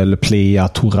 Stindl, Plea,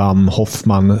 Thuram,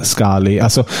 Hoffman, Skali.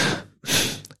 Alltså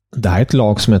det här är ett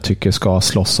lag som jag tycker ska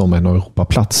slåss om en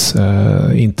Europaplats.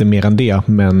 Inte mer än det,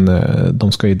 men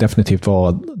de ska ju definitivt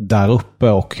vara där uppe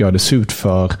och göra det surt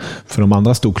för de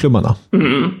andra storklubbarna.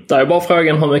 Det är bara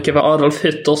frågan hur mycket var Adolf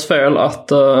Hitters fel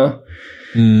att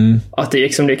det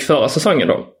gick som det gick förra säsongen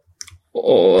då.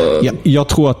 Ja, jag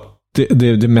tror att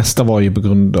det mesta var ju på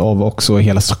grund av också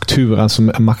hela strukturen.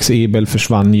 Som Max Ebel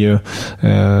försvann ju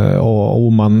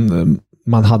och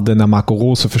man hade när Marco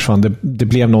Rose försvann, det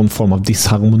blev någon form av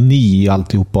disharmoni i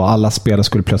alltihop, och alla spelare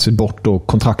skulle plötsligt bort och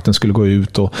kontrakten skulle gå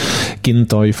ut, och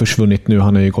Ginter har ju försvunnit nu,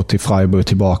 han har ju gått till Freiburg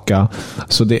tillbaka.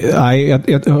 Så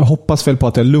jag hoppas väl på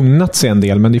att det har lugnat sig en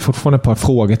del, men det är fortfarande ett par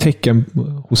frågetecken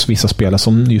hos vissa spelare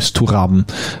som just Thuram,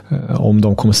 om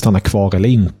de kommer stanna kvar eller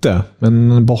inte.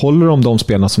 Men behåller de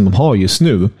spelarna som de har just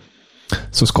nu,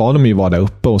 så ska de ju vara där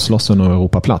uppe och slåss om en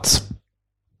Europaplats.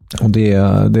 Och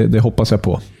det hoppas jag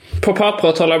på. På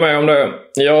pappret håller jag med om det.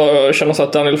 Jag känner så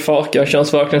att Daniel Farke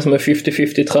känns verkligen som en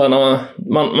 50-50 tränare.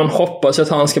 Man hoppas att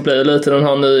han ska bli lite den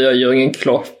här nya Jürgen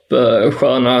Klopp,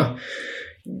 sköna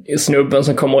snubben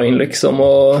som kommer in liksom,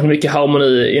 och mycket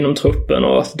harmoni inom truppen,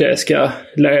 och att det ska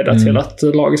leda till att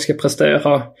laget ska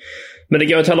prestera. Men det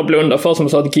går inte heller blunda för, som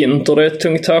sa, att Ginter, det är ett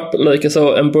tungt tapp.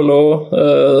 Likaså Mbolo,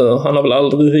 han har väl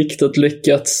aldrig riktigt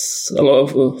lyckats, eller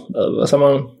vad säger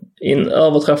man,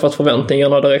 överträffat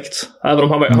förväntningarna direkt. Även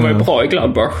om han var ju bra i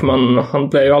Gladbach, men han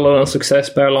blev ju aldrig den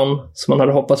succéspelaren som man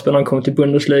hade hoppats på när han kom till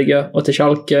Bundesliga och till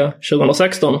Schalke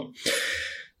 2016.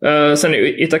 Sen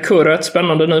är Itakura ett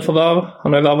spännande nyförvärv.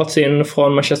 Han har ju värvats in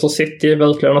från Manchester City,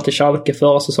 var utlånad till Schalke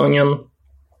förra säsongen.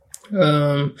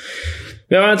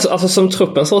 Jag vet inte, alltså som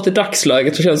truppen ser ut i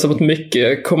dagsläget så känns det som att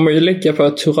mycket kommer ju ligga på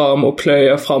Thuram och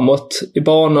Playa framåt i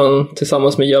banan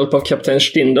tillsammans med hjälp av kapten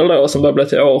Stindl då, som börjar bli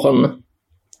till åren.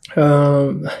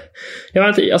 Jag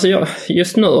vet inte, alltså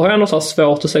just nu har jag nog så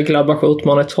svårt att se Gladbach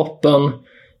utmana i toppen.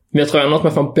 Men jag tror ändå att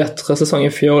man får en bättre säsong i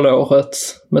fjolåret.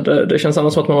 Men det känns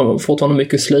ändå som att man fortfarande har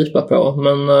mycket att slipa på.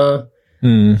 Men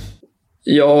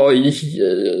jag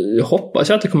hoppas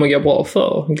att det kommer gå bra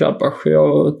för Gladbach.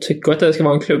 Jag tycker att det ska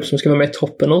vara en klubb som ska vara med i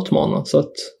toppen och utmana. Så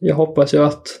att jag hoppas ju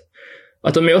att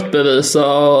de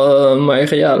motbevisar mig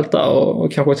rejält där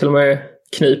och kanske till och med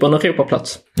kniper en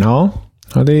Europaplats. Ja,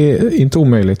 det är inte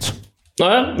omöjligt.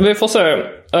 Nej, vi får se.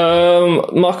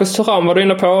 Marcus Thuram var du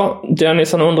inne på.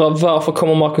 Dennis han undrar varför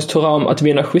kommer Marcus Thuram att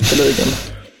vinna skytteligan?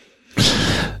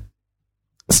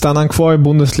 Stannar han kvar i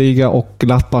Bundesliga och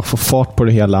Gladbach får fart på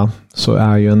det hela, så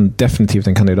är ju definitivt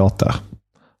en kandidat där.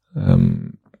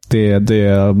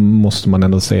 Det måste man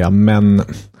ändå säga. Men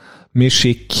med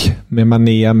Schick, med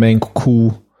Mané, med Nkunku,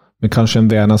 med kanske en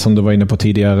Werner som du var inne på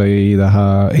tidigare i det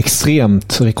här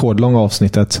extremt rekordlånga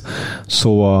avsnittet,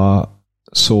 så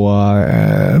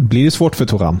blir det svårt för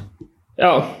Thuram.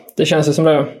 Ja, det känns ju som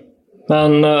det.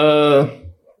 Men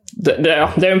det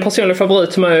är en personlig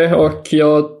favorit till mig, och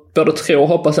jag både tror och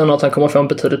hoppas ändå att han kommer få en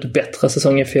betydligt bättre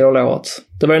säsong i fjolåret.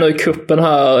 Det var ju nu i kuppen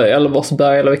här,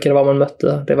 Elversberg eller vilka det var man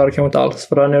mötte. Det var det kanske inte alls,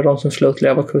 för det är nu de som slut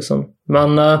Leverkusen.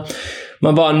 Men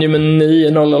man vann ju med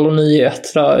 9-0 eller 9-1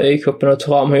 där i kuppen, och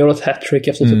Thuram har gjort ett hattrick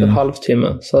efter typ en halvtimme.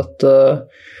 Så att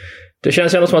det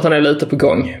känns ändå som att han är lite på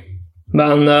gång.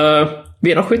 Men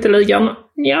vinner skytteligan?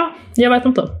 Ja, jag vet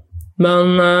inte.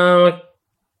 Men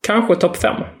kanske topp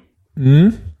 5.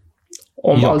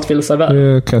 Om allt vill sig väl.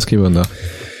 Det kan jag skriva under.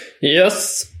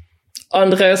 Yes.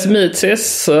 Andreas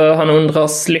Mitsis, han undrar,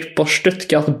 slipper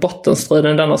Stuttgart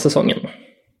bottenstriden denna säsongen?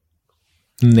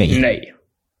 Nej.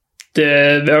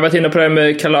 Vi har varit inne på det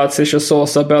med Kalacic och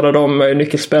Sosa. Båda de är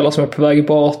nyckelspelare som är på väg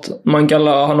bort.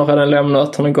 Mangala, han har redan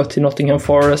lämnat. Han har gått till Nottingham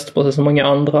Forest, precis som många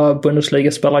andra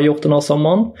Bundesliga-spelare gjort den här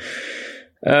sommaren.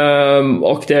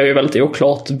 Och det är ju väldigt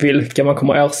oklart vilka man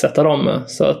kommer att ersätta dem med.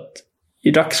 Så att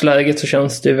i dagsläget så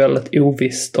känns det väldigt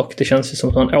ovisst, och det känns ju som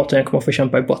att man återigen kommer att få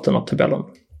kämpa i botten av tabellen.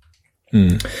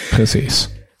 Precis.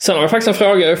 Sen har vi faktiskt en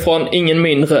fråga från ingen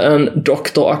mindre än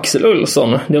Dr. Axel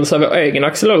Olsson, det vill säga vår egen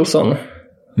Axel Olsson,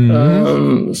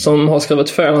 som har skrivit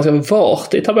fel. Han ska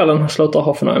vart i tabellen slutar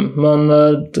Hoffenheim, men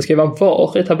det ska vara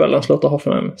var i tabellen slutar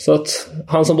Hoffenheim. Så att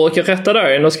han som brukar rätta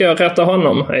dig, nu ska jag rätta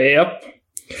honom. Japp.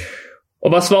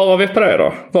 Och vad svarar vi på det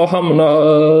då? Var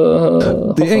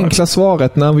hamnar det enkla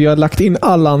svaret, när vi har lagt in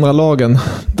alla andra lagen,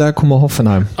 där kommer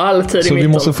Hoffenheim. Alltid så i vi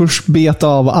måste först beta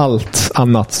av allt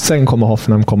annat, sen kommer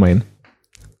Hoffenheim komma in.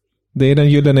 Det är den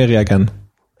gyllene regeln.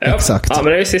 Ja. Exakt. Ja,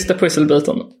 men det är sista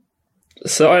pusselbiten.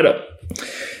 Så är det.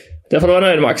 Det får du vara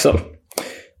nöjd med, Axel.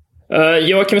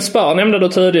 Joakim Spar nämnde du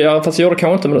tidigare, fast jag gjorde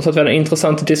kanske inte, men det så att vi hade en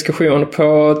intressant diskussion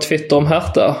på Twitter om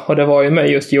Hertha, och det var ju med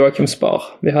just Joakim Spar.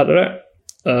 Vi hade det.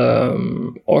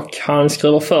 Och han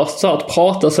skriver först så att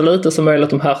prata så lite som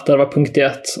möjligt om Hertha, det var punkt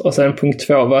 1, och sen punkt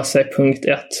 2 var se punkt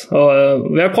 1. Och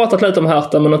vi har pratat lite om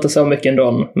Hertha, men inte så mycket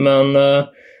ändå. Men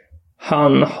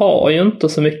han har ju inte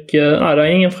så mycket, nej, det är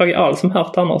ingen fråga alls om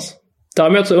Hertha annars.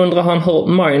 Däremot så undrar han hur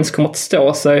Mainz kommer att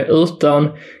stå sig utan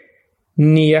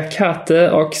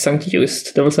Niakate och Sankt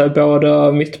Just, det vill säga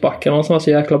båda mittbackarna som var så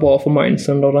jäkla bra för Mainz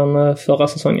under den förra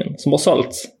säsongen, som har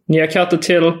sålts. Niakate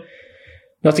till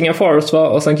Nottingham Forest var,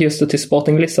 och Sankt Just till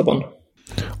Sporting Lissabon.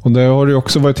 Och det har du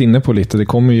också varit inne på lite. Det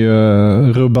kommer ju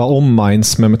rubba om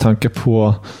Mainz, men med tanke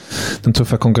på den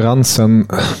tuffa konkurrensen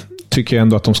tycker jag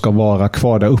ändå att de ska vara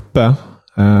kvar där uppe.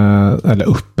 Eller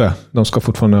uppe. De ska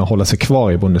fortfarande hålla sig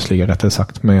kvar i Bundesliga, rättare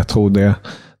sagt. Men jag tror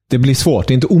det blir svårt.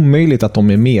 Det är inte omöjligt att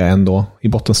de är med ändå i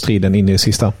bottenstriden in i det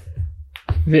sista.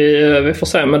 Vi får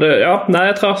se. Men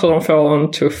jag tror att de får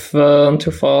en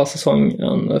tuffare säsong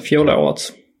än fjolåret.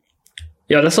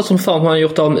 Ja, det är så som för att man har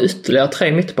gjort av med ytterligare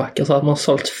 3 mittbackar, så att man har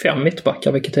sålt 5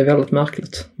 mittbackar, vilket är väldigt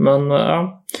märkligt. Men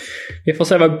vi får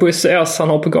se vad Busse S han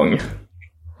har på gång.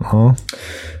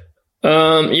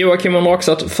 Joakim undrar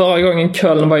också att förra gången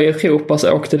Köln var i Europa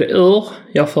så åkte det ur.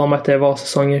 Jag får mig att det var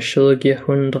säsongen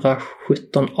 2017-18,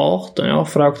 ja,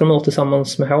 för då åkte de ur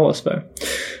tillsammans med HSV.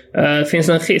 Finns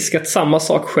det en risk att samma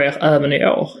sak sker även i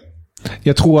år?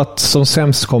 Jag tror att som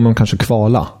sämst kommer de kanske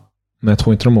kvala, men jag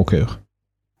tror inte de åker ur.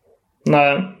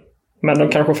 Nej, men de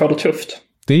kanske får det tufft.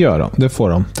 Det gör de, det får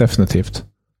de, definitivt.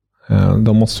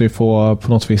 De måste ju få på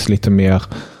något vis lite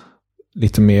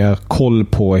mer koll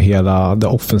på hela det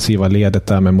offensiva ledet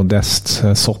där med Modest,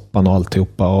 Soppan och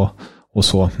alltihopa och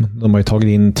så. De har ju tagit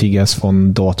in Tigges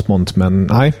från Dortmund, men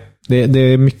nej, det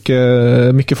är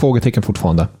mycket frågetecken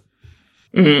fortfarande.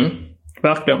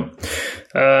 Verkligen.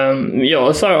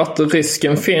 Jag säger att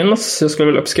risken finns. Jag skulle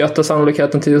vilja uppskatta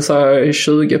sannolikheten till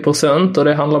 20%, och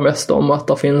det handlar mest om att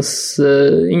det finns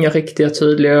inga riktiga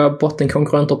tydliga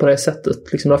bottenkonkurrenter på det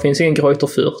sättet. Liksom, det finns ingen Greuther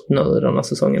Fürth nu i denna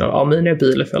säsongen, eller Arminia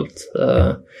Bielefeld.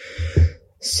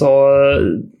 Så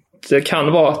det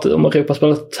kan vara att om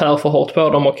Europaspelet tär för hårt på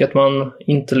dem och att man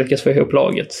inte lyckas få ihop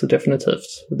laget, så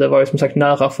definitivt. Det var ju som sagt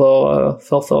nära för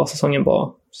förra säsongen bara.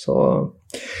 Så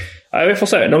ja, vi får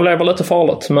se. De lever lite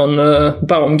farligt, men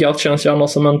Baumgart känns gärna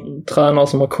som en tränare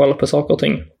som har koll på saker och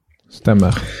ting.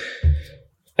 Stämmer.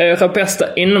 Era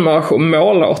bästa inmarsch och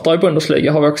mållåtar i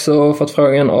Bundesliga har vi också fått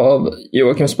frågan av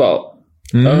Joakim Spar.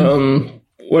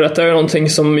 Och detta är ju någonting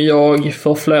som jag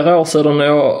för flera år sedan när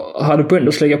jag hade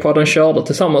Bundesliga på den körde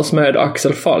tillsammans med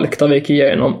Axel Falk, där vi gick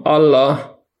igenom alla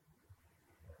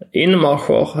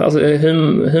inmarscher, alltså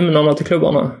hymnarna till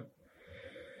klubbarna.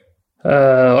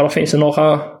 Och det finns ju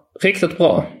några riktigt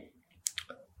bra.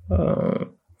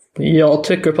 Jag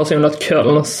tycker personligen att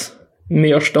Kölns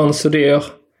Mirstand Sudir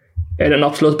är den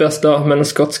absolut bästa, med den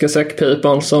skotska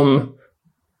säckpipan som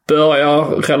börjar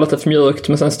relativt mjukt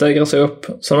men sen stegar sig upp.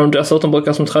 Så de dessutom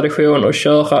brukar som tradition att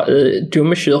köra i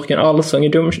domkyrkan, allsång i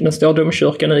den stora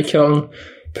domkyrkan i Köln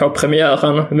på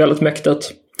premiären. Väldigt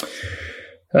mäktigt.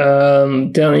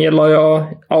 Den gillar jag.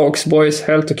 Augsburgs,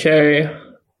 helt okej.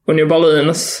 Union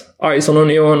Berlins Eisern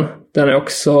Union, den är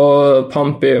också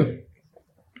pampig.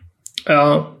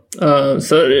 Ja,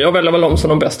 så jag väljer väl om som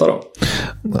de bästa då.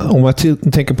 Om jag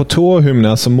tänker på tårhymner,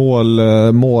 alltså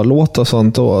mållåt och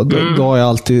sånt, då är jag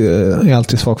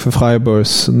alltid svag för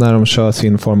Freiburgs när de kör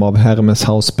sin form av Hermes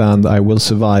House Band I Will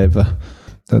Survive.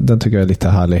 Den tycker jag är lite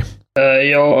härlig.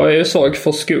 Jag är ju svag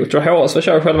för Scooter. HSV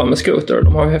kör själva med Scooter.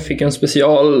 De fick en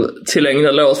special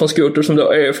tillägnad låt från Scooter som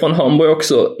då är från Hamburg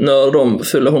också, när de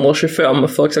fyllde 125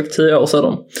 för exakt 10 år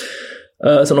sedan.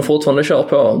 Som de fortfarande kör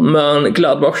på. Men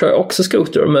Gladbach kör också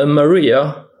Scooter med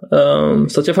Maria.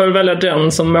 Så att jag får väl välja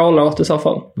den som mållåt i så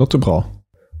fall. Låter bra.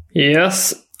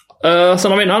 Yes.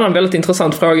 Sen har vi en annan väldigt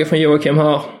intressant fråga från Joakim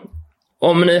här.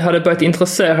 Om ni hade börjat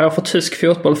intressera er för tysk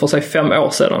fotboll för sig 5 år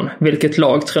sedan, vilket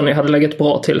lag tror ni hade legat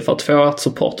bra till för att få ett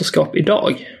supporterskap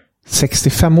idag?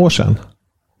 65 år sedan?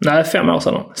 Nej, 5 år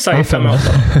sedan. Säg 5 år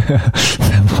sedan.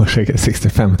 5 år sedan,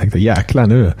 65. Jag tänkte, jäklar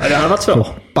nu. Ja, det hade varit svårt.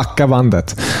 Backa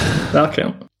bandet.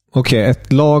 Verkligen. Okej,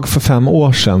 ett lag för 5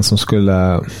 år sedan som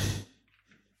skulle...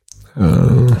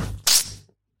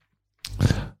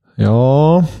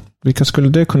 Ja, vilka skulle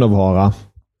det kunna vara?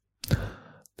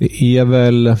 Det är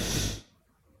väl...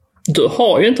 Du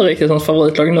har ju inte riktigt något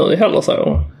favoritlag nu heller,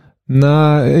 så.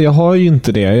 Nej, jag har ju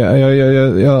inte det.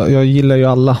 Jag gillar ju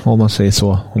alla, om man säger så.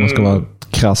 Om man ska vara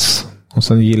krass. Och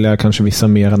sen gillar jag kanske vissa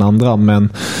mer än andra. Men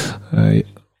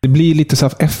det blir lite så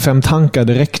här FM-tankar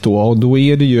direkt då. Och då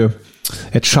är det ju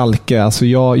ett Schalke. Alltså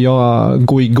jag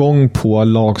går igång på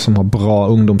lag som har bra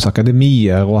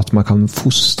ungdomsakademier. Och att man kan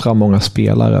fostra många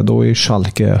spelare. Då är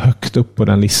Schalke högt upp på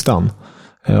den listan.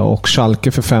 Och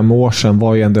Schalke för 5 år sedan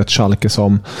var ju ändå ett Schalke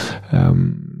som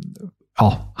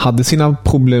hade sina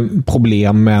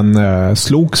problem men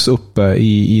slogs upp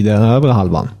i den övre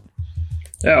halvan.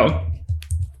 Ja,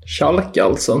 Schalke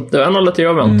alltså. Det var ändå lite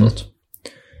oväntat.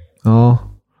 Ja,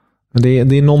 men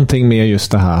det är någonting med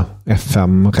just det här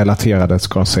FM-relaterade,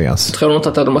 ska sägas. Jag tror inte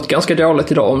att det hade varit ganska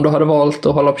dåligt idag om du hade valt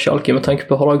att hålla på Schalke med tanke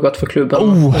på hur det har gått för klubben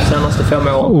de senaste 5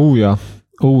 åren.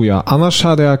 Oh ja, annars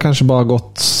hade jag kanske bara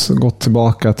gått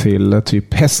tillbaka till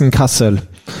typ Hessen-Kassel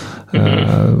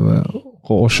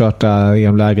och kört där i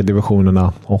de lägre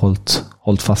divisionerna och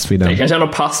hållit fast vid den. Det kanske är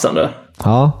nog passande.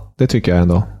 Ja, det tycker jag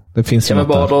ändå. Det finns kan man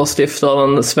bara då stifta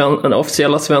den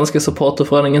officiella svenska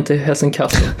supporterföreningen till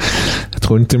Hessen-Kassel. Jag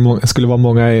tror inte det skulle vara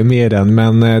många med i den,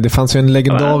 men det fanns ju en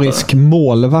legendarisk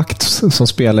målvakt som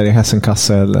spelade i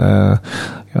Hessen-Kassel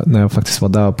när jag faktiskt var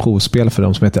där och provspelade för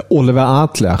dem, som heter Oliver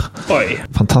Adler. Oj.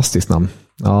 Fantastiskt namn.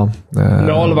 Ja,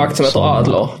 målvakt som heter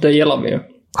Adler, det gillar vi ju.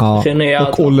 Ja,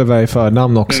 och Oliver i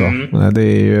förnamn också. Det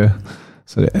är ju,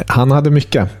 han hade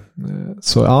mycket.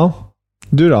 Så ja,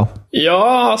 du då?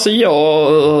 Ja, alltså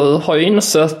jag har ju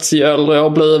insett ju äldre jag har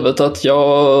blivit att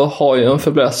jag har ju en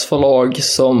fäbless för lag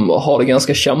som har det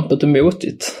ganska kämpigt och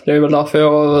motigt. Det är väl därför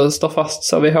jag står fast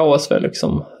så vid HSV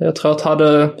liksom. Jag tror att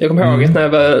jag kommer ihåg att när jag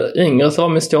var yngre så var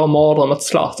min stora mardröm att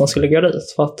Zlatan skulle gå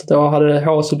dit, för att då hade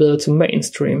HSV blivit så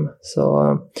mainstream.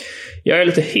 Så jag är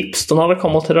lite hipster när det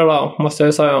kommer till det där, måste jag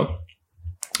ju säga.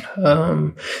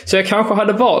 Så jag kanske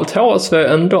hade valt HSV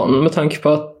ändå med tanke på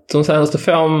att de senaste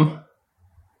 5...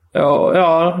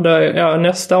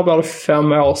 nästa år blir det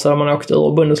 5 år sedan man åkte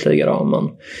ur Bundesliga då,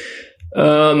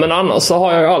 men annars så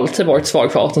har jag alltid varit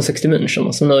svag för 1860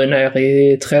 München, som nu är nere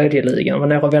i 3:e ligan, var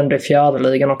nere och vände i 4:e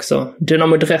ligan också.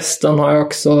 Dynamo Dresden har jag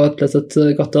också ett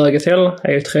litet gott öga till,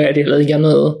 är ju 3:e ligan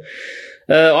nu.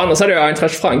 Och annars hade jag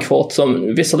Eintracht Frankfurt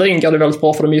som visserligen går det väldigt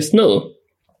bra för dem just nu,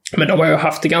 men de har ju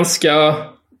haft det ganska...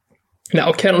 Ja,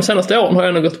 okej, de senaste åren har jag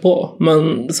ändå gått bra.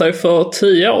 Men säg för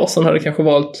 10 år sedan hade jag kanske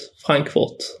valt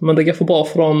Frankfurt. Men det går för bra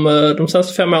för dem. De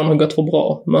senaste 5 åren har gått för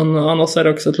bra. Men annars är det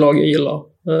också ett lag jag gillar.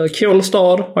 Cool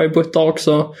stad, har ju bott där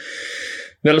också.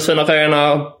 Väldigt fin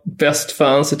arena. Bäst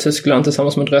fans i Tyskland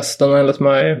tillsammans med Dresden enligt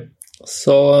mig.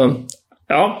 Så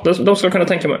ja, de skulle kunna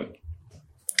tänka mig.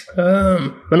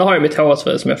 Men då har jag mitt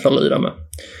HSV som jag får lida med.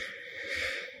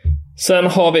 Sen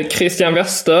har vi Christian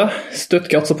Weste,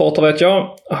 Stuttgart-supporter vet jag.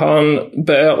 Han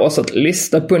ber oss att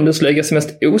lista Bundesligas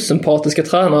mest osympatiska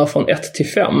tränare från 1 till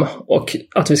 5 och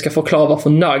att vi ska förklara varför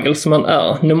Nagelsmann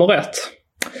är nummer 1.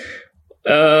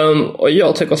 Och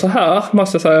jag tycker så här,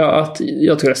 måste jag säga, att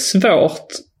jag tycker det är svårt.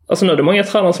 Alltså nu är det många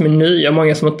tränare som är nya,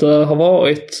 många som inte har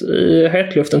varit i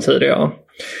hetluften tidigare.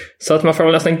 Så att man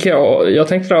får nästan gå. Jag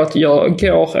tänkte då att jag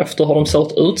går efter hur de ser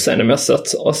ut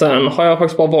utseendemässigt. Och sen har jag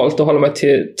faktiskt bara valt att hålla mig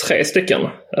till 3 stycken.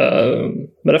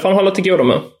 Men det får han hålla till goda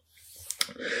med.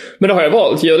 Men då har jag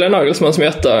valt Julian Nagelsmann som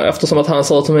 1, eftersom att han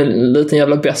ser ut som en liten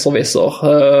jävla besserwisser.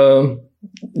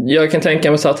 Jag kan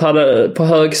tänka mig så att på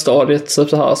högstadiet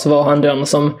så här, så var han den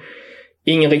som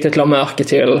ingen riktigt la märke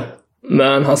till.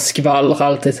 Men han skvallrar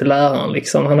alltid till läraren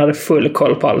liksom. Han hade full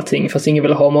koll på allting fast ingen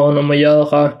ville ha med honom att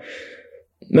göra.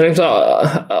 Men liksom,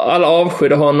 alla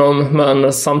avskydde honom,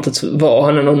 men samtidigt var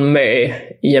han någon med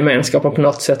i gemenskapen på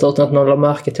något sätt utan att någon la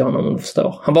märke till honom, om du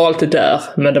förstår. Han var alltid där,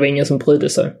 men det var ingen som brydde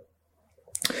sig.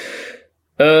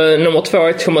 Nummer 2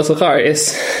 är Thomas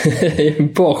Reis i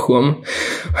Bochum.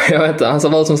 Jag vet inte, han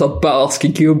ser ut som en sån barsk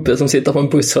gubbe som sitter på en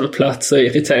busshållplats och är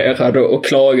irriterad och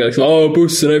klagar liksom,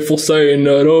 bussen är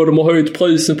försenad, de har höjt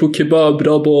prisen på kebab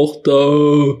där borta,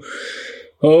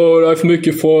 det är för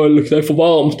mycket folk, det är för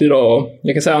varmt idag.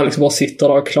 Jag kan säga att han liksom bara sitter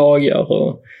där och klagar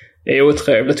och är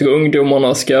otrevligt. Ungdomarna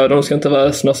de ska inte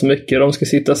väsna så mycket, de ska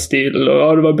sitta still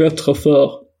och det var bättre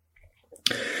för.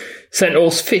 Sen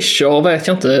Urs Fischer vet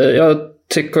jag inte, jag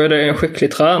tycker det är en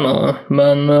skicklig tränare,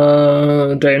 men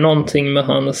det är någonting med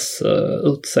hans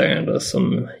utseende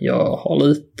som jag har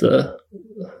lite,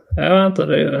 jag vet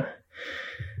inte,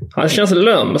 han känns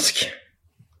lömsk,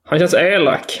 han känns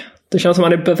elak. Det känns som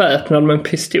han är beväpnad med en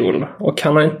pistol och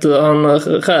han är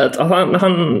rädd.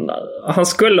 Han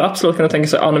skulle absolut kunna tänka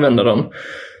sig att använda den.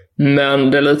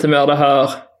 Men det är lite mer det här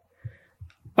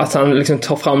att han liksom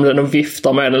tar fram den och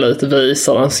viftar med den lite,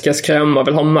 visar den, ska skrämma,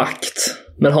 vill ha makt.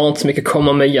 Men har inte så mycket att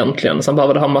komma med egentligen. Så han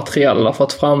behöver det här materiella för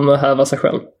att framhäva sig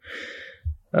själv.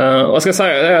 Och jag ska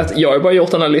säga att jag har bara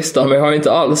gjort den här listan, men jag har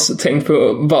inte alls tänkt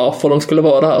på varför de skulle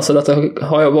vara det här. Så detta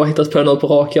har jag bara hittat på nu på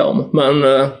rak arm. Men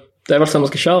det är väl så man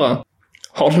ska köra.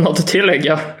 Har du något att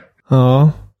tillägga?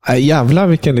 Ja, jävlar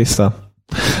vilken lista.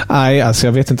 Nej, alltså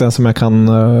jag vet inte ens om jag kan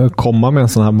komma med en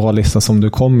sån här bra lista som du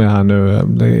kom med här nu.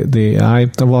 Nej,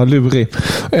 den var lurig.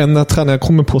 En tränare jag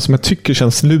kommer på som jag tycker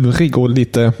känns lurig och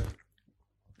lite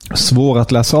svår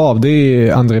att läsa av, det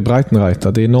är André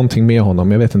Breitenreiter. Det är någonting med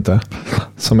honom, jag vet inte.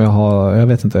 Jag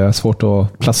vet inte, jag har svårt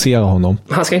att placera honom.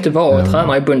 Han ska inte vara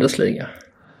tränare i Bundesliga.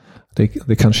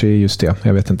 Det kanske är just det,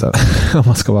 jag vet inte om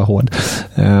man ska vara hård.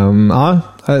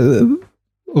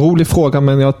 Rolig fråga,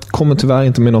 men jag kommer tyvärr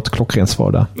inte med något klockrent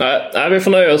svar där. Nej, vi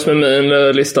får nöja oss med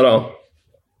min lista då.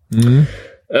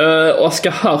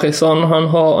 Oskar Harrison, han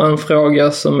har en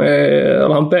fråga som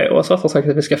eller han ber oss rättare sagt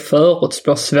att vi ska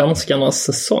förutspå svenskarnas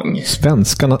säsong.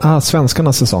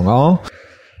 Svenskarnas säsong, ja.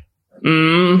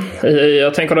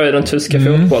 Jag tänker då i den tyska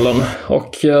fotbollen.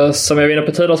 Och som jag var inne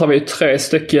på tidigare så har vi 3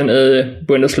 stycken i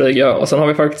Bundesliga. Och sen har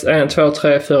vi faktiskt 1, 2,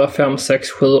 3, 4, 5, 6,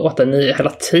 7, 8, 9, hela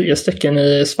 10 stycken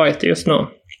i Schweiz just nu.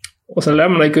 Och sen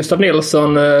lämnade Gustav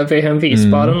Nilsson VM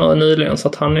Wiesbaden nyligen, så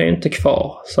att han är inte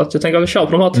kvar. Så att jag tänker att vi kör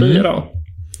på de här 10 då.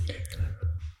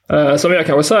 Som jag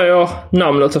kanske säger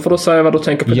namnet, så får du säga vad du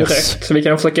tänker på direkt. Så vi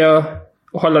kan försöka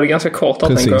hålla det ganska kort.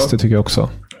 Precis, det tycker jag också.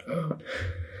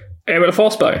 Emil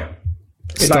Forsberg.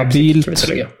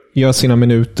 Stabilt, gör sina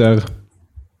minuter,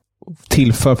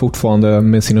 tillför fortfarande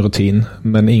med sin rutin,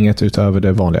 men inget utöver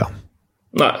det vanliga.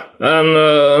 Nej,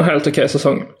 en helt okej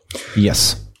säsong.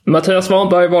 Yes. Mattias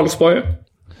Warnberg, Wolfsburg.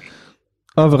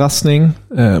 Överraskning,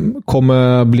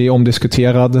 kommer bli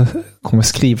omdiskuterad, kommer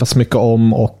skrivas mycket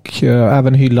om och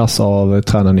även hyllas av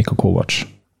tränaren Niko Kovac.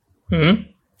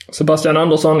 Sebastian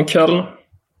Andersson, Köln.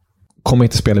 Kommer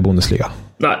inte spela i Bundesliga.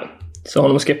 Nej, så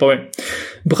honom skippar vi.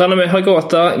 Branimir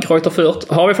Hrgota, Greuther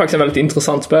Fürth. Har vi faktiskt en väldigt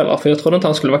intressant spelare, för jag trodde inte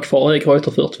han skulle vara kvar i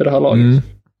Greuther Fürth vid det här laget.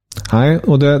 Nej,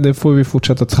 och det får vi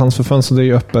fortsätta. Transferfönstret är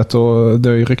ju öppet och det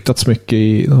har ju ryktats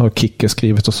mycket har Kicke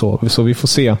skrivit och så vi får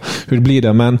se hur det blir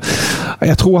det. Men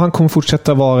jag tror han kommer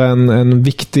fortsätta vara en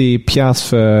viktig pjäs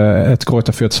för ett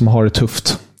Greuther Fürth som har det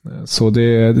tufft. Så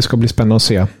det ska bli spännande att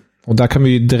se. Och där kan vi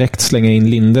ju direkt slänga in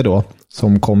Linde då,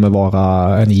 som kommer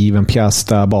vara en given pjäs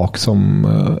där bak som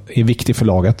är viktig för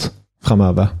laget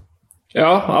framöver.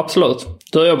 Ja, absolut.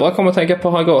 Jag bara kommer att tänka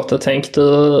på Hrgota.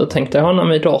 Tänkte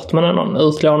honom i Dortmund eller någon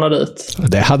utlånad dit?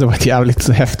 Det hade varit jävligt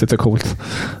häftigt och coolt.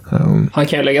 Han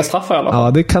kan ju lägga straffar i alla fall.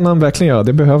 Ja, det kan han verkligen göra.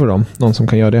 Det behöver de. Någon som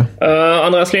kan göra det.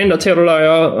 Andreas Linde till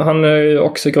där, han är ju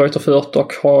också Greuther Fürth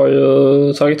och har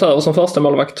ju tagit över som första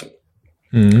målvakt.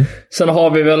 Sen har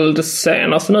vi väl det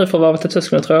senaste nu förvärvet i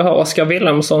Tyskland, tror jag, här, Oskar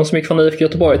Wilhelmsson som gick från IFK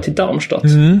Göteborg till Darmstadt.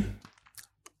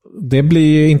 Det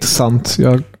blir intressant.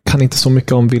 Jag kan inte så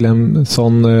mycket om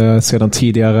Wilhelmsson sedan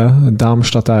tidigare.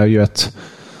 Darmstadt är ju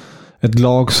ett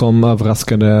lag som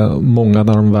överraskade många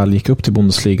när de väl gick upp till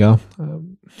Bundesliga.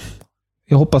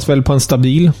 Jag hoppas väl på en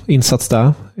stabil insats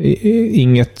där.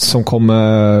 Inget som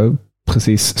kommer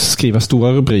precis skriva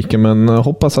stora rubriker, men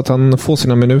hoppas att han får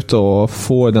sina minuter och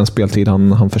får den speltid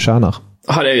han förtjänar.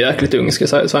 Han är ju jäkligt ung, ska jag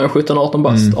säga. Så han är 17-18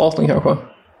 bast, 18 kanske.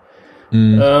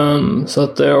 Så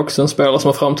att det är också en spelare som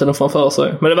har framtiden framför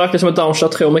sig. Men det verkar som att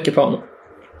Darmstadt tror mycket på honom.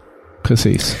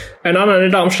 Precis. En annan i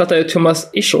Darmstadt är Thomas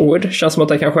Isherwood. Känns som att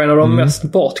det kanske är en av de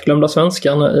mest bortglömda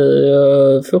svenskarna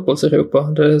i fotbolls-Europa.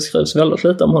 Det skrivs väldigt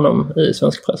lite om honom i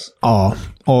svensk press. Ja,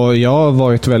 och jag har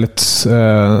varit väldigt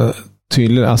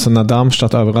tydlig. Alltså när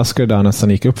Darmstadt överraskade där nästan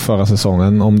gick upp förra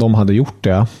säsongen. Om de hade gjort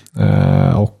det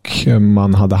och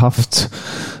man hade haft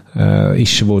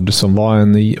Isherwood som var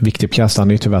en viktig pjäs. Han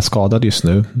är ju tyvärr skadad just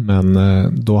nu, men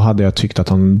då hade jag tyckt att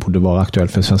han borde vara aktuell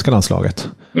för svenska landslaget.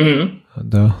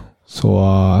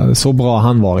 Så bra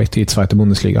han varit i ett Zweite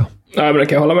Bundesliga. Nej, men det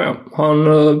kan jag hålla med. Han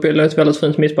bildade ett väldigt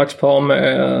fint mittbackspar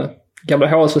med gamla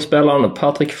HSV-spelaren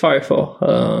Patrick Pfeiffer.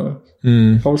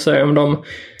 Får se om de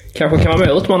kanske kan vara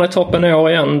med och utmana i toppen i år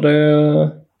igen.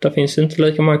 Det finns ju inte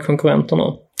lika många konkurrenter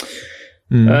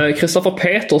nu. Kristoffer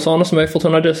Petersson som är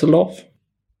Fortuna Düsseldorf.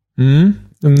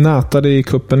 Nätade i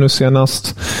kuppen nu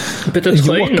senast. Bytte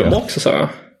tröjnummer också, så jag.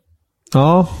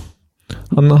 Ja.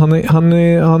 Han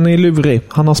är lurig.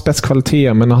 Han har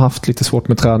spetskvaliteter men har haft lite svårt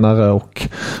med tränare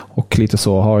och lite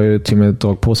så. Har ju till och med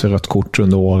dragit på sig rött kort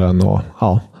under åren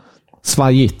och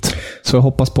svajigt. Så jag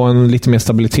hoppas på en lite mer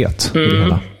stabilitet i det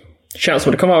hela. Känns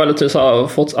som det kan vara väldigt så här,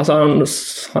 alltså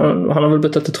han har väl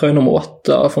bytt till tröja nummer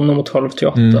 8 från nummer 12 till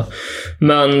 8.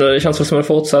 Men det känns väl som det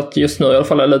fortsatt just nu i alla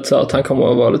fall är lite så att han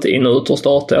kommer att vara lite in och ut och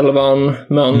starta 11,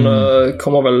 men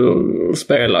kommer väl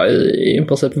spela i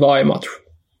princip varje match,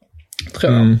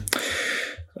 tror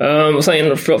jag.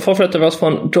 Sen förflyttar vi oss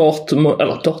från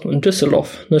Düsseldorf.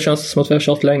 Nu känns det som att vi har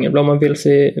kört länge. Blir man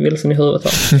vilsen i huvudet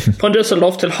här. Från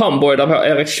Düsseldorf till Hamburg där vi har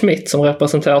Erik Schmidt som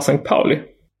representerar St. Pauli.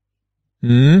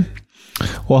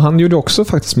 Och han gjorde också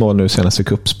faktiskt mål nu senast i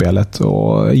cupspelet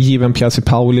och given pjäs i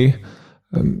Pauli.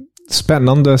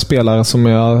 Spännande spelare som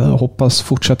jag hoppas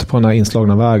fortsätter på den här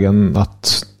inslagna vägen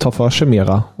att ta för sig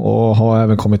mera och har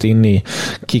även kommit in i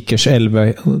Kickers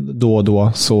 11 då och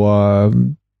då, så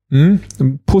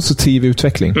positiv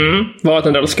utveckling. Varit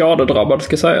en del skadedrabbad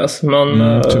ska sägas,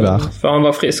 men tyvärr. För han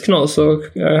var frisk nu så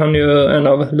är han ju en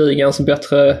av ligans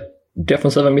bättre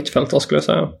defensiva mittfältare, skulle jag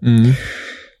säga.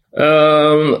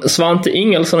 Svante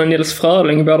Ingelsson och Nils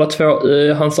Fröling, båda två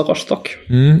i Hansa Rostock.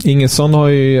 Ingelsson har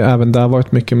ju även där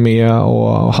varit mycket med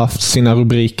och haft sina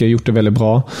rubriker, gjort det väldigt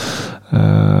bra.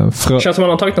 Känns som han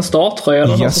har tagit en starttröja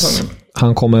den här säsongen.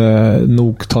 Han kommer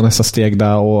nog ta nästa steg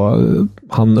där och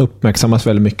han uppmärksammas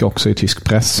väldigt mycket också i tysk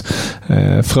press.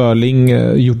 Fröling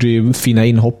gjorde ju fina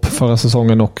inhopp förra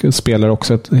säsongen och spelar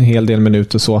också en hel del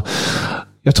minuter, så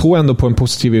jag tror ändå på en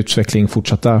positiv utveckling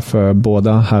fortsatt där för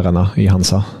båda herrarna i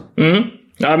Hansa.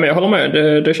 Ja, men jag håller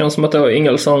med. Det känns som att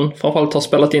Ingelsson framförallt har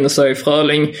spelat in sig.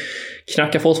 Fröling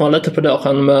knackar fortfarande lite på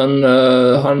dörren, men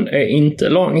han är inte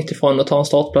långt ifrån att ta en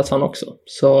startplats han också.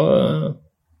 Så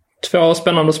två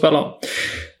spännande spelare.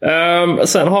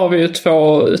 Sen har vi ju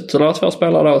ytterligare två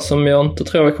spelare då, som jag inte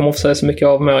tror jag kommer att få säga så mycket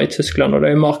av mer i Tyskland, och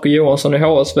det är Marco Johansson i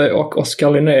HSV och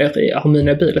Oskar Linnér i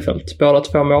Arminia Bielefeld. Båda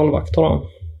två målvakter då.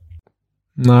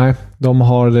 Nej, de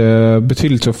har det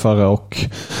betydligt tuffare, och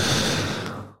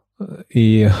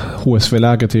i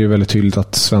HSV-läget är det ju väldigt tydligt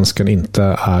att svensken inte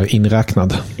är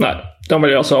inräknad. Nej, de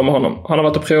vill göra så med honom. Han har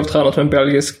varit och provtränat med en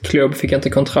belgisk klubb, fick inte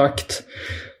kontrakt.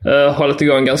 Har lite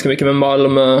igång ganska mycket med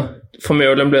Malmö.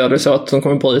 Förmodligen blir det så att de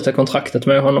kommer bryta kontraktet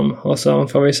med honom. Och så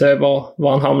får vi se var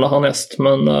han hamnar härnäst.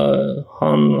 Men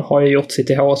han har ju gjort sitt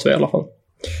i HSV i alla fall.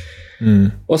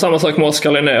 Och samma sak med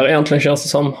Oskar Linnér. Egentligen känns det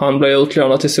som han blev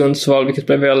utlånad till Sundsvall, vilket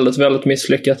blev väldigt, väldigt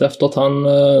misslyckat efter att han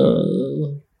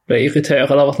blev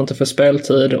irriterad över att han inte får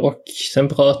speltid, och sen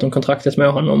bröt de kontraktet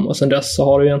med honom, och sen dess så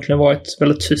har det egentligen varit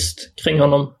väldigt tyst kring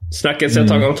honom. Snackades ett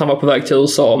tag om att han var på väg till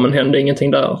USA, men hände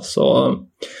ingenting där. Så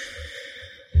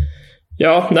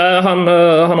ja, nej, han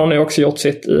har nu också gjort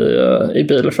sitt i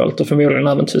Bielefeld och förmodligen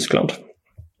även Tyskland.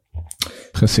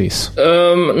 Precis.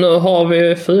 Nu har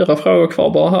vi 4 frågor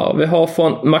kvar bara här. Vi har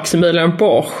från Maximilian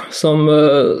Borch som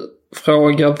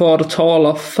frågar vad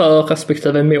talar för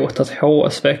respektive emot att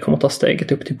HSV kommer ta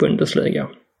steget upp till Bundesliga.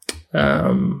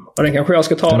 Och den kanske jag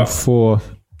ska ta då.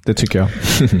 Det tycker jag.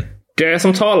 Det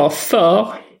som talar för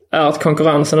är att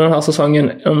konkurrensen den här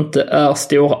säsongen inte är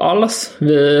stor alls.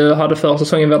 Vi hade förra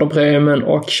säsongen Werder Bremen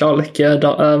och Schalke,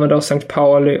 där även då St.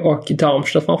 Pauli och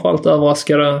Darmstadt framförallt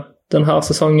överraskade. Den här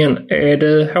säsongen är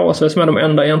det HSV som är de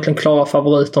enda egentligen klara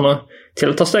favoriterna till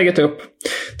att ta steget upp.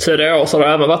 Tidigare år så har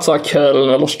det även varit så här Köln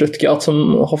eller Stuttgart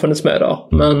som har funnits med där.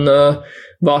 Men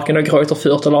varken då Greuther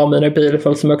Fürth eller Arminia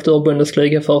Bielefeld som åkte ur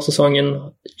Bundesliga för säsongen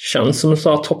känns som så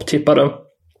här topptippade.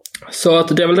 Så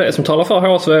att det är väl det som talar för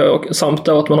HSV, och samt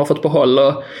då att man har fått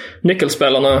behålla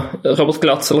nyckelspelarna. Robert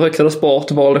Glatzel ryktades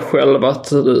bort, valde själv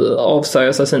att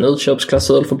avsäga sig sin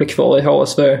utköpsklausul för att bli kvar i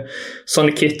HSV.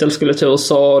 Sonny Kittel skulle till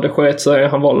USA, det sket sig,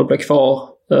 han valde att bli kvar.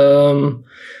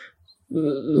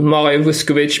 Marij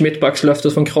Vuskovic,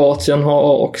 mittbackslöftet från Kroatien,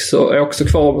 är också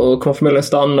kvar och kommer förmodligen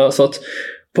stanna. Så att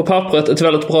på pappret ett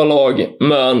väldigt bra lag,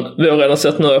 men vi har redan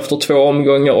sett nu efter 2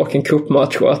 omgångar och en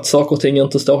cupmatch att saker och ting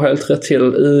inte står helt rätt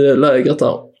till i lägret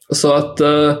där. Så att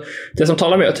det som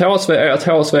talar med HSV är att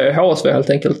HSV är HSV helt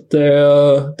enkelt.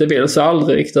 Det vill sig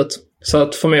aldrig riktigt. Så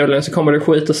att förmodligen så kommer det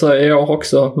skita sig i år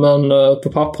också, men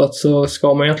på pappret så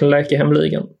ska man egentligen leka i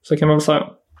hemligan. Så kan man väl säga.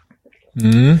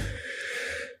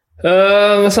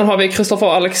 Sen har vi Kristoffer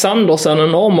Alexandersen,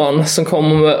 en norrman, som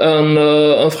kommer med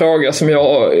en fråga som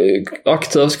jag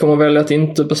aktivt kommer välja att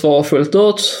inte besvara fullt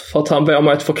ut, för att han ber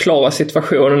mig att förklara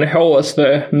situationen i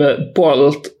HSV med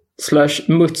Bolt /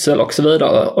 Mutzel och så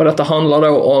vidare. Och detta handlar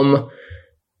då om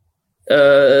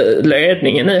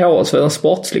ledningen i HSV, den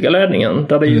sportsliga ledningen,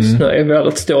 där det just nu är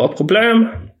väldigt stora problem.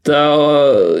 Där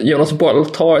Jonas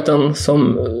Bolt har varit en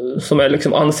som är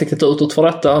liksom ansiktet utåt för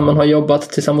detta, men har jobbat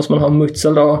tillsammans med han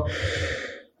Mutzel då.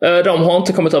 De har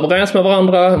inte kommit överens med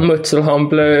varandra. Mutzel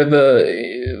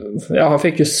han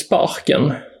fick ju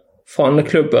sparken från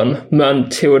klubben, men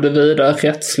tog det vidare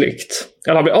rättsligt.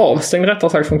 Eller han blev avstängd rättare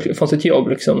sagt från sitt jobb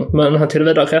liksom. Men han tog det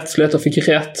vidare rättsligt och fick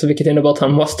rätt, vilket innebär att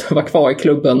han måste vara kvar i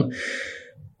klubben.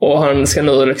 Och han ska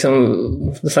nu liksom,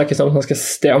 det säkert som att han ska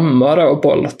stämma då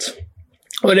Bolt.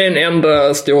 Och det är en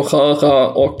enda stor röra,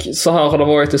 och så här har det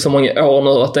varit i så många år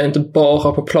nu, att det är inte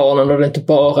bara på planen och det är inte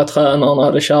bara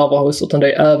tränarna det kärvar hos, utan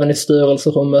det är även i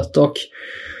styrelserummet. Och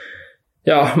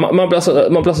ja, man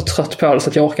blir så trött på det så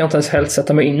att jag orkar inte ens helt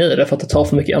sätta mig in i det, för att det tar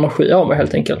för mycket energi av mig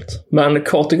helt enkelt. Men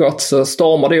kort och gott så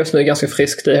stormar det just nu ganska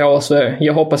friskt i HSV.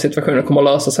 Jag hoppas situationen kommer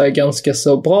att lösa sig ganska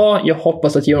så bra. Jag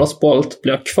hoppas att Jonas Bolt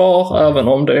blir kvar, även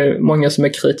om det är många som är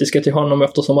kritiska till honom,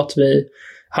 eftersom att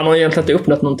han har egentligen inte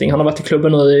uppnått någonting. Han har varit i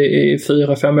klubben nu i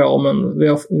 4-5 år, men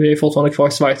vi är fortfarande kvar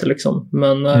i Schweiz liksom.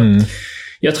 Men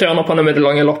jag tror på honom i det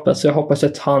långa loppet, så jag hoppas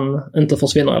att han inte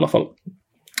försvinner i alla fall.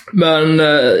 Men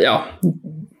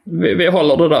vi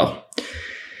håller det där.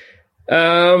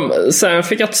 Sen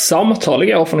fick jag ett samtal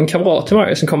igår från en kamrat till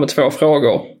mig som kom med 2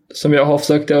 frågor som jag har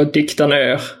försökt att dikta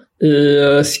ner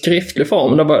i skriftlig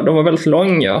form. De var väldigt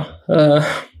långa.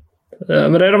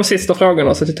 Men det är de sista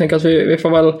frågorna, så jag tänker att vi får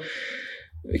väl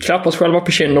klappa oss själva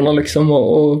på kinderna liksom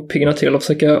och pigna till och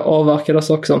försöka avverka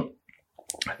dessa också.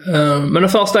 Men den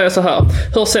första är så här: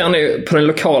 hur ser ni på den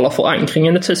lokala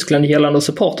förankringen i Tyskland gällande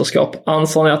supporterskap?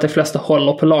 Anser ni att de flesta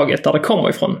håller på laget där det kommer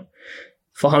ifrån?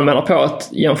 För han menar på att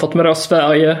jämfört med då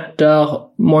Sverige, där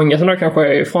många som då kanske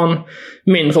är ifrån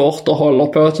mindre orter håller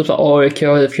på typ AIK,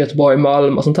 Göteborg,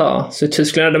 Malmö och sånt här, så i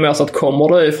Tyskland är det mer så att kommer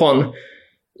du ifrån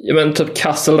typ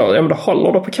Kassel då, då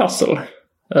håller du på Kassel.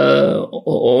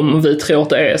 Om vi tror att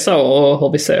det är så, och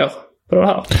hur vi ser på det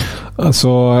här. Alltså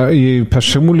i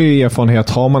personlig erfarenhet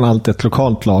har man alltid ett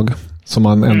lokalt lag som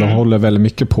man ändå håller väldigt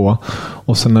mycket på,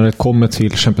 och sen när det kommer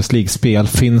till Champions League-spel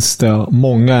finns det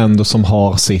många ändå som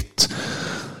har sitt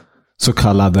så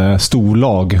kallade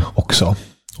storlag också,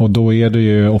 och då är det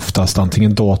ju oftast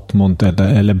antingen Dortmund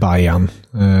eller Bayern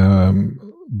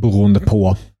beroende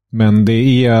på. Men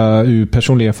det är, ur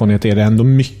personlig erfarenhet är det ändå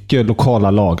mycket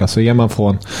lokala lag. Alltså är man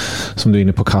från, som du är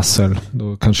inne på, Kassel,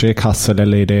 då kanske det är Kassel,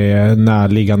 eller är det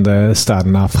närliggande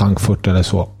städerna Frankfurt eller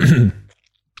så.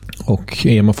 Och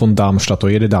är man från Darmstadt,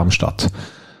 då är det Darmstadt.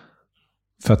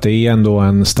 För att det är ändå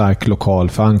en stark lokal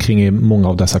förankring i många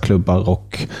av dessa klubbar,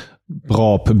 och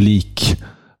bra publik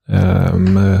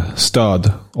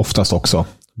stöd oftast också.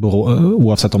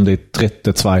 Oavsett om det är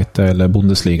Dritte, Zweite eller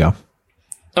Bundesliga.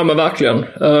 Ja men verkligen.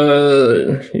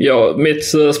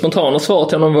 Mitt spontana svar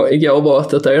till honom igår var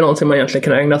att det är någonting man egentligen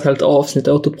kan ägna ett helt avsnitt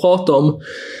åt att prata om.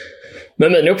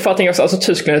 Men min uppfattning är alltså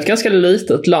Tyskland är ett ganska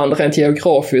litet land rent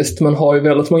geografiskt, men har ju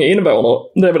väldigt många invånare.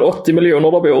 Det är väl 80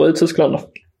 miljoner där bor i Tyskland.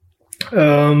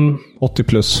 80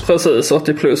 plus. Precis,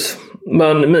 80 plus.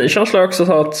 Men min känsla är också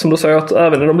så att, som du säger, att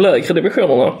även i de lägre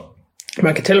divisionerna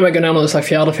Man kan till och med gå ner nu i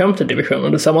 4:e-5:e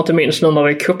divisionen. Det ser man inte minst nu när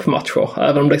det är cupmatcher.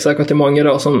 Även om det är säkert många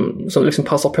då som liksom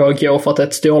passar på att gå för att det är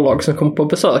ett storlag som kommer på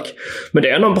besök. Men det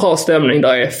är en bra stämning.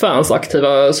 Där är fans,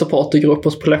 aktiva supportergrupper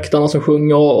på läktarna som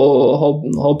sjunger och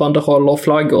har banderoller och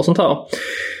flaggor och sånt här.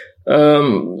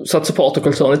 Så att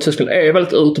supporterkulturen i Tyskland är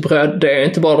väldigt utbredd. Det är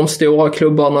inte bara de stora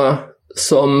klubbarna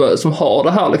som har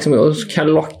det här liksom, och kan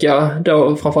locka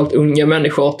då framförallt unga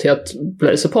människor till att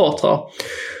bli supportrar.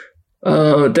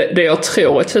 Det jag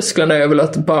tror i Tyskland är väl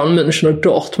att Bayern München och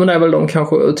Dortmund är väl de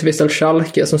kanske till viss del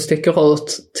Schalke som sticker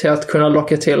ut till att kunna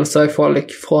locka till sig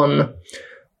folk från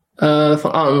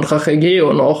andra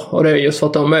regioner, och det är just för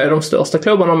att de är de största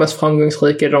klubbarna och mest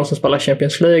framgångsrika. Det är de som spelar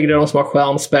Champions League, det är de som har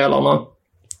stjärnspelarna.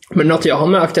 Men något jag har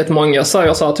märkt är att många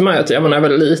säger så här till mig att jag är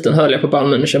väldigt liten höll jag på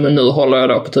Bayern München, men nu håller jag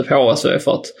då på typ HSV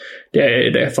för att det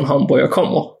är från Hamburg jag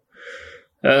kommer.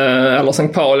 Eller St.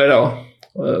 Pauli då.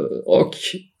 Och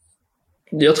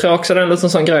jag tror också det är en liten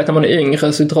sån grej att när man är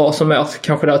yngre så dras man mer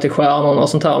kanske där till stjärnorna och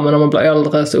sånt här, men när man blir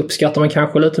äldre så uppskattar man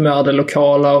kanske lite mer det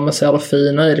lokala och man ser det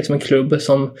fina i liksom en klubb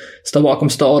som står bakom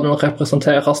staden och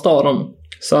representerar staden.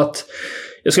 Så att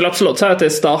jag skulle absolut säga att det är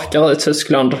starkare i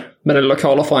Tyskland med den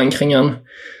lokala förankringen.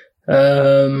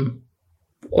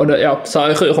 Och det, så här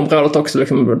i Ruhrområdet också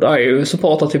liksom, det är ju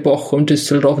supportrar till Bochum,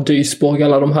 Düsseldorf, Duisburg,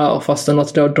 alla de här, fastän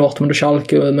att då Dortmund och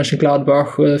Schalke och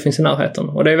Mönchengladbach finns i närheten,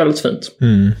 och det är väldigt fint.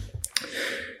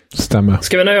 Stämmer.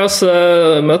 Ska vi nöja oss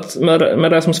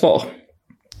med det som svar?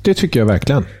 Det tycker jag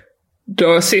verkligen.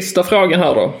 Då är sista frågan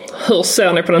här då. Hur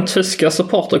ser ni på den tyska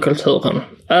supporterkulturen?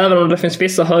 Även om det finns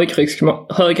vissa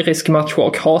högriskmatcher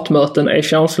och hatmöten är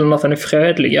känslan att den är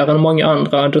fredligare än många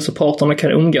andra, där supporterna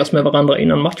kan umgås med varandra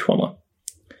innan matcherna.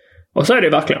 Och så är det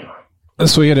verkligen.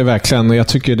 Så är det verkligen. Jag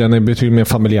tycker den är betydligt mer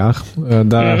familjär.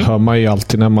 Där hör man ju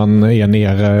alltid när man är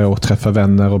nere och träffar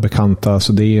vänner och bekanta.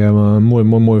 Så det är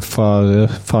mormor, morfar,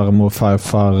 farmor,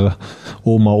 farfar,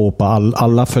 oma och opa.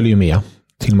 Alla följer med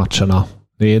till matcherna.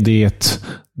 Det är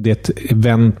ett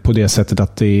event på det sättet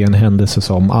att det är en händelse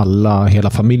som hela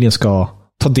familjen ska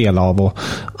ta del av, och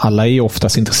alla är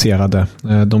oftast intresserade.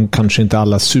 De kanske inte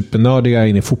alla supernördiga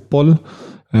in i fotboll,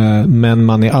 men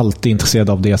man är alltid intresserad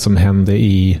av det som händer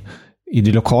i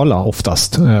det lokala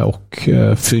oftast, och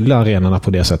fylla arenorna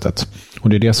på det sättet. Och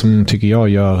det är det som tycker jag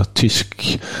gör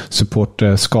tysk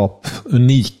supporterskap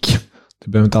unik.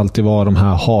 Det behöver inte alltid vara de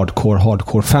här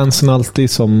hardcore fansen alltid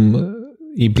som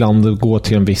ibland går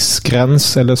till en viss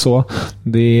gräns eller så.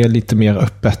 Det är lite mer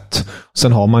öppet.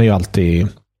 Sen har man ju alltid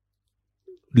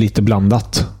lite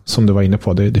blandat, som du var inne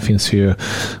på. Det finns ju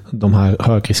de här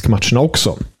högriskmatcherna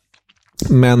också.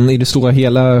 Men i det stora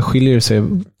hela skiljer det sig,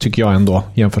 tycker jag ändå,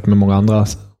 jämfört med många andra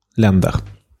länder.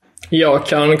 Jag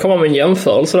kan komma med en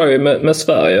jämförelse där med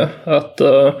Sverige. Att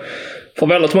för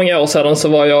väldigt många år sedan så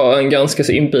var jag en ganska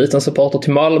så inbiten supporter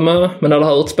till Malmö. Men när det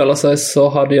här utspelade sig så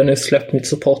hade jag nu släppt mitt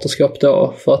supporterskap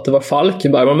då, för att det var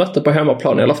Falkenberg man mötte på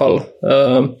hemmaplan i alla fall.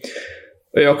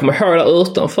 Och jag kommer ihåg där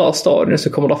utanför stadion så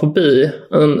kommer där förbi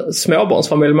en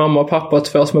småbarnsfamilj, mamma och pappa och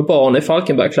 2 små barn i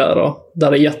Falkenbergkläder.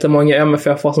 Där det är jättemånga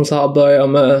MFF som så här börjar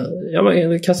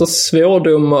med kasta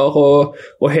svordomar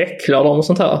och häcklar dem och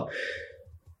sånt här.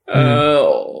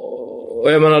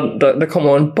 Och jag menar, det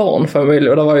kommer en barnfamilj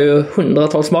och det var ju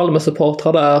hundratals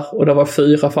Malmö-supportrar där, och det var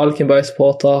 4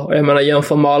 Falkenberg-supportrar. Och jag menar,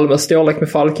 jämför Malmö storlek med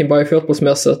Falkenberg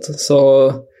fotbollsmässigt,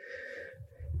 så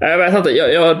jag vet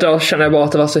inte, då känner jag bara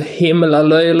att det var så himla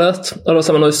löjligt. Och då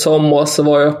sa man nu i sommar så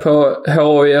var jag på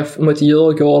HIF mot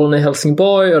Djurgården i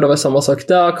Helsingborg, och det var samma sak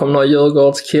där. Kom några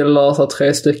Djurgårdskillar, så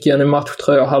 3 stycken i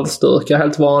matchtröja och halsdukar,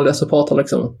 helt vanliga supportrar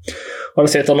liksom. Och då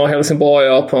sitter några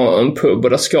helsingborgare på en pub och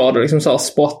där ska det liksom så här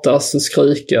spottas,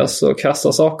 skrikas och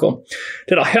kastas saker.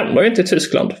 Det där händer ju inte i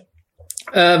Tyskland.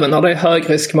 Även när det är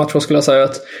högriskmatcher skulle jag säga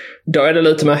att då är det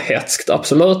lite mer hetskt,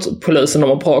 absolut. Polisen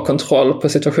har bra kontroll på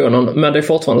situationen, men det är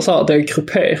fortfarande så här, det är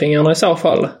grupperingarna i så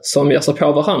fall som ger sig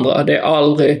på varandra. Det är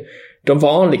aldrig de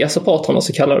vanliga supportrarna,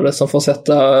 så kallar det, som får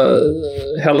sätta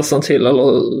hälsan till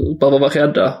eller behöver vara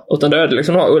rädda, utan det är det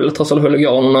liksom de här ultras eller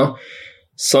huliganerna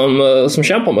som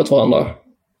kämpar mot varandra.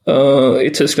 I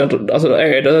Tyskland alltså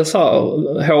är det så här,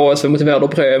 HSV mot Werder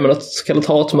Bremen, ett så kallat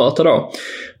hatmöte då.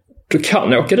 Du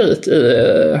kan åka dit i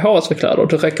HSV-kläder.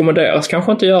 Det rekommenderas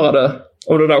kanske inte göra det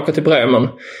om du åker till Bremen.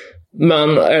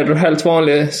 Men är du en helt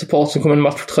vanlig support som kommer i en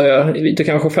matchtröja, du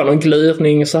kanske får någon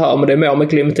glidning så här, men det är mer med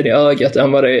glimten i ögat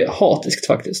än vad det är hatiskt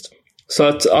faktiskt. Så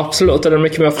att absolut är det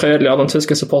mycket mer fredligare, den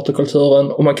tyska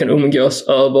supporterkulturen, och man kan umgås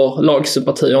över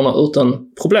lagsympatierna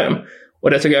utan problem.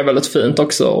 Och det tycker jag är väldigt fint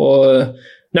också. Och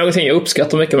någonting jag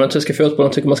uppskattar mycket med den tyska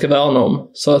fotbollen, tycker man ska värna om.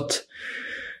 Så att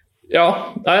Ja,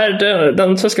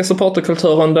 den tyska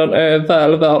supporterkulturen, den är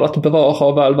väl värd att bevara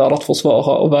och väl värd att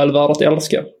försvara och väl värd att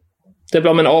älska. Det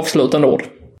blir mina avslutande ord.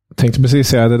 Jag tänkte precis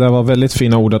säga att det där var väldigt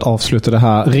fina ord att avsluta det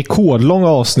här rekordlånga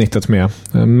avsnittet med.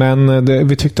 Men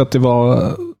vi tyckte att det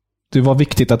var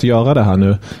viktigt att göra det här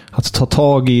nu. Att ta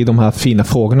tag i de här fina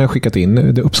frågorna jag skickat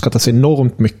in. Det uppskattas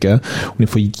enormt mycket. Och ni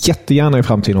får jättegärna i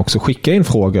framtiden också skicka in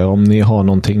frågor om ni har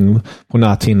någonting på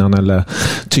näthinnan eller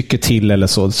tycker till eller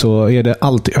så är det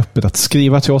alltid öppet att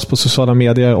skriva till oss på sociala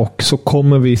medier, och så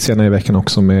kommer vi senare i veckan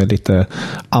också med lite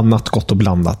annat gott och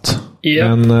blandat. Yep.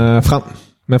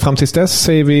 Men fram tills dess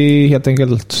säger vi helt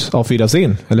enkelt auf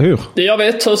Wiedersehen, eller hur? Det gör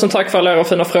vi. Tusen tack för alla era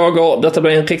fina frågor. Detta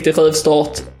blir en riktig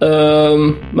rivstart.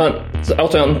 Men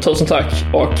återigen, tusen tack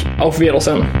och auf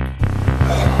Wiedersehen.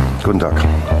 Guten Tag.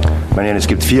 Meine, es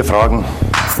gibt 4 Fragen,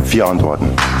 4 Antworten.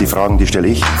 Die Fragen, die stelle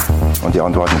ich und die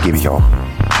Antworten gebe ich auch.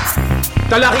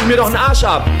 Da lache ich mir doch einen Arsch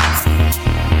ab.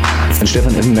 An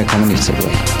Stefan Effenberg kann man nicht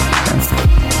zerbrechen.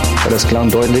 Ja. War das klar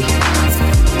und deutlich?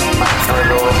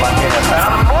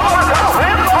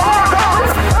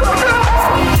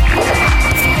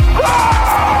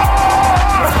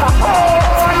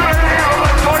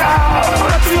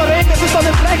 Das ist doch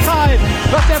eine Frechheit.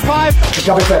 Was der pfeift. Ich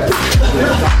habe fertig.